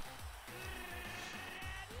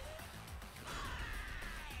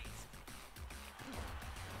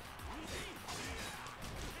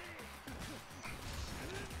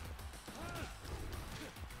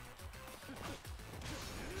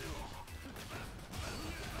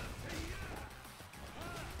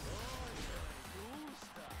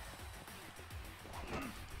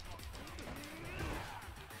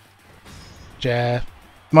 Yeah.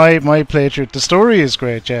 My playthrough, the story is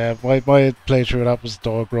great, yeah. My playthrough of that was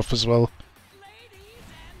dog rough as well.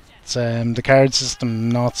 It's the card system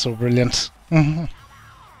not so brilliant.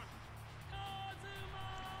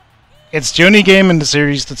 It's the only game in the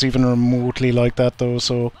series that's even remotely like that though,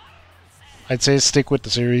 so I'd say stick with the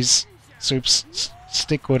series. Soups,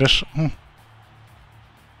 stick with it.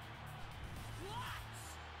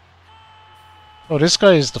 Oh, this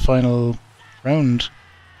guy is the final round.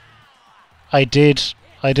 I did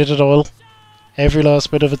it all. Every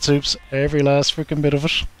last bit of it, Soups. Every last freaking bit of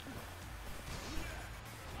it.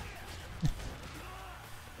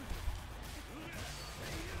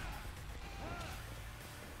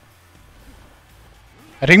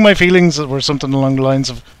 I think my feelings were something along the lines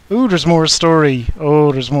of, ooh, there's more story.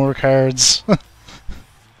 Oh, there's more cards.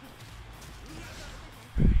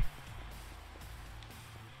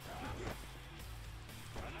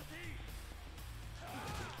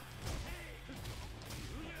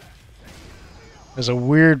 There's a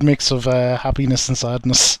weird mix of happiness and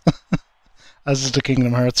sadness, as is the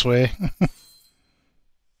Kingdom Hearts way.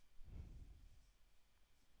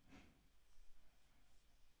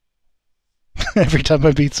 Every time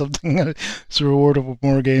I beat something, it's rewarded with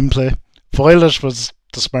more gameplay. Violet was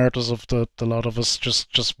the smartest of the lot of us,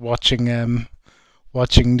 just watching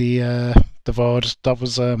watching the VOD. That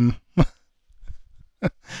was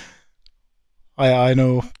I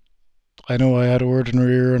know I had a word in her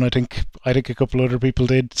ear, and I think a couple other people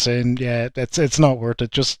did, saying, yeah, it's not worth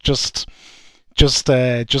it. Just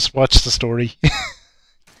watch the story.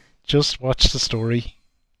 Just watch the story.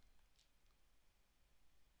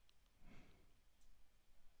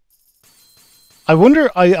 I wonder.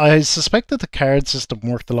 I suspect that the card system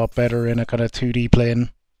worked a lot better in a kind of 2D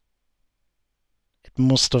plane. It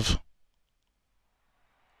must have,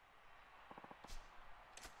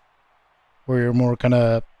 where you're more kind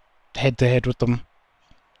of head to head with them,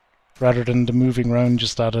 rather than the moving around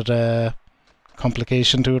just added a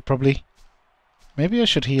complication to it. Probably. Maybe I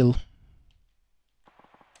should heal.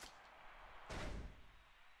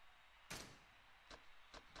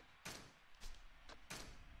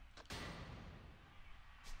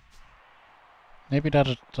 Maybe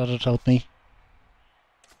that'd help me.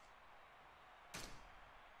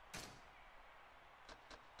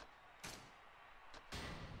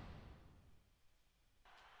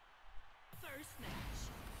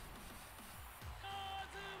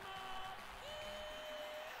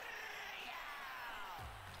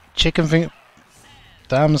 Chicken finger.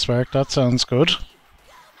 Damn, Spark, that sounds good.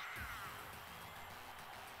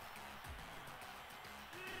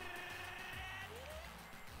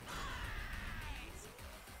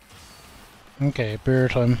 Okay, beer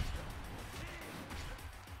time.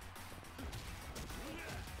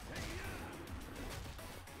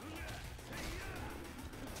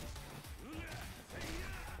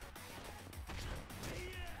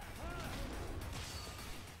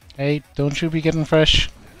 Hey, don't you be getting fresh.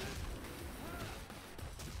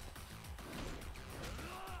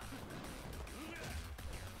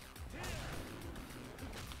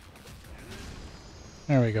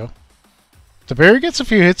 There we go. The bear gets a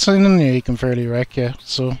few hits in and yeah, he can fairly wreck you,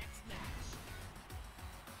 so...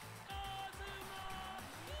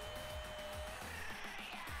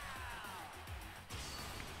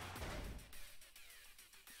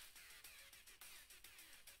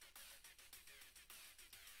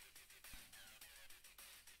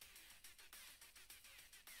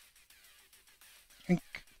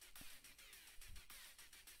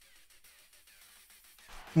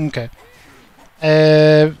 Okay.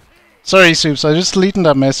 Sorry, Soups, I just deleted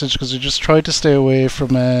that message because I just tried to stay away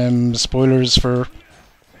from spoilers for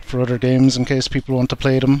other games in case people want to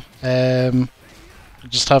play them. I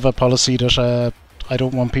just have a policy that I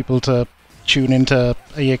don't want people to tune into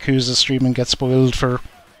a Yakuza stream and get spoiled for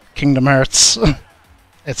Kingdom Hearts,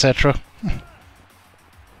 etc.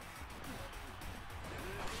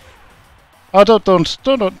 Oh,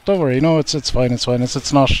 don't worry. No, it's fine. It's fine.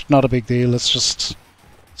 It's not a big deal. It's just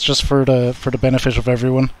for the benefit of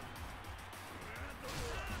everyone.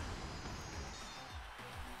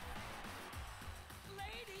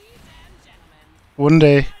 One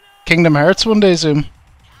day, Kingdom Hearts. One day, Zoom.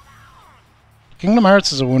 Kingdom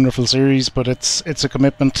Hearts is a wonderful series, but it's a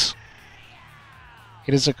commitment.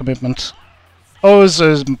 It is a commitment. Oh, it's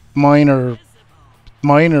minor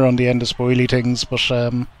on the end of spoily things, but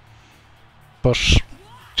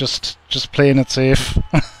just playing it safe.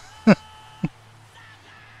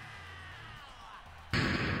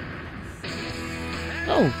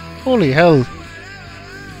 Oh, holy hell!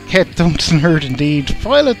 Get dumped nerd indeed.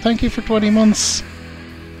 Violet, thank you for 20 months.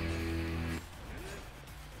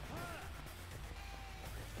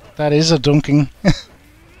 That is a dunking.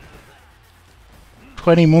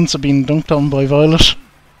 20 months of being dunked on by Violet.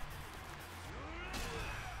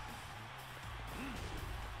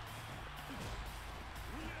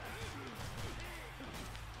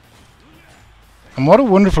 And what a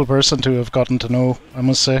wonderful person to have gotten to know, I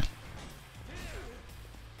must say.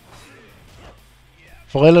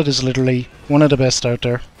 Violet is literally one of the best out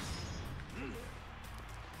there.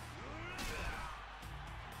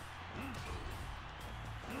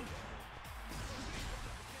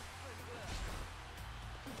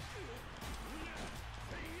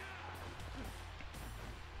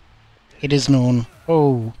 It is known.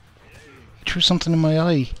 Oh, he threw something in my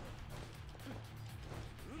eye.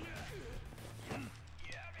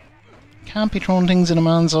 Can't be throwing things in a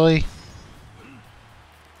man's eye.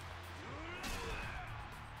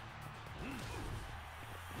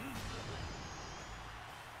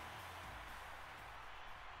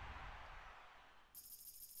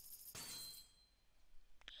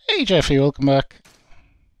 Hey Jeffy, welcome back.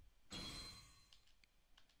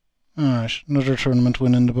 Alright, another tournament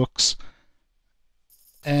win in the books.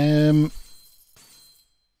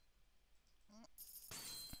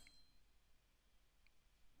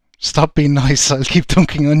 Stop being nice, I'll keep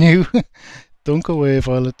dunking on you. Dunk away,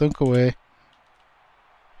 Violet, dunk away.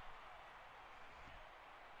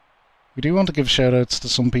 We do want to give shoutouts to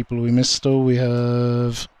some people we missed though. We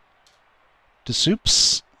have the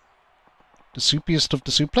Soups, the soupiest of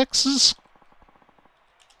the suplexes.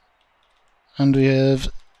 And we have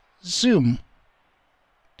Zoom,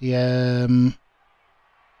 the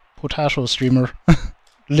potato streamer.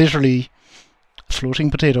 Literally a floating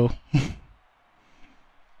potato.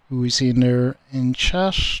 Who we seen there in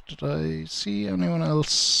chat? Did I see anyone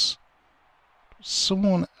else?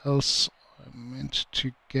 Someone else I meant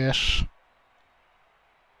to get.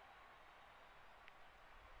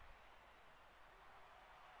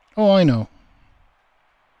 Oh, I know.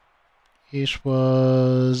 It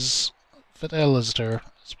was Fidella's there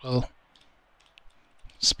as well.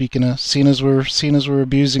 Speaking of, seeing as we're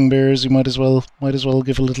abusing bears, you might as well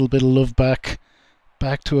give a little bit of love back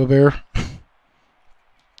to a bear.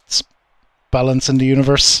 It's balance in the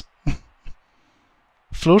universe.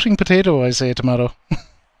 Floating potato, I say, tomato.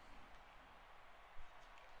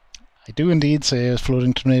 I do indeed say a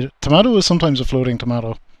floating tomato. Tomato is sometimes a floating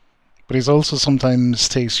tomato, but he's also sometimes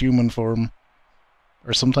takes human form,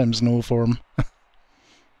 or sometimes no form.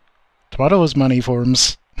 Tomato has many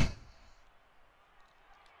forms.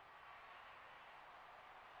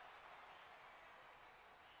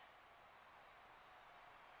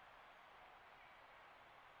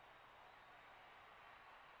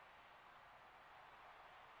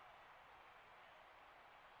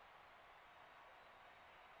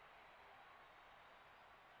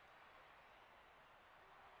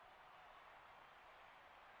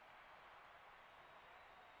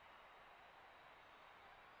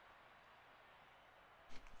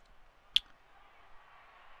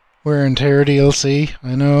 Wear and tear DLC,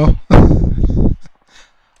 I know.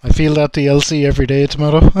 I feel that DLC every day,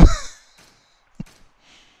 Tomato.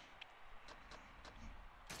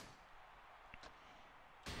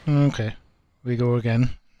 Okay, we go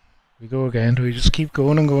again. We go again. We just keep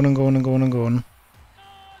going and going and going and going and going.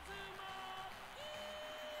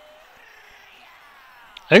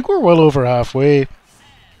 I think we're well over halfway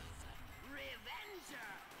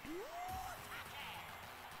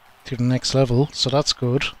to the next level, so that's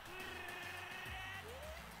good.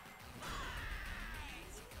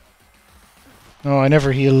 No, I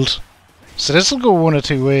never healed. So this will go one of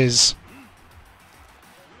two ways.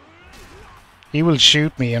 He will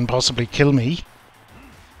shoot me and possibly kill me.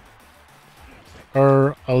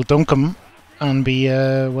 Or I'll dunk him and be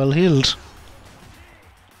well healed.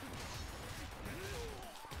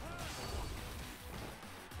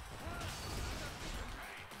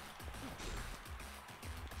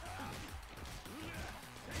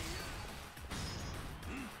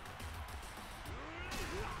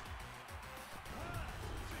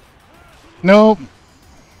 No.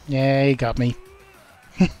 Yeah, he got me.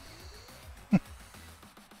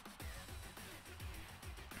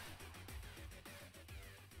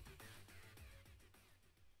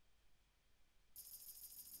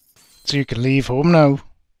 So you can leave home now.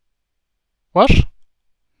 What?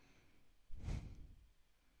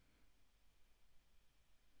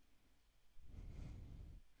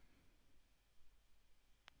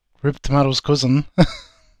 Rip Tomato's cousin.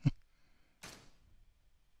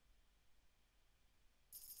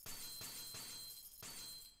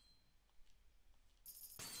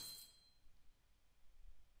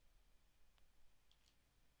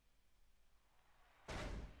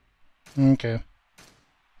 Okay.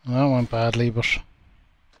 Well, that went badly, but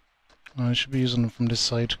I should be using them from this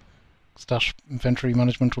side. Because that inventory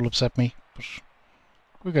management will upset me. But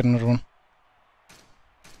we'll get another one.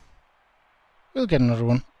 We'll get another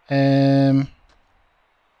one.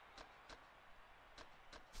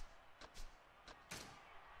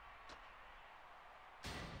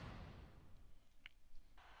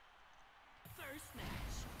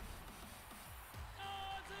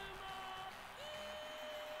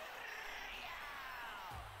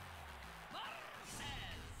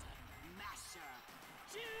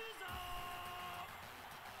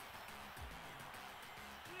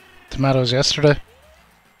 Tomatoes yesterday.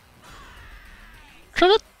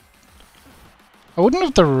 I wouldn't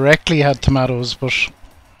have directly had tomatoes, but you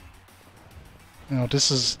know,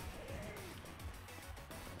 this is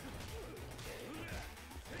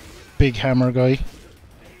big hammer guy.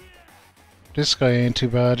 This guy ain't too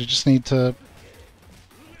bad. You just need to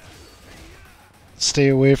stay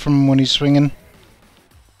away from him when he's swinging.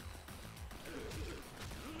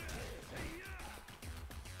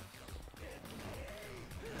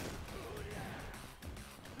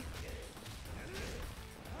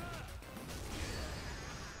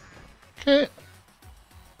 Okay.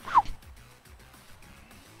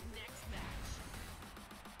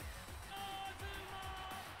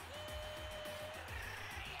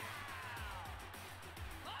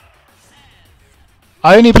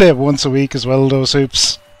 I only play it once a week as well, though,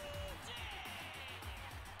 Soups.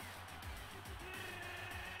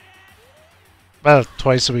 Well,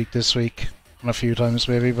 twice a week this week. And a few times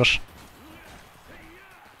maybe, but...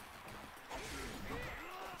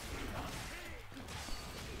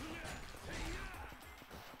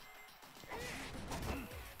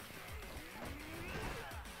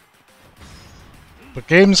 But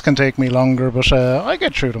games can take me longer, but I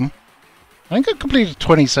get through them. I think I've completed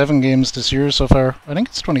 27 games this year so far. I think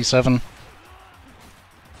it's 27.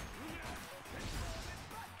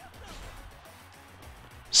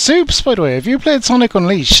 Soups, by the way, have you played Sonic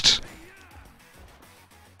Unleashed?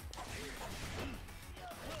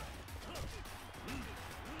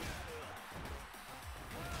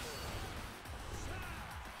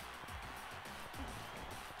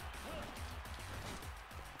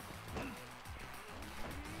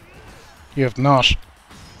 You have not.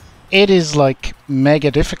 It is like mega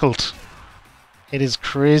difficult. It is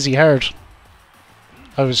crazy hard.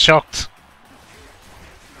 I was shocked.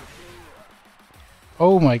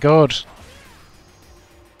 Oh my god.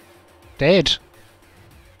 Dead.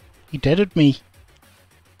 He deaded me.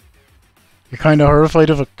 You're kind of horrified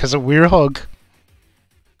of it because of Weirhog.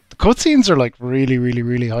 The cutscenes are like really, really,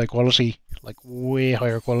 really high quality. Like way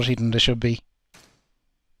higher quality than they should be.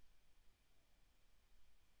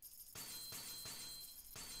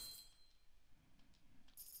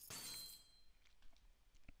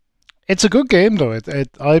 It's a good game though.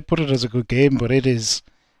 I put it as a good game, but it is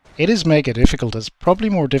mega difficult. It's probably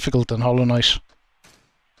more difficult than Hollow Knight.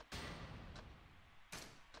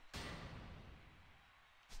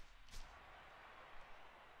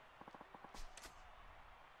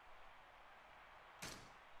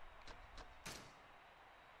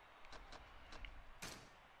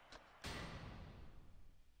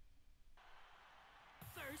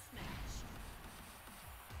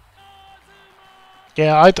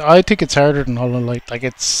 Yeah, I think it's harder than Hollow Knight. Like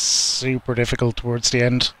it's super difficult towards the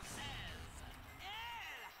end.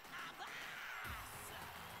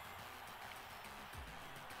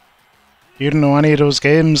 You don't know any of those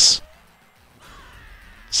games?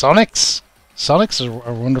 Sonics? Sonics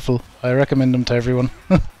are wonderful. I recommend them to everyone.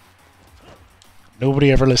 Nobody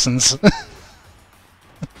ever listens.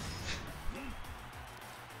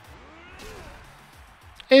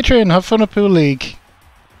 Adrian, have fun at Pool League.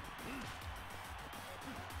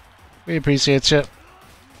 We appreciate you.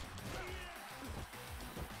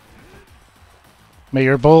 May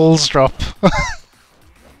your balls drop.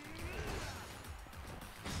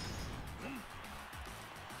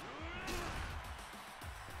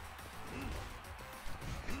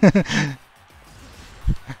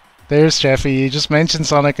 There's Jeffy. You just mentioned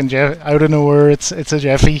Sonic and Jeff out of nowhere. It's a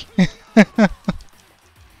Jeffy.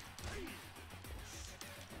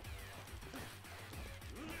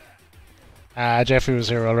 Ah, Jeffy was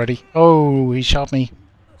here already. Oh, he shot me.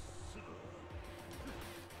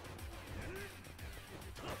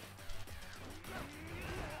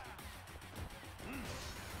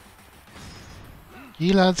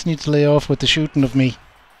 You lads need to lay off with the shooting of me.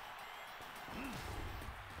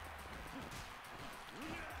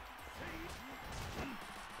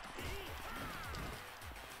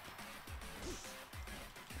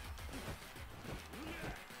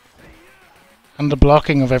 And the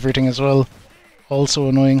blocking of everything as well. Also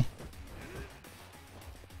annoying.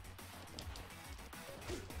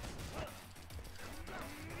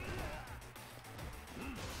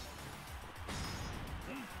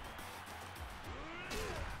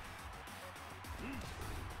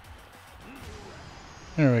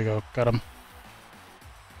 There we go, got him.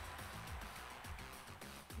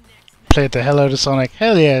 Played the hell out of Sonic.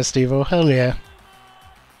 Hell yeah, Steve-O, hell yeah.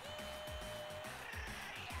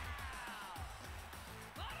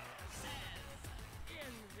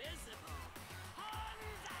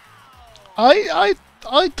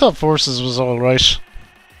 I thought Forces was alright.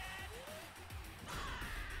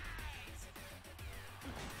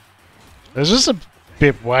 It was just a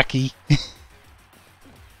bit wacky.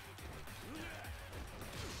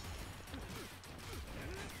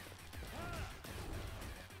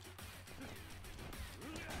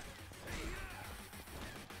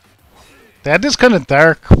 They had this kind of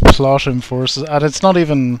dark plot in Forces, and it's not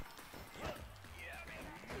even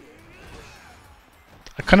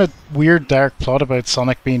a kind of weird dark plot about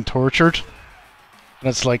Sonic being tortured. And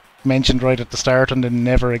it's like mentioned right at the start and then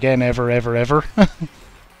never again, ever, ever, ever.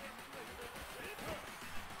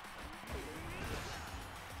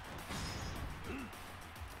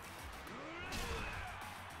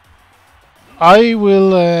 I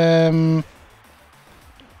will,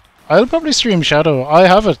 I'll probably stream Shadow. I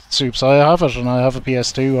have it, Soups, I have it, and I have a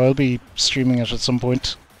PS2. I'll be streaming it at some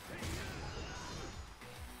point.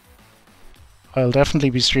 I'll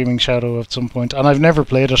definitely be streaming Shadow at some point, and I've never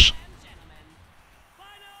played it.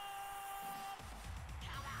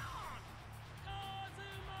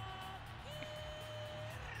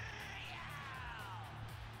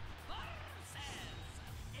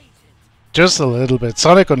 Just a little bit.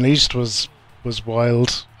 Sonic Unleashed was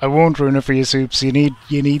wild. I won't ruin it for you, Soups. You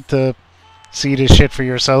need to see this shit for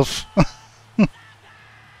yourself.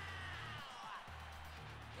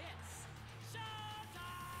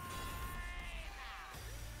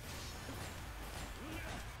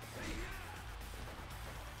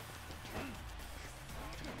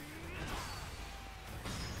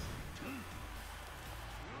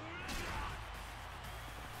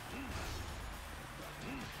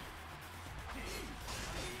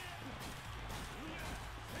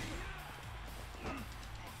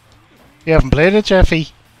 You haven't played it, Jeffy?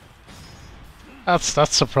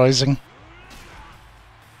 That's surprising.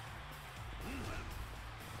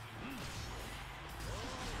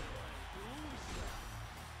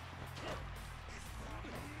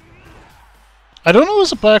 I don't know,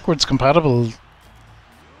 is it backwards compatible?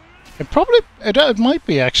 It might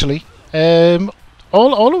be actually.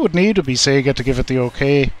 All it would need would be Sega to give it the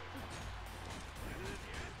okay.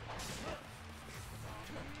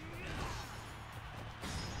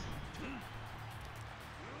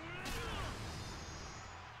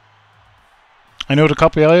 I know the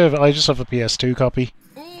copy I have. I just have a PS2 copy.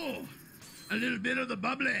 Oh, a little bit of the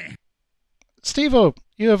bubbly. Steve-O,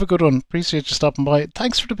 you have a good one. Appreciate you stopping by.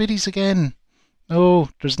 Thanks for the biddies again. No,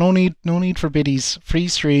 there's no need for biddies. Free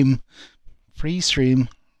stream. Free stream.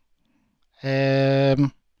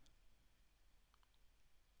 I'm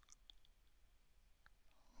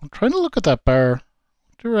trying to look at that bar.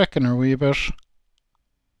 What do you reckon? Are we about?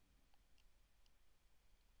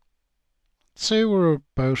 Say we're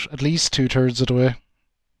about at least 2/3 of the way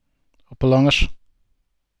up along it.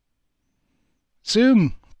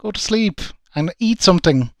 Zoom, go to sleep and eat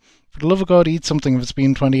something. For the love of God, eat something if it's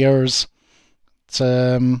been 20 hours. It's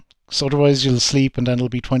so otherwise you'll sleep and then it'll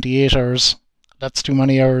be 28 hours. That's too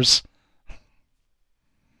many hours.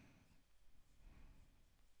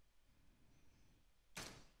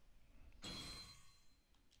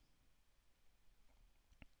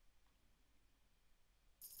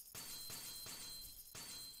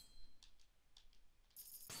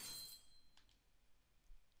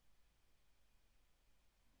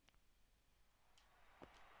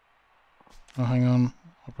 Oh, hang on.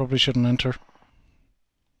 I probably shouldn't enter.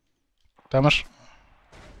 Damn it.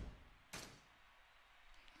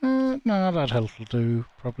 No, that health will do,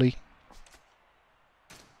 probably.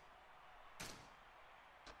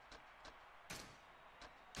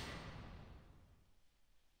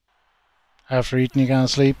 After eating, you can't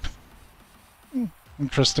sleep.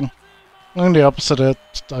 Interesting. I'm the opposite.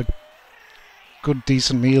 A good,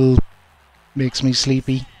 decent meal makes me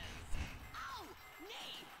sleepy.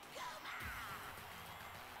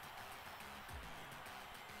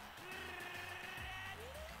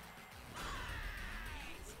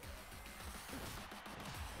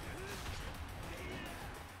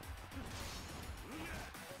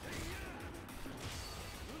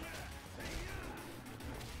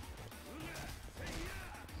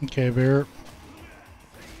 Okay, bear.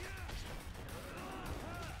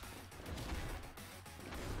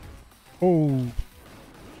 Oh.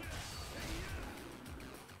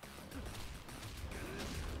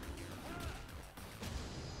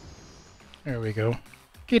 There we go.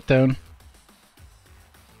 Get down.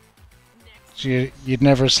 So you'd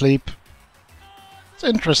never sleep. It's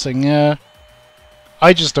interesting, yeah.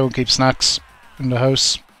 I just don't keep snacks in the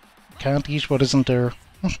house. Can't eat what isn't there.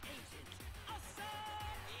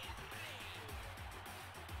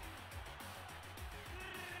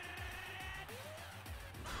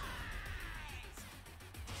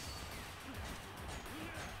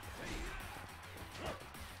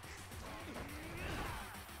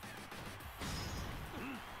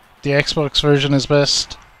 The Xbox version is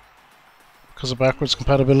best because of backwards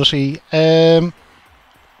compatibility. Well,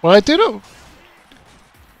 I do know.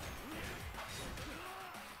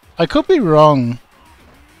 I could be wrong,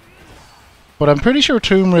 but I'm pretty sure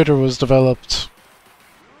Tomb Raider was developed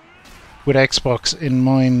with Xbox in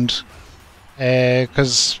mind,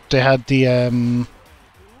 because they had the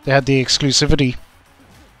exclusivity,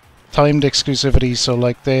 timed exclusivity. So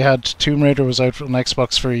like they had Tomb Raider was out on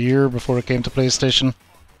Xbox for a year before it came to PlayStation,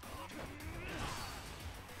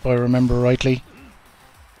 if I remember rightly.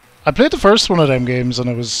 I played the first one of them games and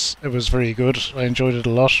it was very good. I enjoyed it a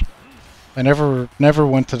lot. I never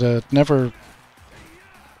went to the never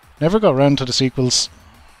got around to the sequels.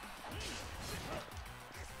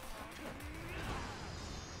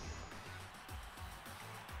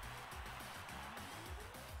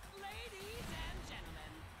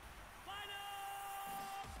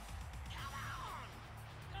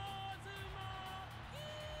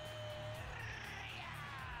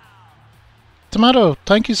 Tomato,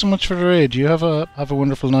 thank you so much for the raid. You have a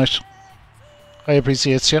wonderful night. I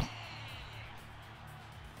appreciate you.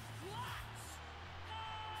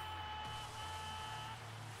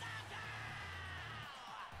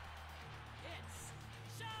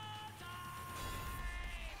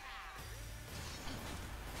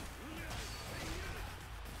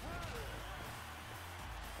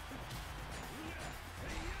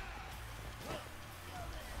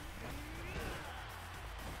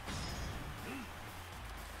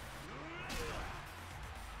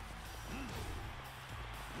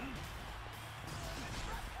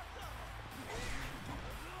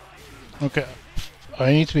 Okay,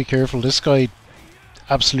 I need to be careful. This guy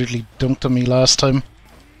absolutely dunked on me last time.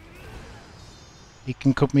 He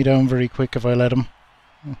can cut me down very quick if I let him.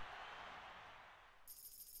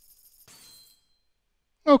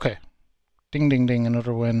 Okay. Ding ding ding,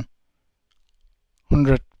 another win.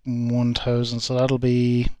 101,000, so that'll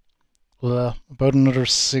be about another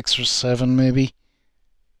 6 or 7 maybe.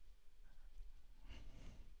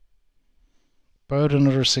 About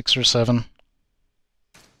another 6 or 7.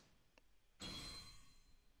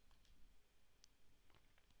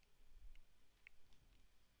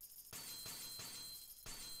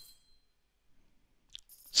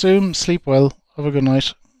 Zoom, sleep well, have a good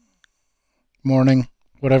night. Morning,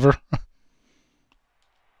 whatever.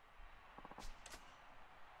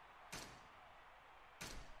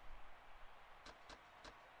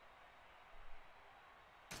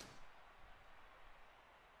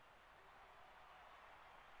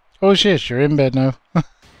 Oh shit, you're in bed now.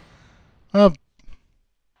 Oh.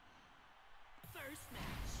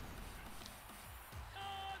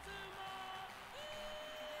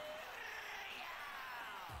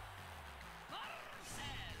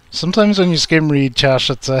 Sometimes when you skim read chat,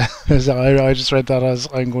 it's I just read that as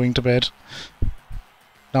I'm going to bed,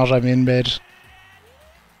 not I'm in bed.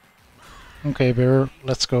 Okay, Bear,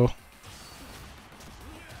 let's go.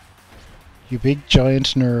 You big giant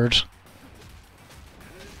nerd.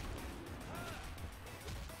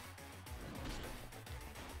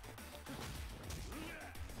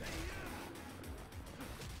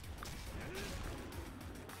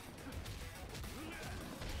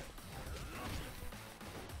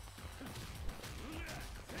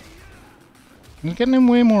 I'm getting him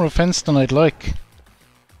way more offense than I'd like.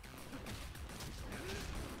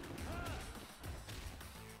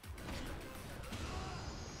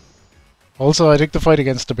 Also, I think the fight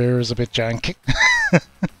against the bear is a bit jank.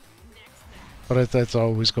 But it's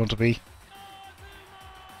always going to be.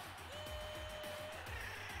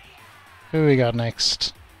 Who we got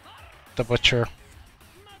next? The Butcher.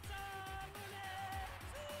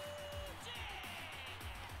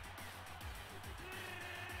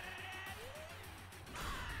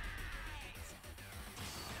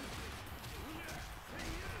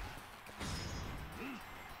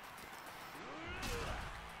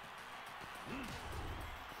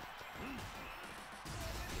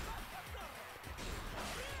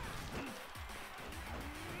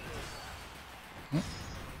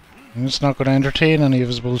 I'm just not going to entertain any of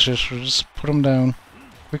his bullshit. We'll just put him down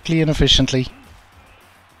quickly and efficiently.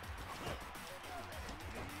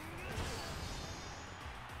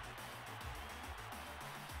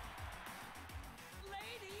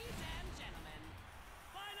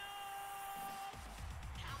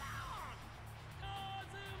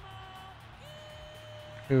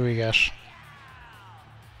 Who we got?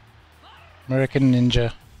 American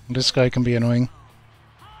Ninja. This guy can be annoying.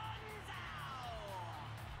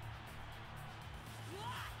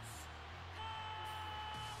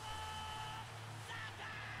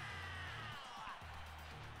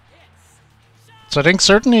 So I think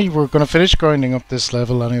certainly we're going to finish grinding up this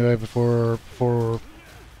level anyway before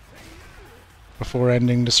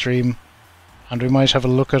ending the stream, and we might have a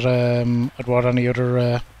look at what any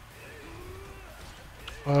other.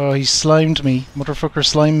 Oh, he slimed me, motherfucker!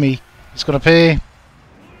 Slime me. He's gonna pay.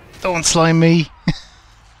 Don't slime me.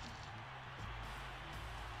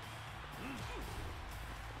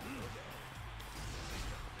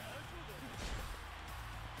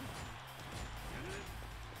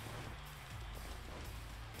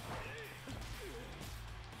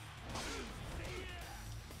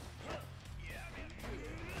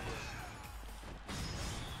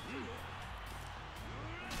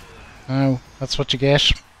 Oh, that's what you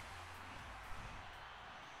get.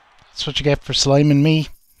 That's what you get for sliming me.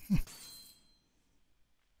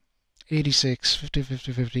 86, 50,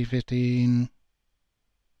 50, 50, 15.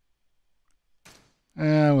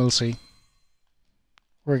 We'll see.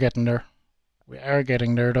 We're getting there. We are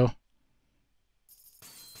getting there though.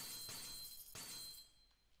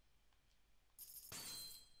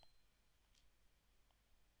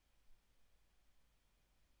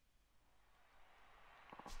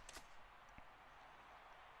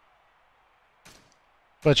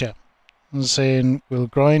 But yeah, I'm saying we'll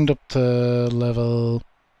grind up to level...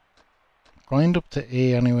 Grind up to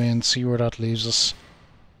A anyway and see where that leaves us.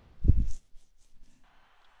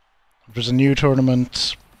 If there's a new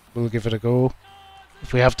tournament, we'll give it a go.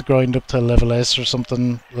 If we have to grind up to level S or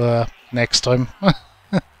something, next time.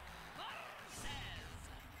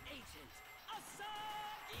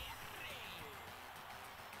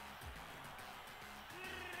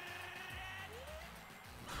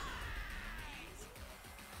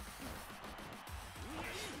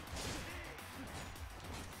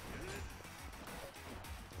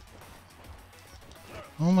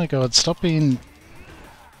 Oh my god, stop being...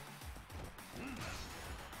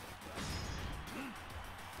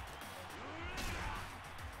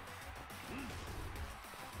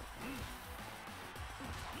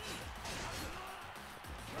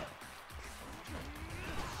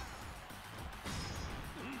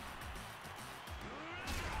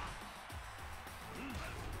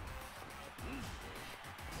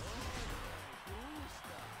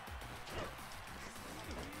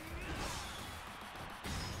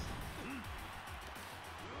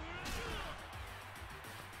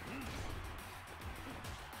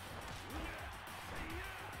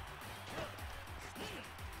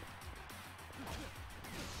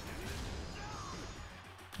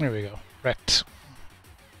 There we go. Wrecked.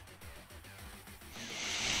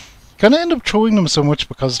 Kinda end up throwing them so much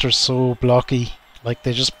because they're so blocky. Like,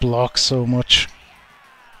 they just block so much.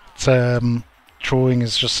 It's, throwing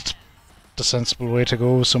is just the sensible way to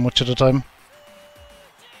go so much of the time.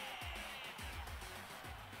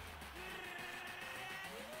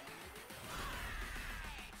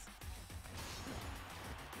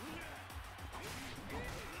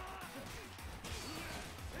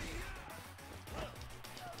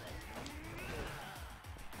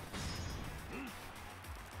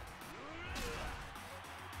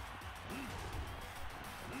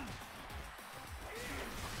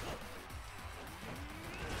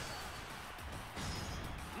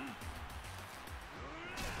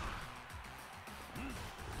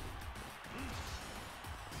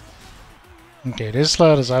 Okay, this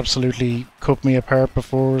lad has absolutely cut me apart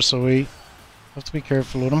before, so we have to be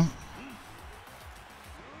careful with him.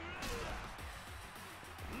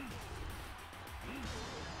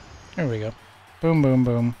 There we go. Boom, boom,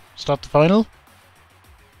 boom. Stop the final?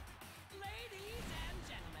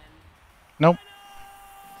 Nope.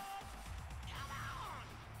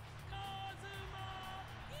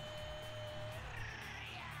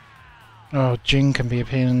 Oh, Jing can be a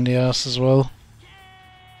pain in the ass as well.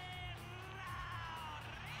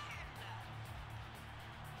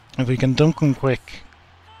 If we can dunk him quick,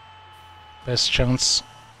 best chance.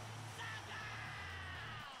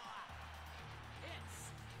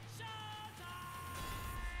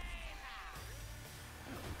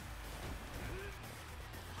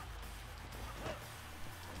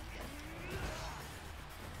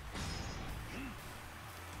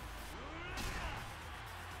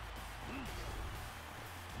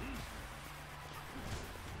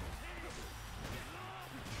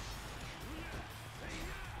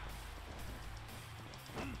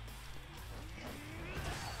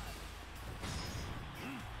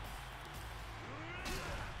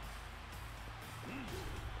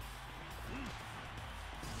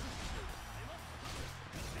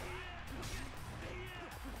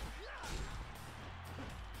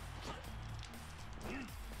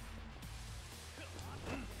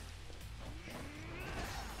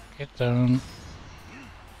 Get down.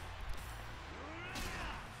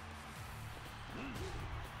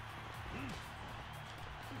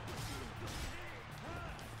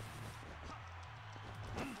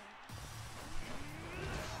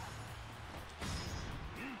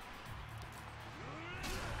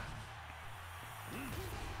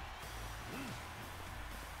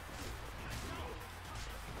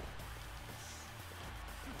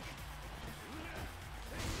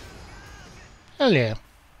 Hell yeah.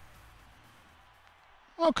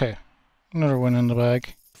 Okay. Another win in the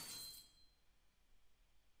bag.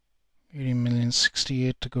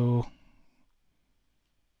 80,068,000 to go.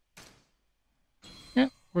 Yeah,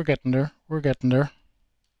 we're getting there. We're getting there.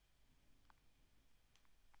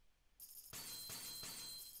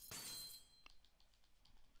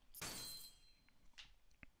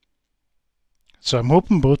 So I'm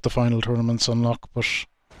hoping both the final tournaments unlock, but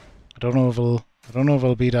I don't know if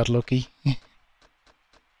I'll be that lucky.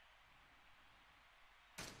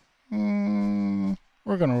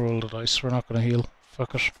 We're gonna roll the dice. We're not gonna heal.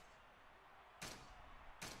 Fuck it.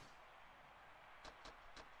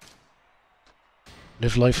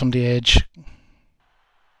 Live life on the edge.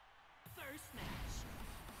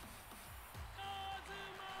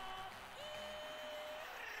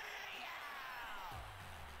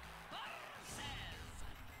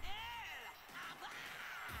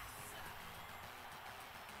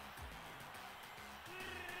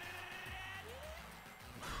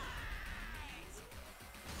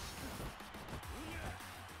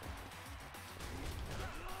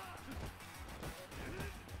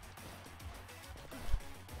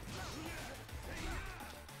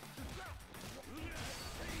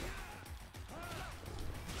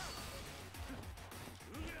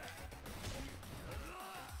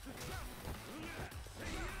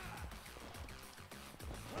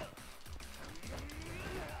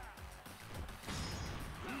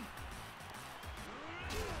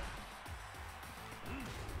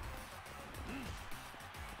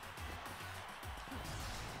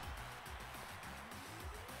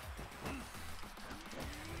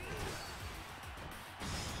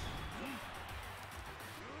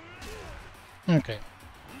 Okay.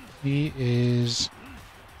 He is...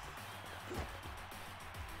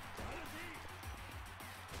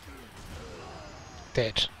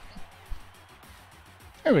 dead.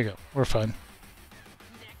 There we go. We're fine.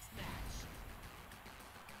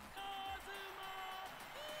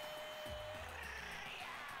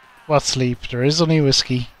 What sleep? There is only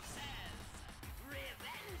whiskey.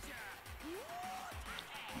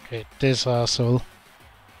 Okay, this asshole.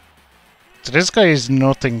 So this guy is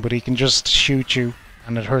nothing, but he can just shoot you,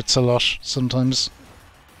 and it hurts a lot sometimes.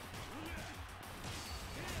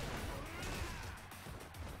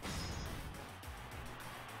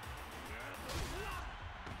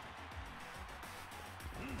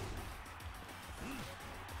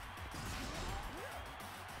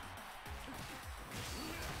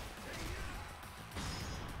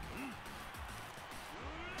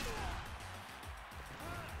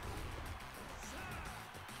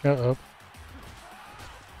 Uh-oh.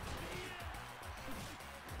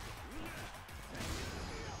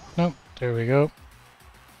 Nope, there we go.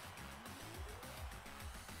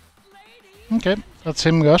 Okay, that's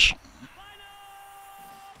him, gosh.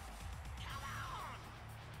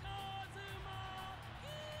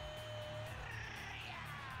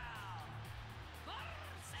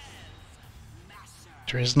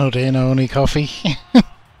 There is no day, no only coffee.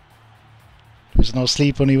 There's no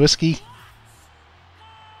sleep, only whiskey.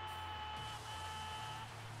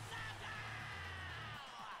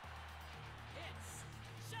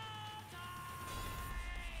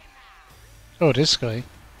 Oh, this guy.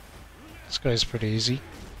 This guy's pretty easy.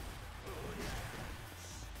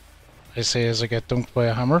 I say as I get dunked by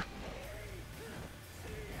a hammer.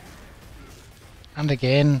 And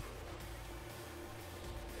again.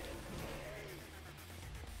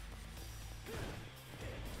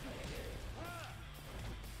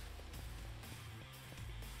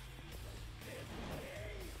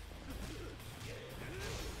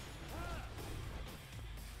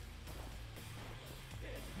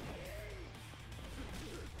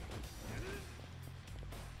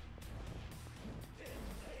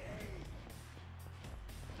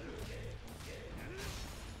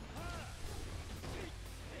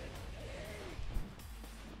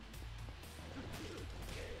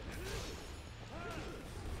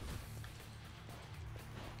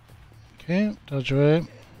 Okay, dodge away.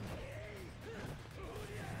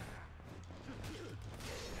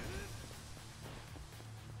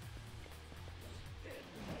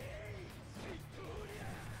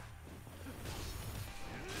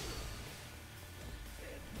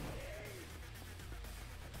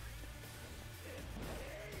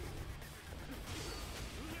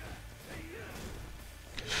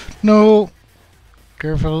 No!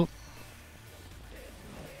 Careful.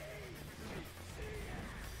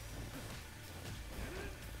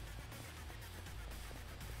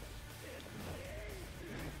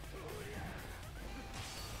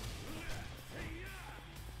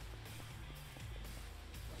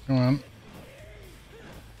 Come on.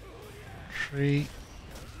 3.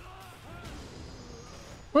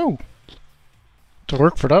 Whoa! To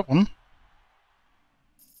work for that one.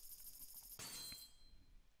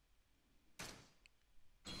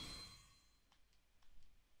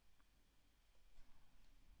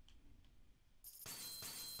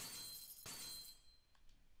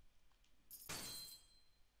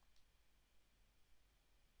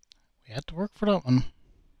 We had to work for that one.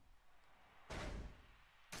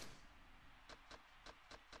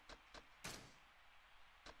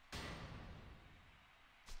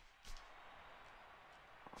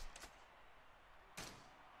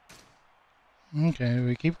 Okay,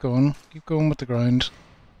 we keep going with the grind.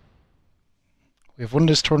 We've won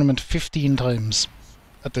this tournament 15 times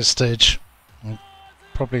at this stage. We've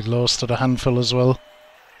probably lost at a handful as well.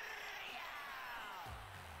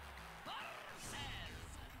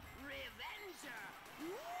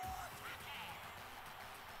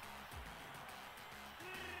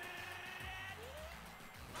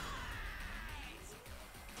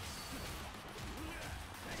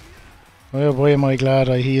 Oh boy, am I glad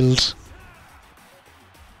I healed.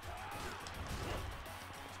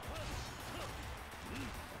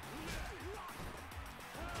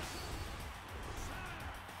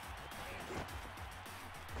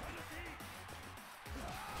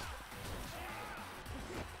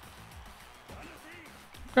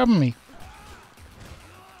 Grabbing me.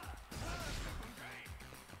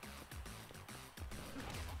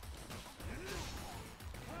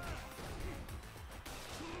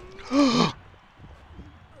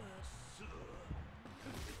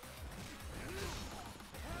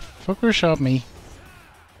 Fucker shot me.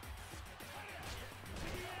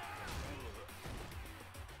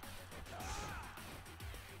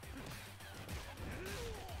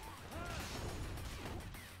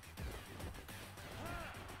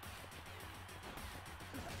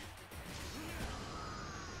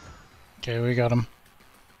 Okay, we got him.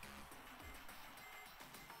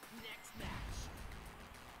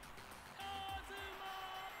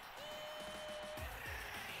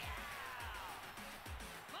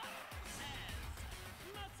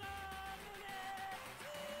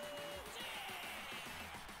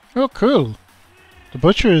 Oh, cool. The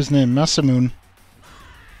butcher is named Masamune.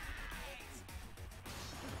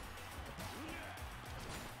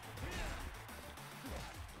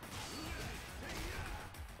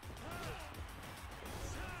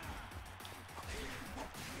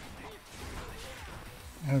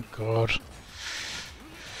 Oh god.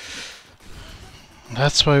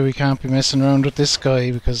 That's why we can't be messing around with this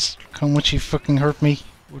guy, because look how much he fucking hurt me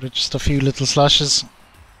with just a few little slashes.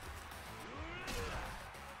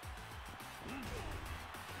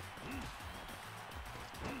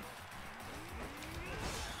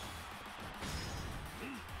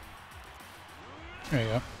 There you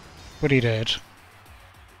go. But he dead.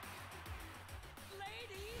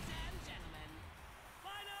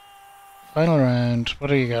 Final round. What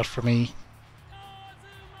do you got for me?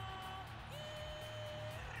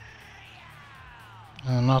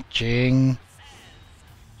 Oh, not Jing.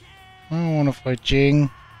 I don't want to fight Jing.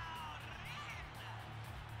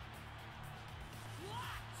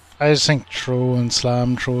 I just think throw and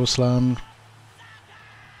slam, throw, slam.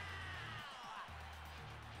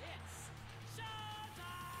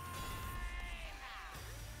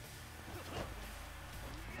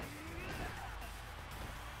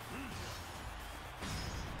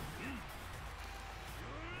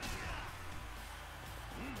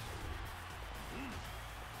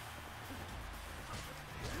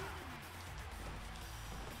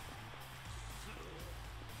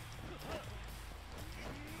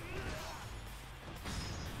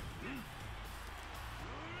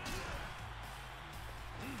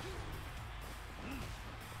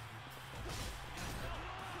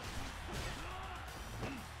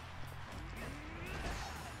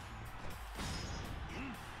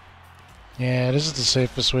 Yeah, this is the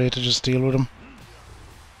safest way to just deal with him.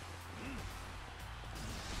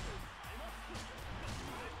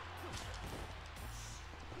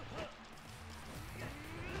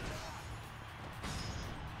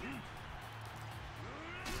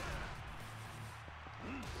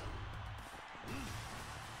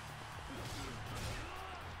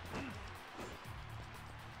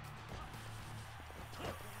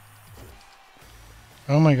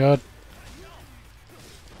 Oh my god.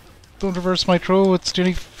 Don't reverse my throw, it's the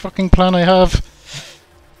only fucking plan I have.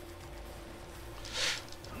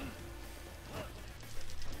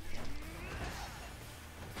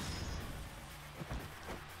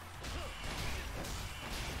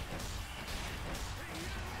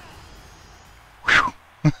 Whew.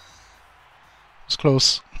 It's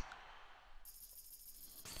close.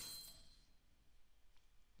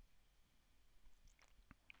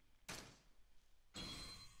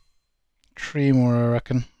 Three more, I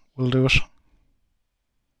reckon. We'll do it.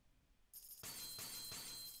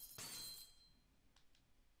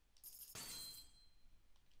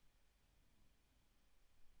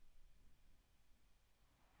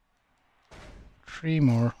 Three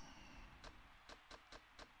more.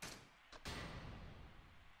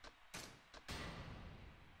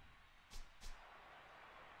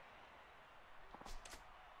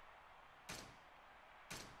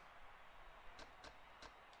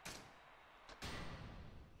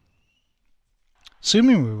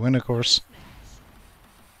 Assuming we win, of course.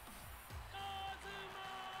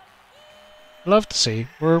 Love to see.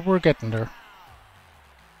 We're getting there.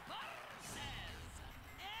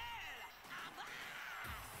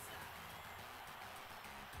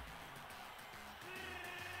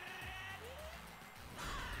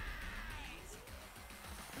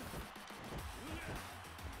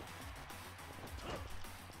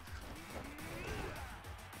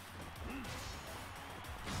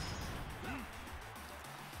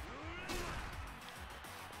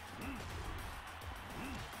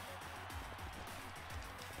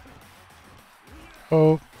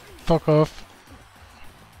 Oh, fuck off.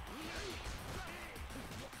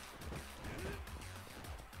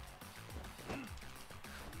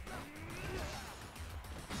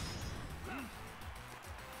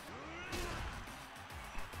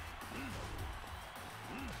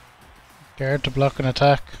 Guard to block an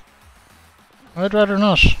attack. I'd rather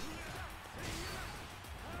not.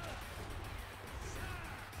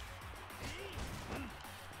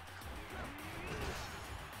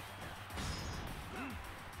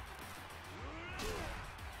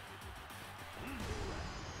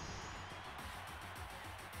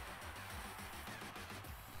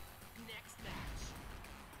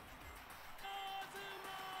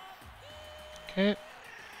 Okay.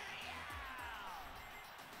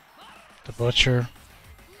 The butcher.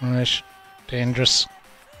 Alright. Dangerous.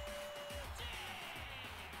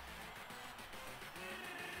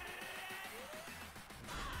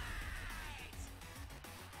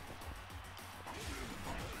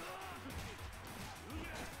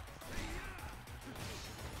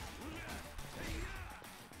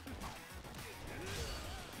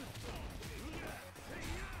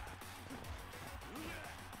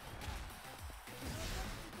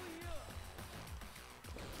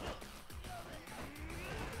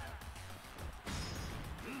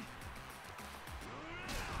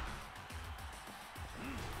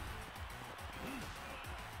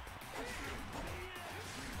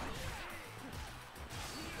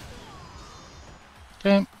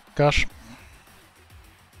 Okay, gosh.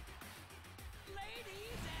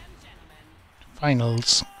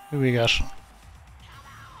 Finals. Who we got?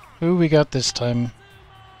 Who we got this time?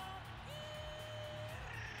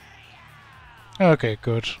 Okay,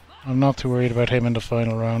 good. I'm not too worried about him in the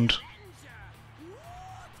final round.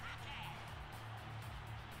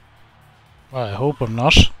 Well, I hope I'm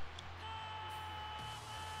not.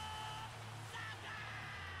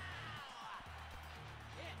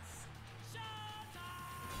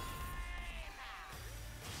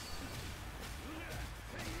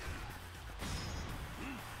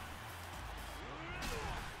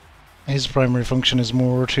 His primary function is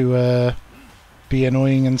more to be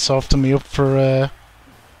annoying and soften me up for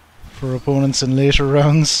opponents in later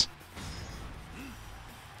rounds.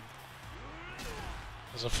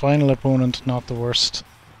 As a final opponent, not the worst.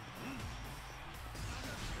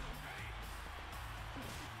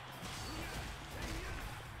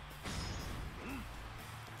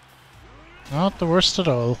 Not the worst at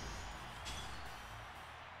all.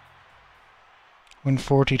 Win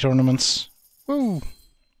 40 tournaments. Woo!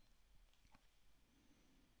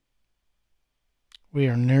 We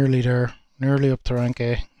are nearly there. Nearly up to rank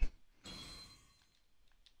A.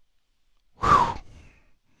 Whew.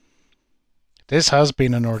 This has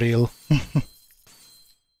been an ordeal.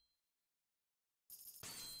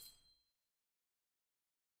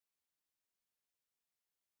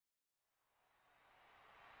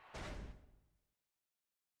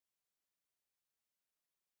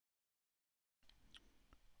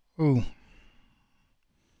 Ooh.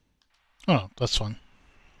 Oh, that's fun.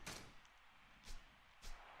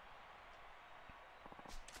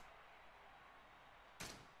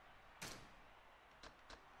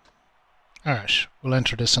 Alright, we'll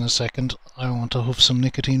enter this in a second. I want to huff some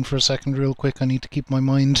nicotine for a second real quick. I need to keep my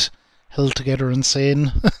mind held together and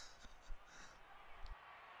sane.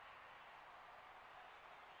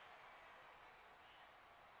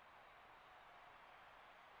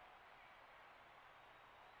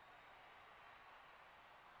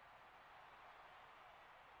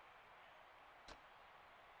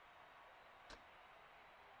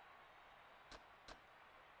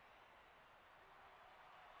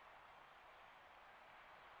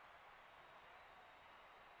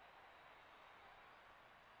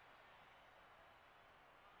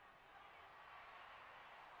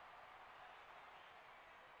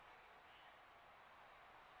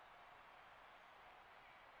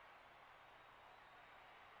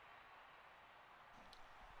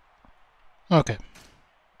 Okay,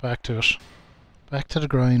 back to it. Back to the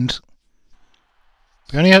grind.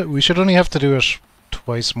 We should only have to do it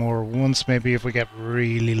twice more. Once maybe if we get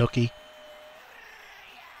really lucky.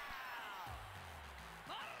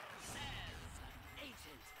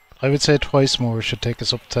 I would say twice more should take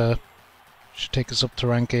us up to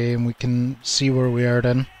rank A, and we can see where we are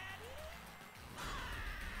then.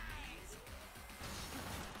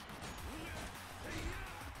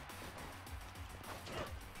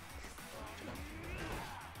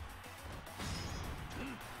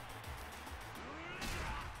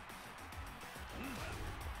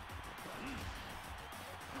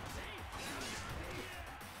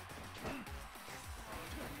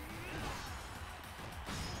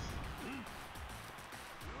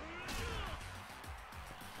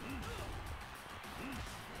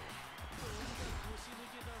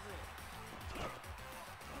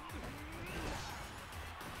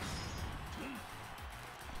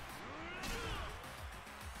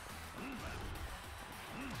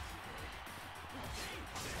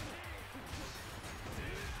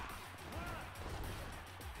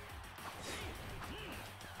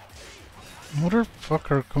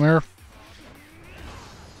 Motherfucker, come here.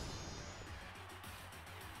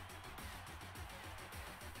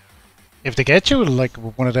 If they get you like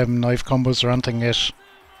one of them knife combos or anything,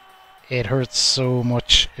 it hurts so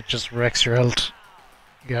much. It just wrecks your health.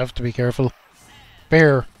 You have to be careful.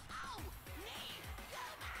 Bear.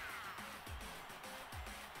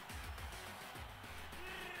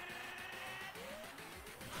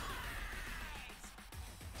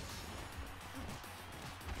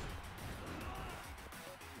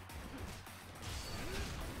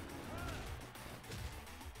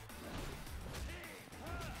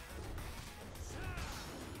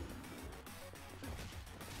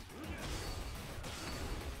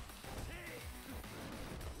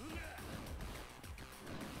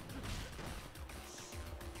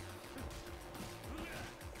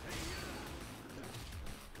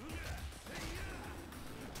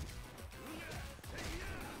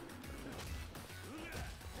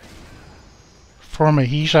 Form a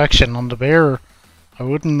heat action on the bear. I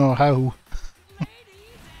wouldn't know how.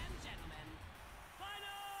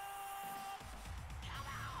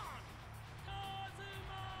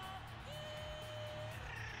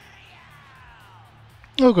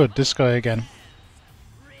 Oh good, this guy again.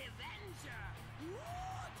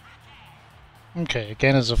 Okay,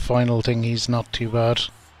 again as a final thing, he's not too bad.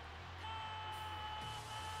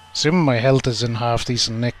 Assuming my health is in half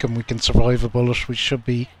decent nick and we can survive a bullet, we should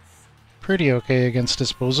be pretty okay against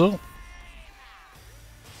this bozo.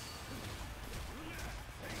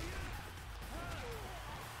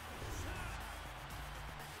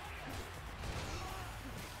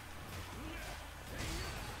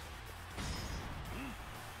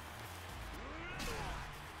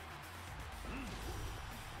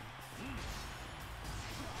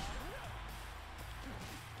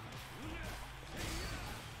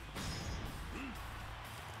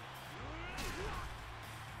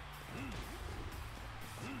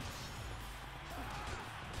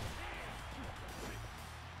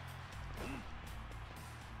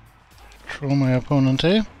 Throw my opponent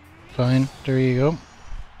eh? Fine, there you go.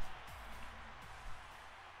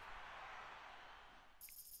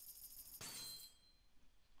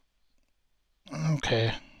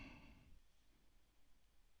 Okay.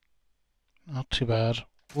 Not too bad.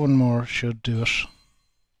 One more should do it.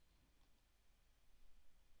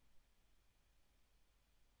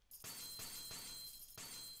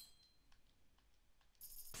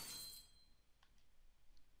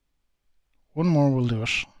 one more will do it.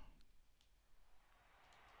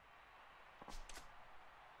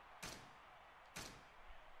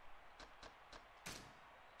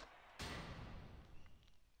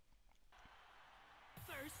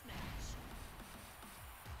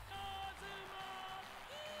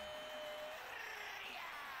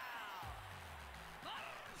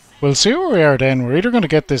 We'll see where we are then. We're either going to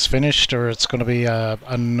get this finished or it's going to be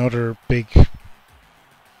another big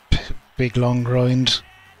long grind.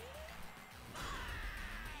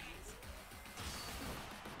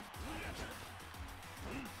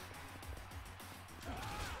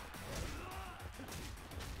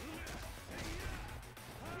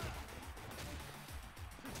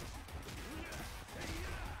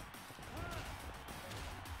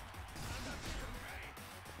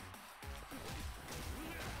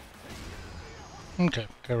 Okay,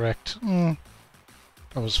 correct. That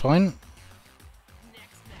was fine.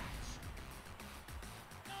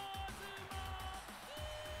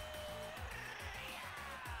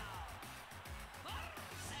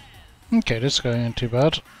 Okay, this guy ain't too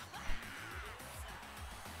bad.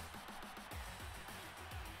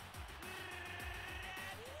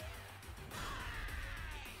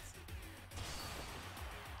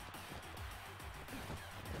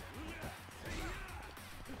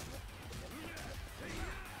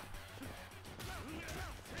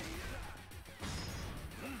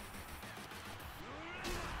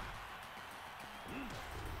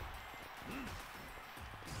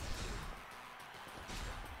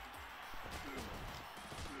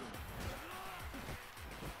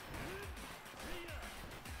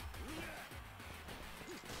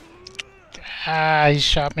 Ah, he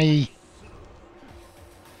shot me.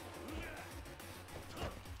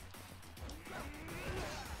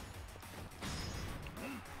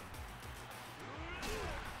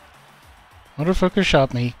 Motherfucker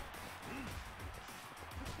shot me.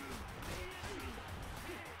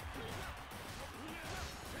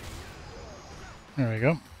 There we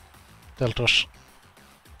go. Dealt us.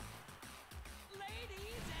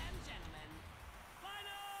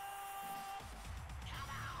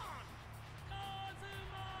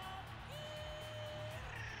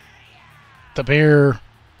 The bear.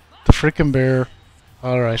 The frickin' bear.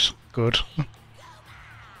 Alright, good.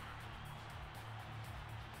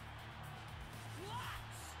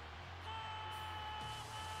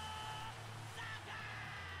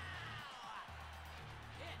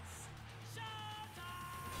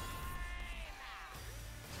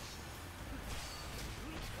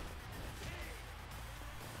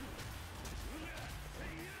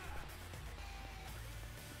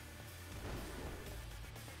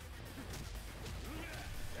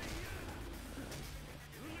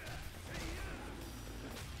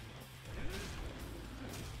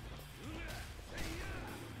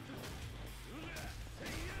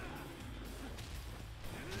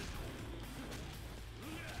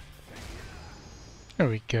 There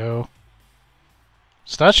we go.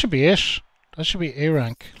 So that should be it. That should be A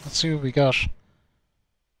rank. Let's see what we got.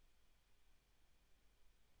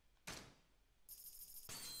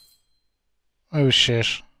 Oh shit.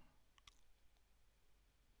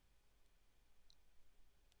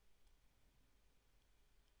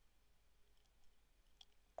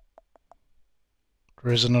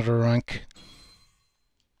 There is another rank.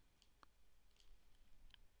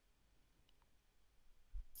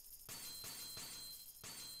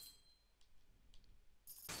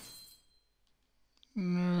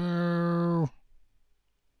 No.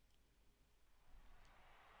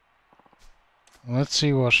 Let's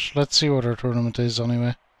see what our tournament is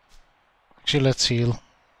anyway. Actually, let's heal.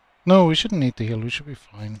 No, we shouldn't need to heal. We should be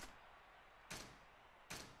fine.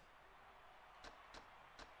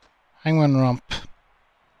 Hangman Romp.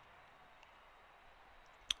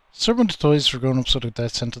 Serpent toys for grown-ups with a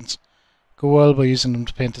death sentence. Go well by using them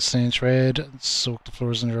to paint the stage red and soak the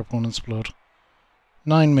floors in your opponent's blood.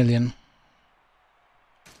 9 million.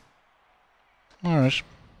 Alright.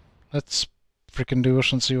 Let's freaking do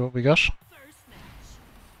it and see what we got.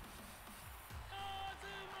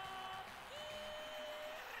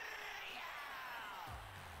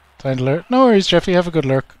 Time to lurk. No worries, Jeffy. Have a good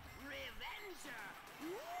lurk.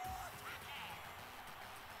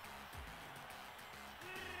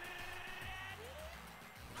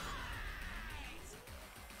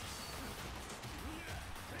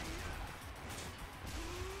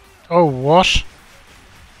 Oh, what?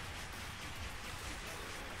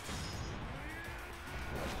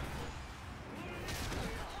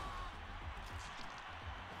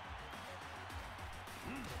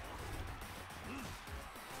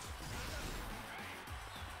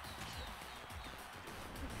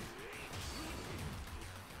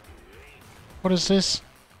 What is this?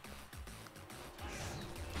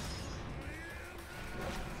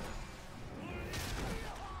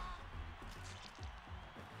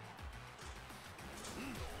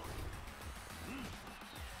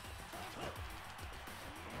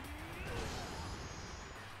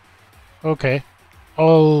 Okay.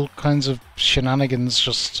 All kinds of shenanigans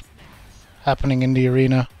just happening in the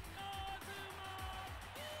arena.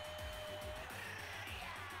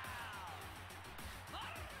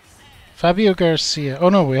 Fabio Garcia. Oh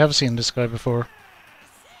no, we have seen this guy before.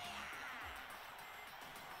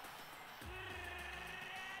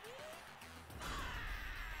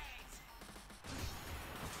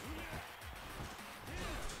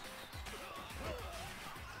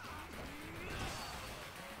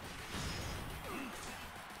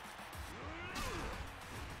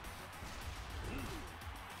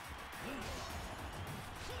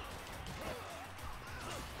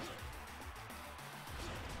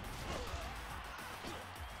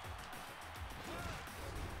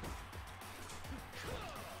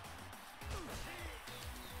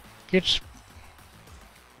 Get.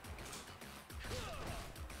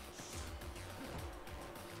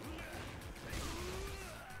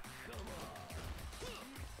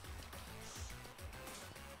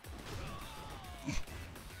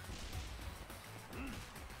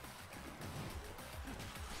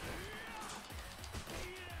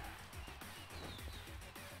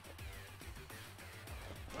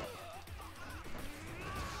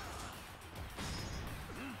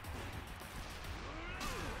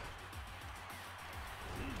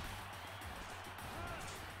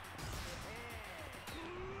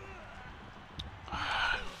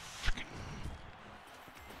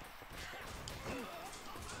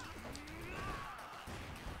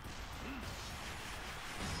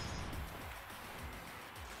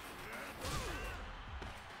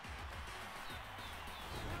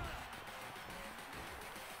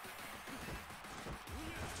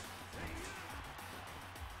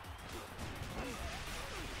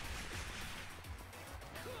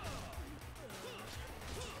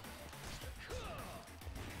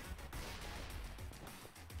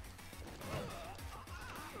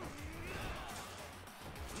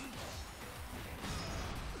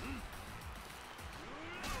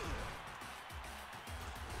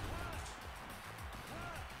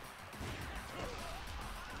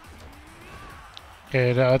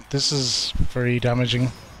 Okay, this is very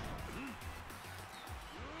damaging.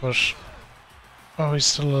 But... oh, he's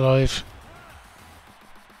still alive.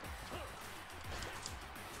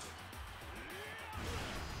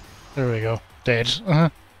 There we go. Dead.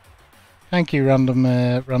 Thank you,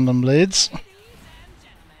 random blades.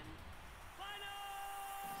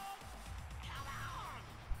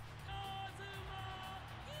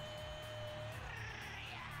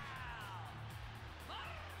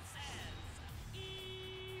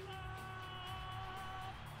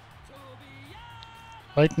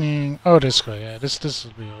 Lightning. Oh, this guy. Yeah, this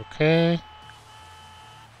will be okay.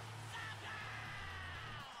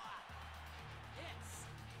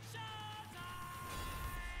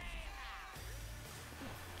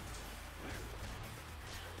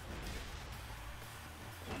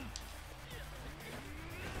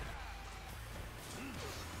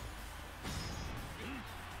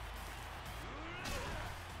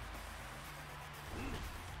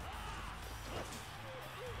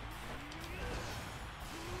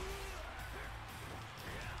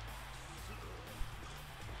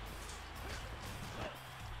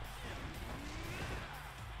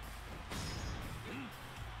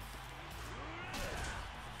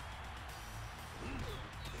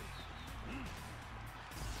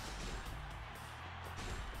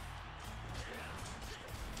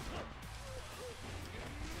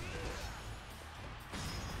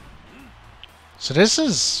 So this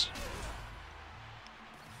is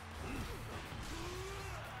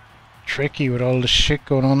tricky with all the shit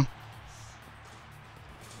going on.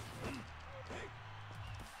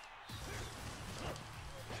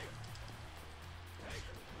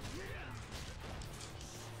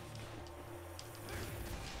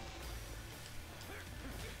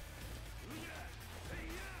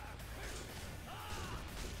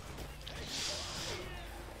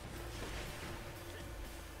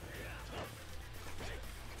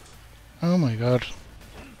 Oh my god.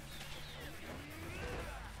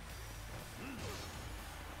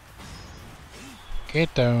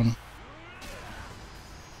 Get down.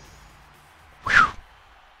 Whew.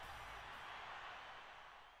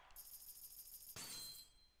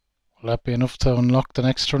 Will that be enough to unlock the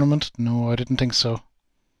next tournament? No, I didn't think so.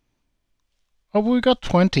 Oh, but we got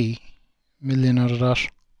 20 million out of that.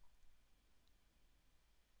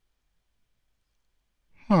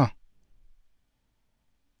 Huh.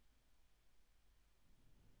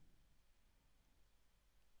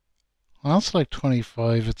 Well, that's like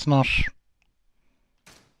 25. It's not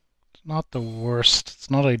the worst.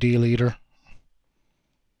 It's not ideal either.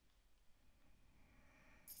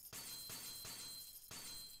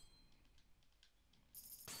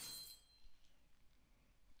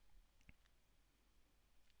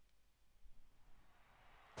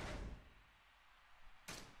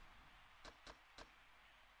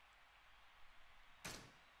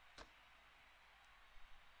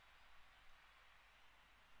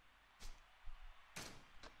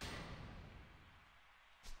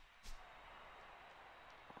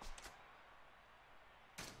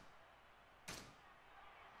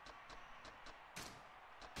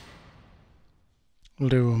 We'll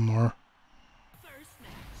do one more.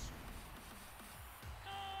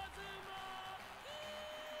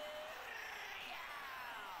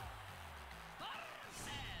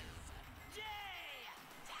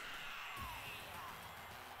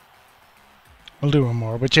 We'll do one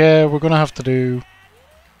more, but yeah, we're gonna have to do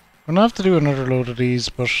another load of these,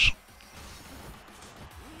 but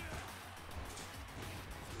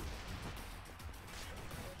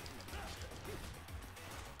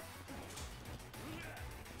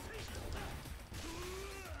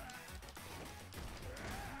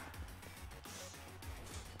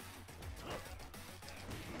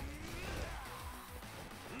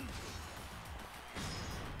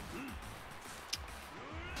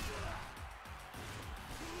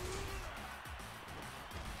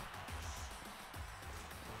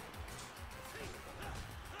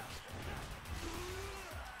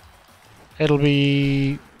it'll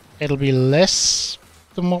be less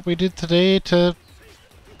than what we did today to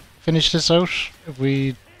finish this out if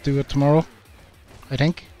we do it tomorrow, I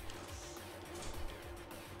think.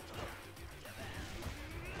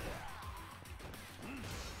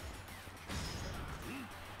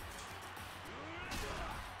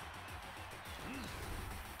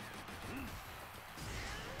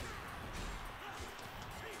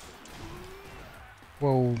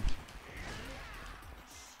 Whoa.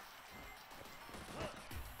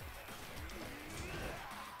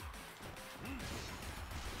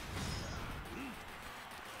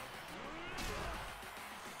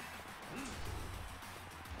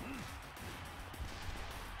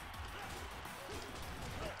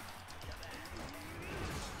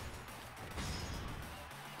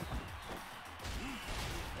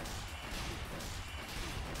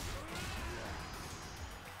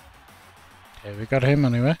 Okay, we got him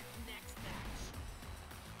anyway.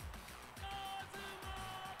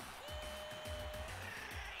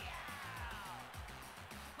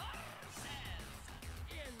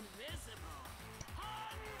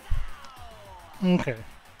 Okay.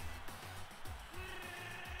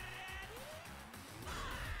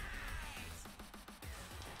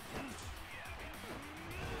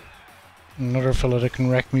 Another fella that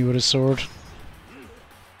can wreck me with his sword.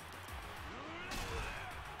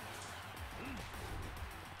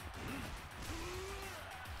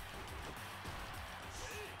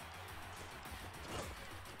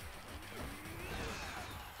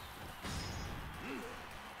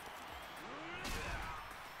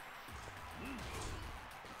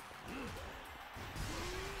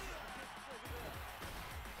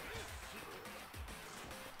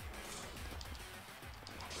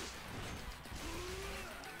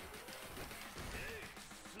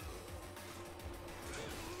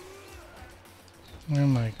 Oh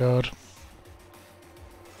my god.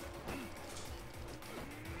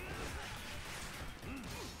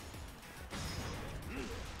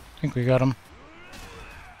 I think we got him.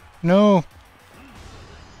 No!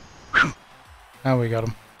 Whew. Now we got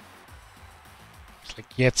him. It's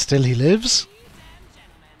like, yet still he lives?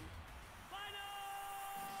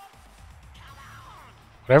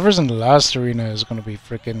 Whatever's in the last arena is gonna be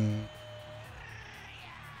freaking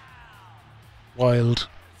wild.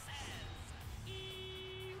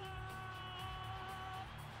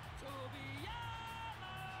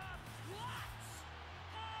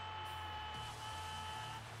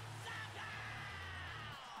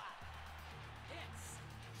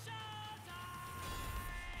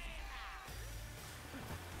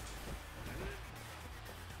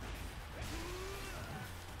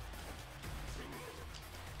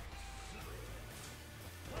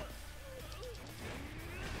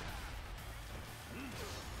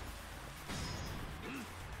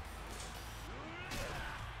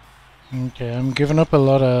 Okay, I'm giving up a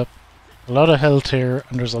lot of health here,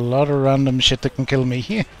 and there's a lot of random shit that can kill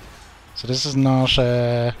me. So this is not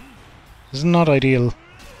ideal.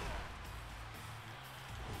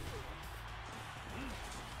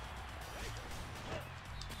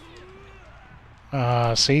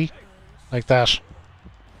 See? Like that.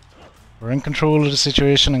 We're in control of the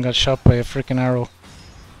situation and got shot by a freaking arrow.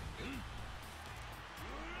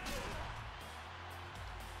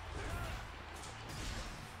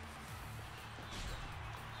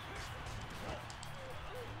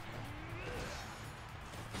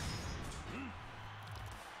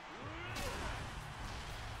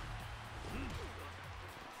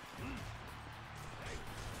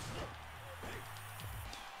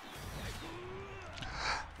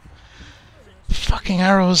 Fucking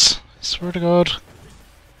arrows! I swear to God.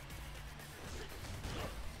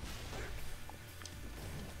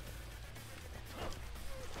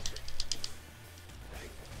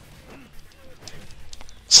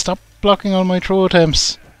 Stop blocking all my throw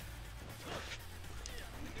attempts.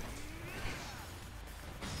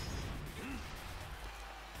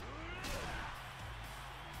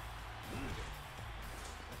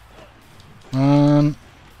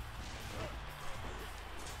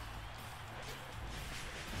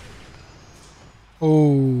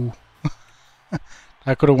 Oh,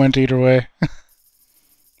 that could have went either way.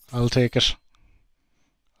 I'll take it.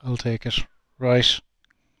 I'll take it. Right.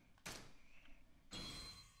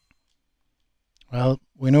 Well,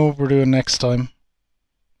 we know what we're doing next time.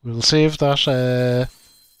 We'll save that. I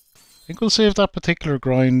think we'll save that particular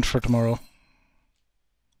grind for tomorrow.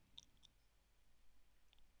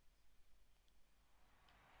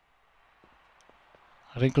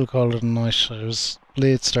 I think we'll call it a night. I was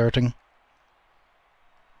late starting.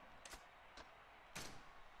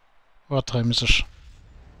 What time is it?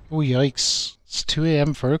 Oh yikes. It's 2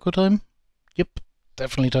 AM Fericho time? Yep,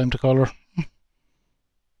 definitely time to call her.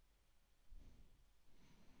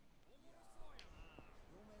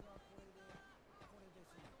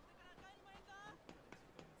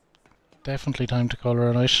 Definitely time to call her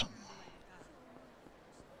a night.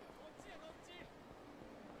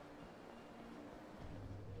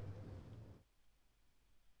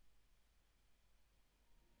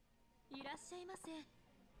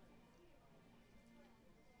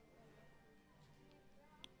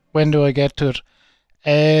 When do I get to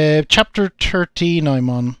it? Chapter 13 I'm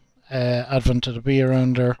on. Advent, it'll be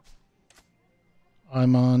around there.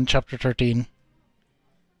 I'm on chapter 13.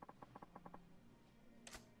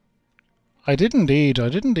 I did indeed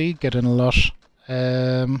get in a lot.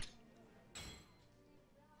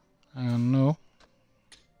 No.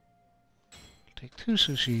 Take 2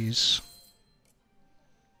 sushis.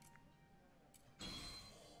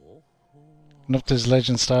 And up to his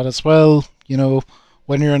legend status. Well, you know,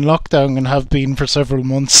 when you're in lockdown and have been for several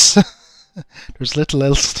months, there's little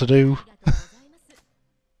else to do.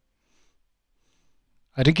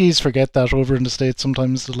 I think he's forget that over in the States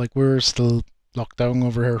sometimes, that like we're still locked down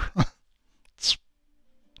over here.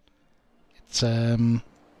 It's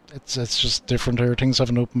just different here. Things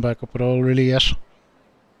haven't opened back up at all really yet.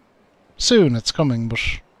 Soon it's coming, but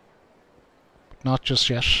not just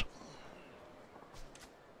yet.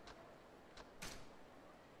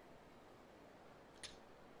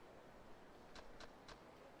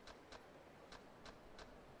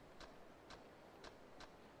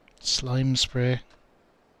 Slime spray.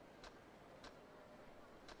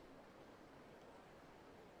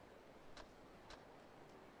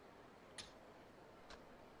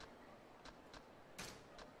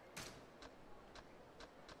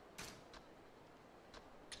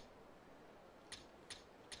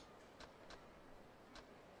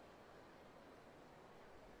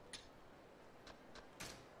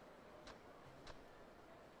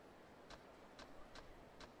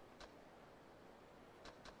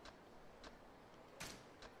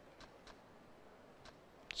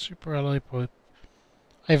 Super ally pipe.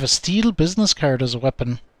 I have a steel business card as a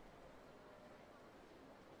weapon.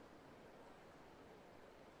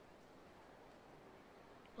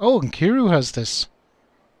 Oh, and Kiru has this.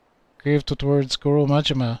 Gave towards Goro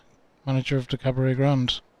Majima, manager of the Cabaret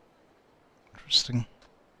Grand. Interesting.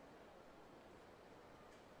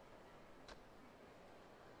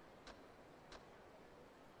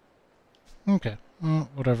 Okay,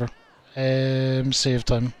 whatever. Save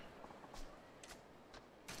time.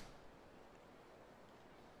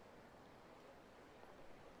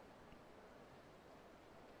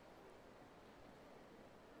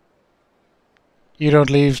 You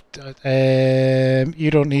don't leave.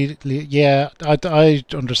 You don't need. Yeah, I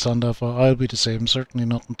understand that. But I'll be the same. Certainly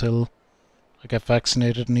not until I get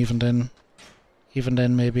vaccinated, and even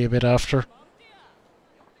then, maybe a bit after.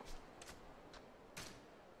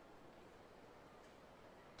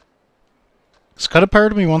 It's kind of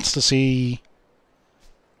part of me wants to see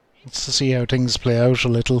how things play out a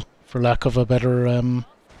little, for lack of a better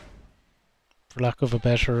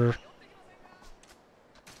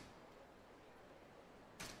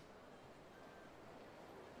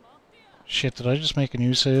Shit, did I just make a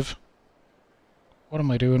new save? What am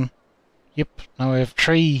I doing? Yep, now I have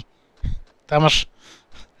 3. Damn it.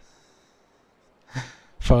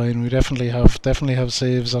 Fine, we definitely have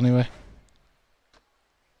saves anyway.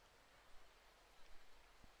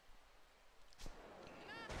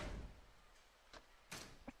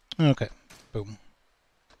 Okay, boom.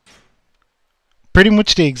 Pretty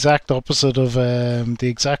much the exact opposite of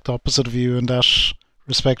you in that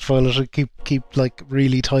respect. File should keep like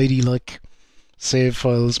really tidy like save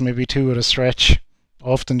files, maybe 2 at a stretch.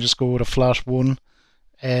 Often just go with a flat 1.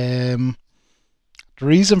 The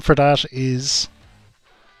reason for that is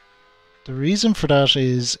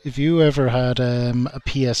if you ever had a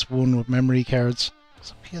PS1 with memory cards.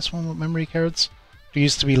 Was it PS1 with memory cards? There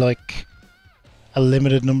used to be like a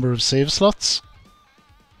limited number of save slots,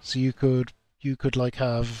 so you could like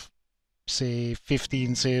have, say,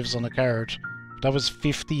 15 saves on a card. That was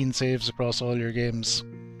 15 saves across all your games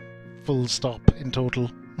full stop in total.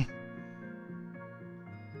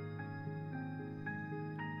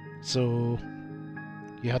 So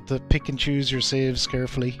you had to pick and choose your saves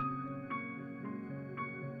carefully.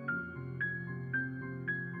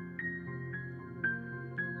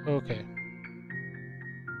 Okay.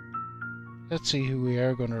 Let's see who we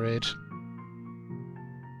are going to raid.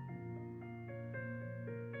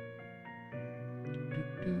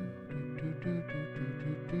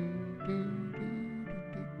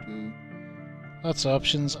 Lots of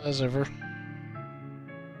options as ever.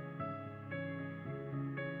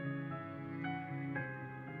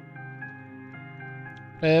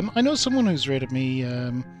 I know someone who's raided me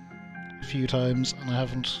a few times, and I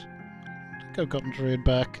think I've gotten to raid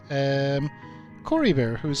back. Corey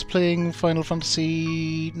Bear, who's playing Final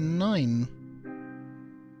Fantasy IX.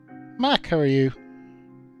 Mac, how are you?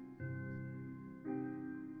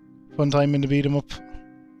 Fun time in the beat 'em up.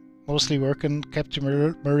 Mostly working. Captain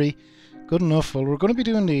Murray. Good enough. Well, we're going to be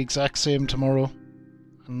doing the exact same tomorrow.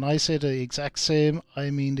 And I say the exact same, I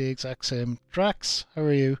mean the exact same. Drax, how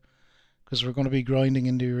are you? Because we're going to be grinding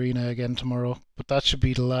in the arena again tomorrow. But that should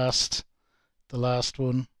be the last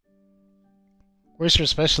one. Where's your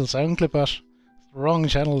special sound clip at? Wrong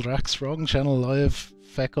channel, Drax. Wrong channel. I have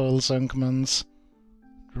feck all sound commands.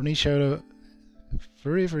 Runny shout out.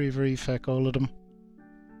 Very, very, very feck all of them.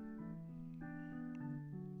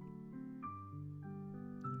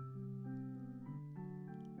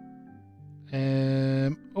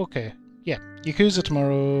 Okay. Yeah. Yakuza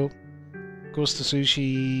tomorrow. Ghost of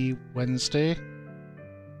Sushi Wednesday.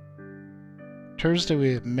 Thursday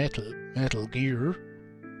we have Metal Gear.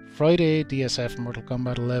 Friday DSF Mortal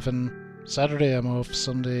Kombat 11. Saturday I'm off.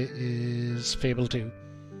 Sunday is Fable 2.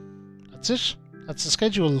 That's it. That's the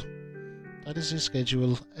schedule. That is the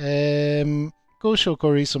schedule. Go show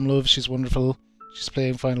Corey some love. She's wonderful. She's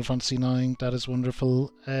playing Final Fantasy IX. That is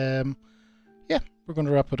wonderful. Yeah, we're going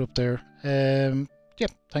to wrap it up there. Yeah,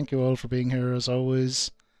 thank you all for being here as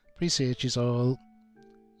always. Appreciate you all.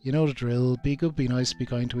 You know the drill. Be good, be nice, be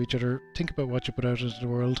kind to each other. Think about what you put out into the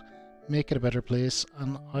world. Make it a better place.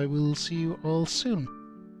 And I will see you all soon.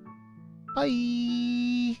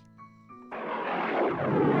 Bye!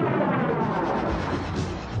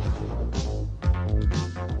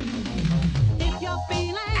 If you're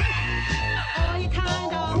feeling all you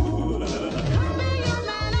kind of come be your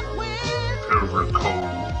man up with.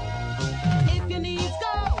 If your knees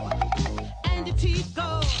go and your teeth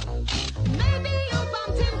go, maybe you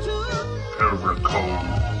bumped into.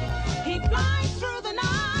 He flies through the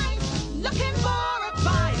night looking for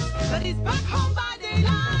advice, but he's back home by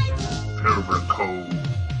daylight. If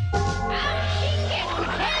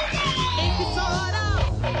you sort of,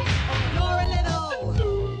 you're a little,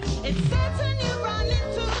 it's certain you run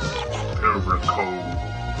into.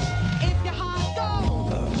 If your heart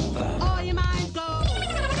goes, or your mind goes,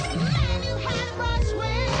 man, you had a brush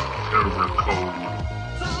with.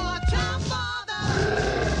 So watch out for the,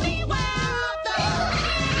 beware of the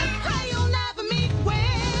prey you'll never meet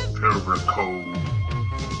with.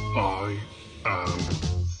 I am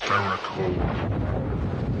Fericho.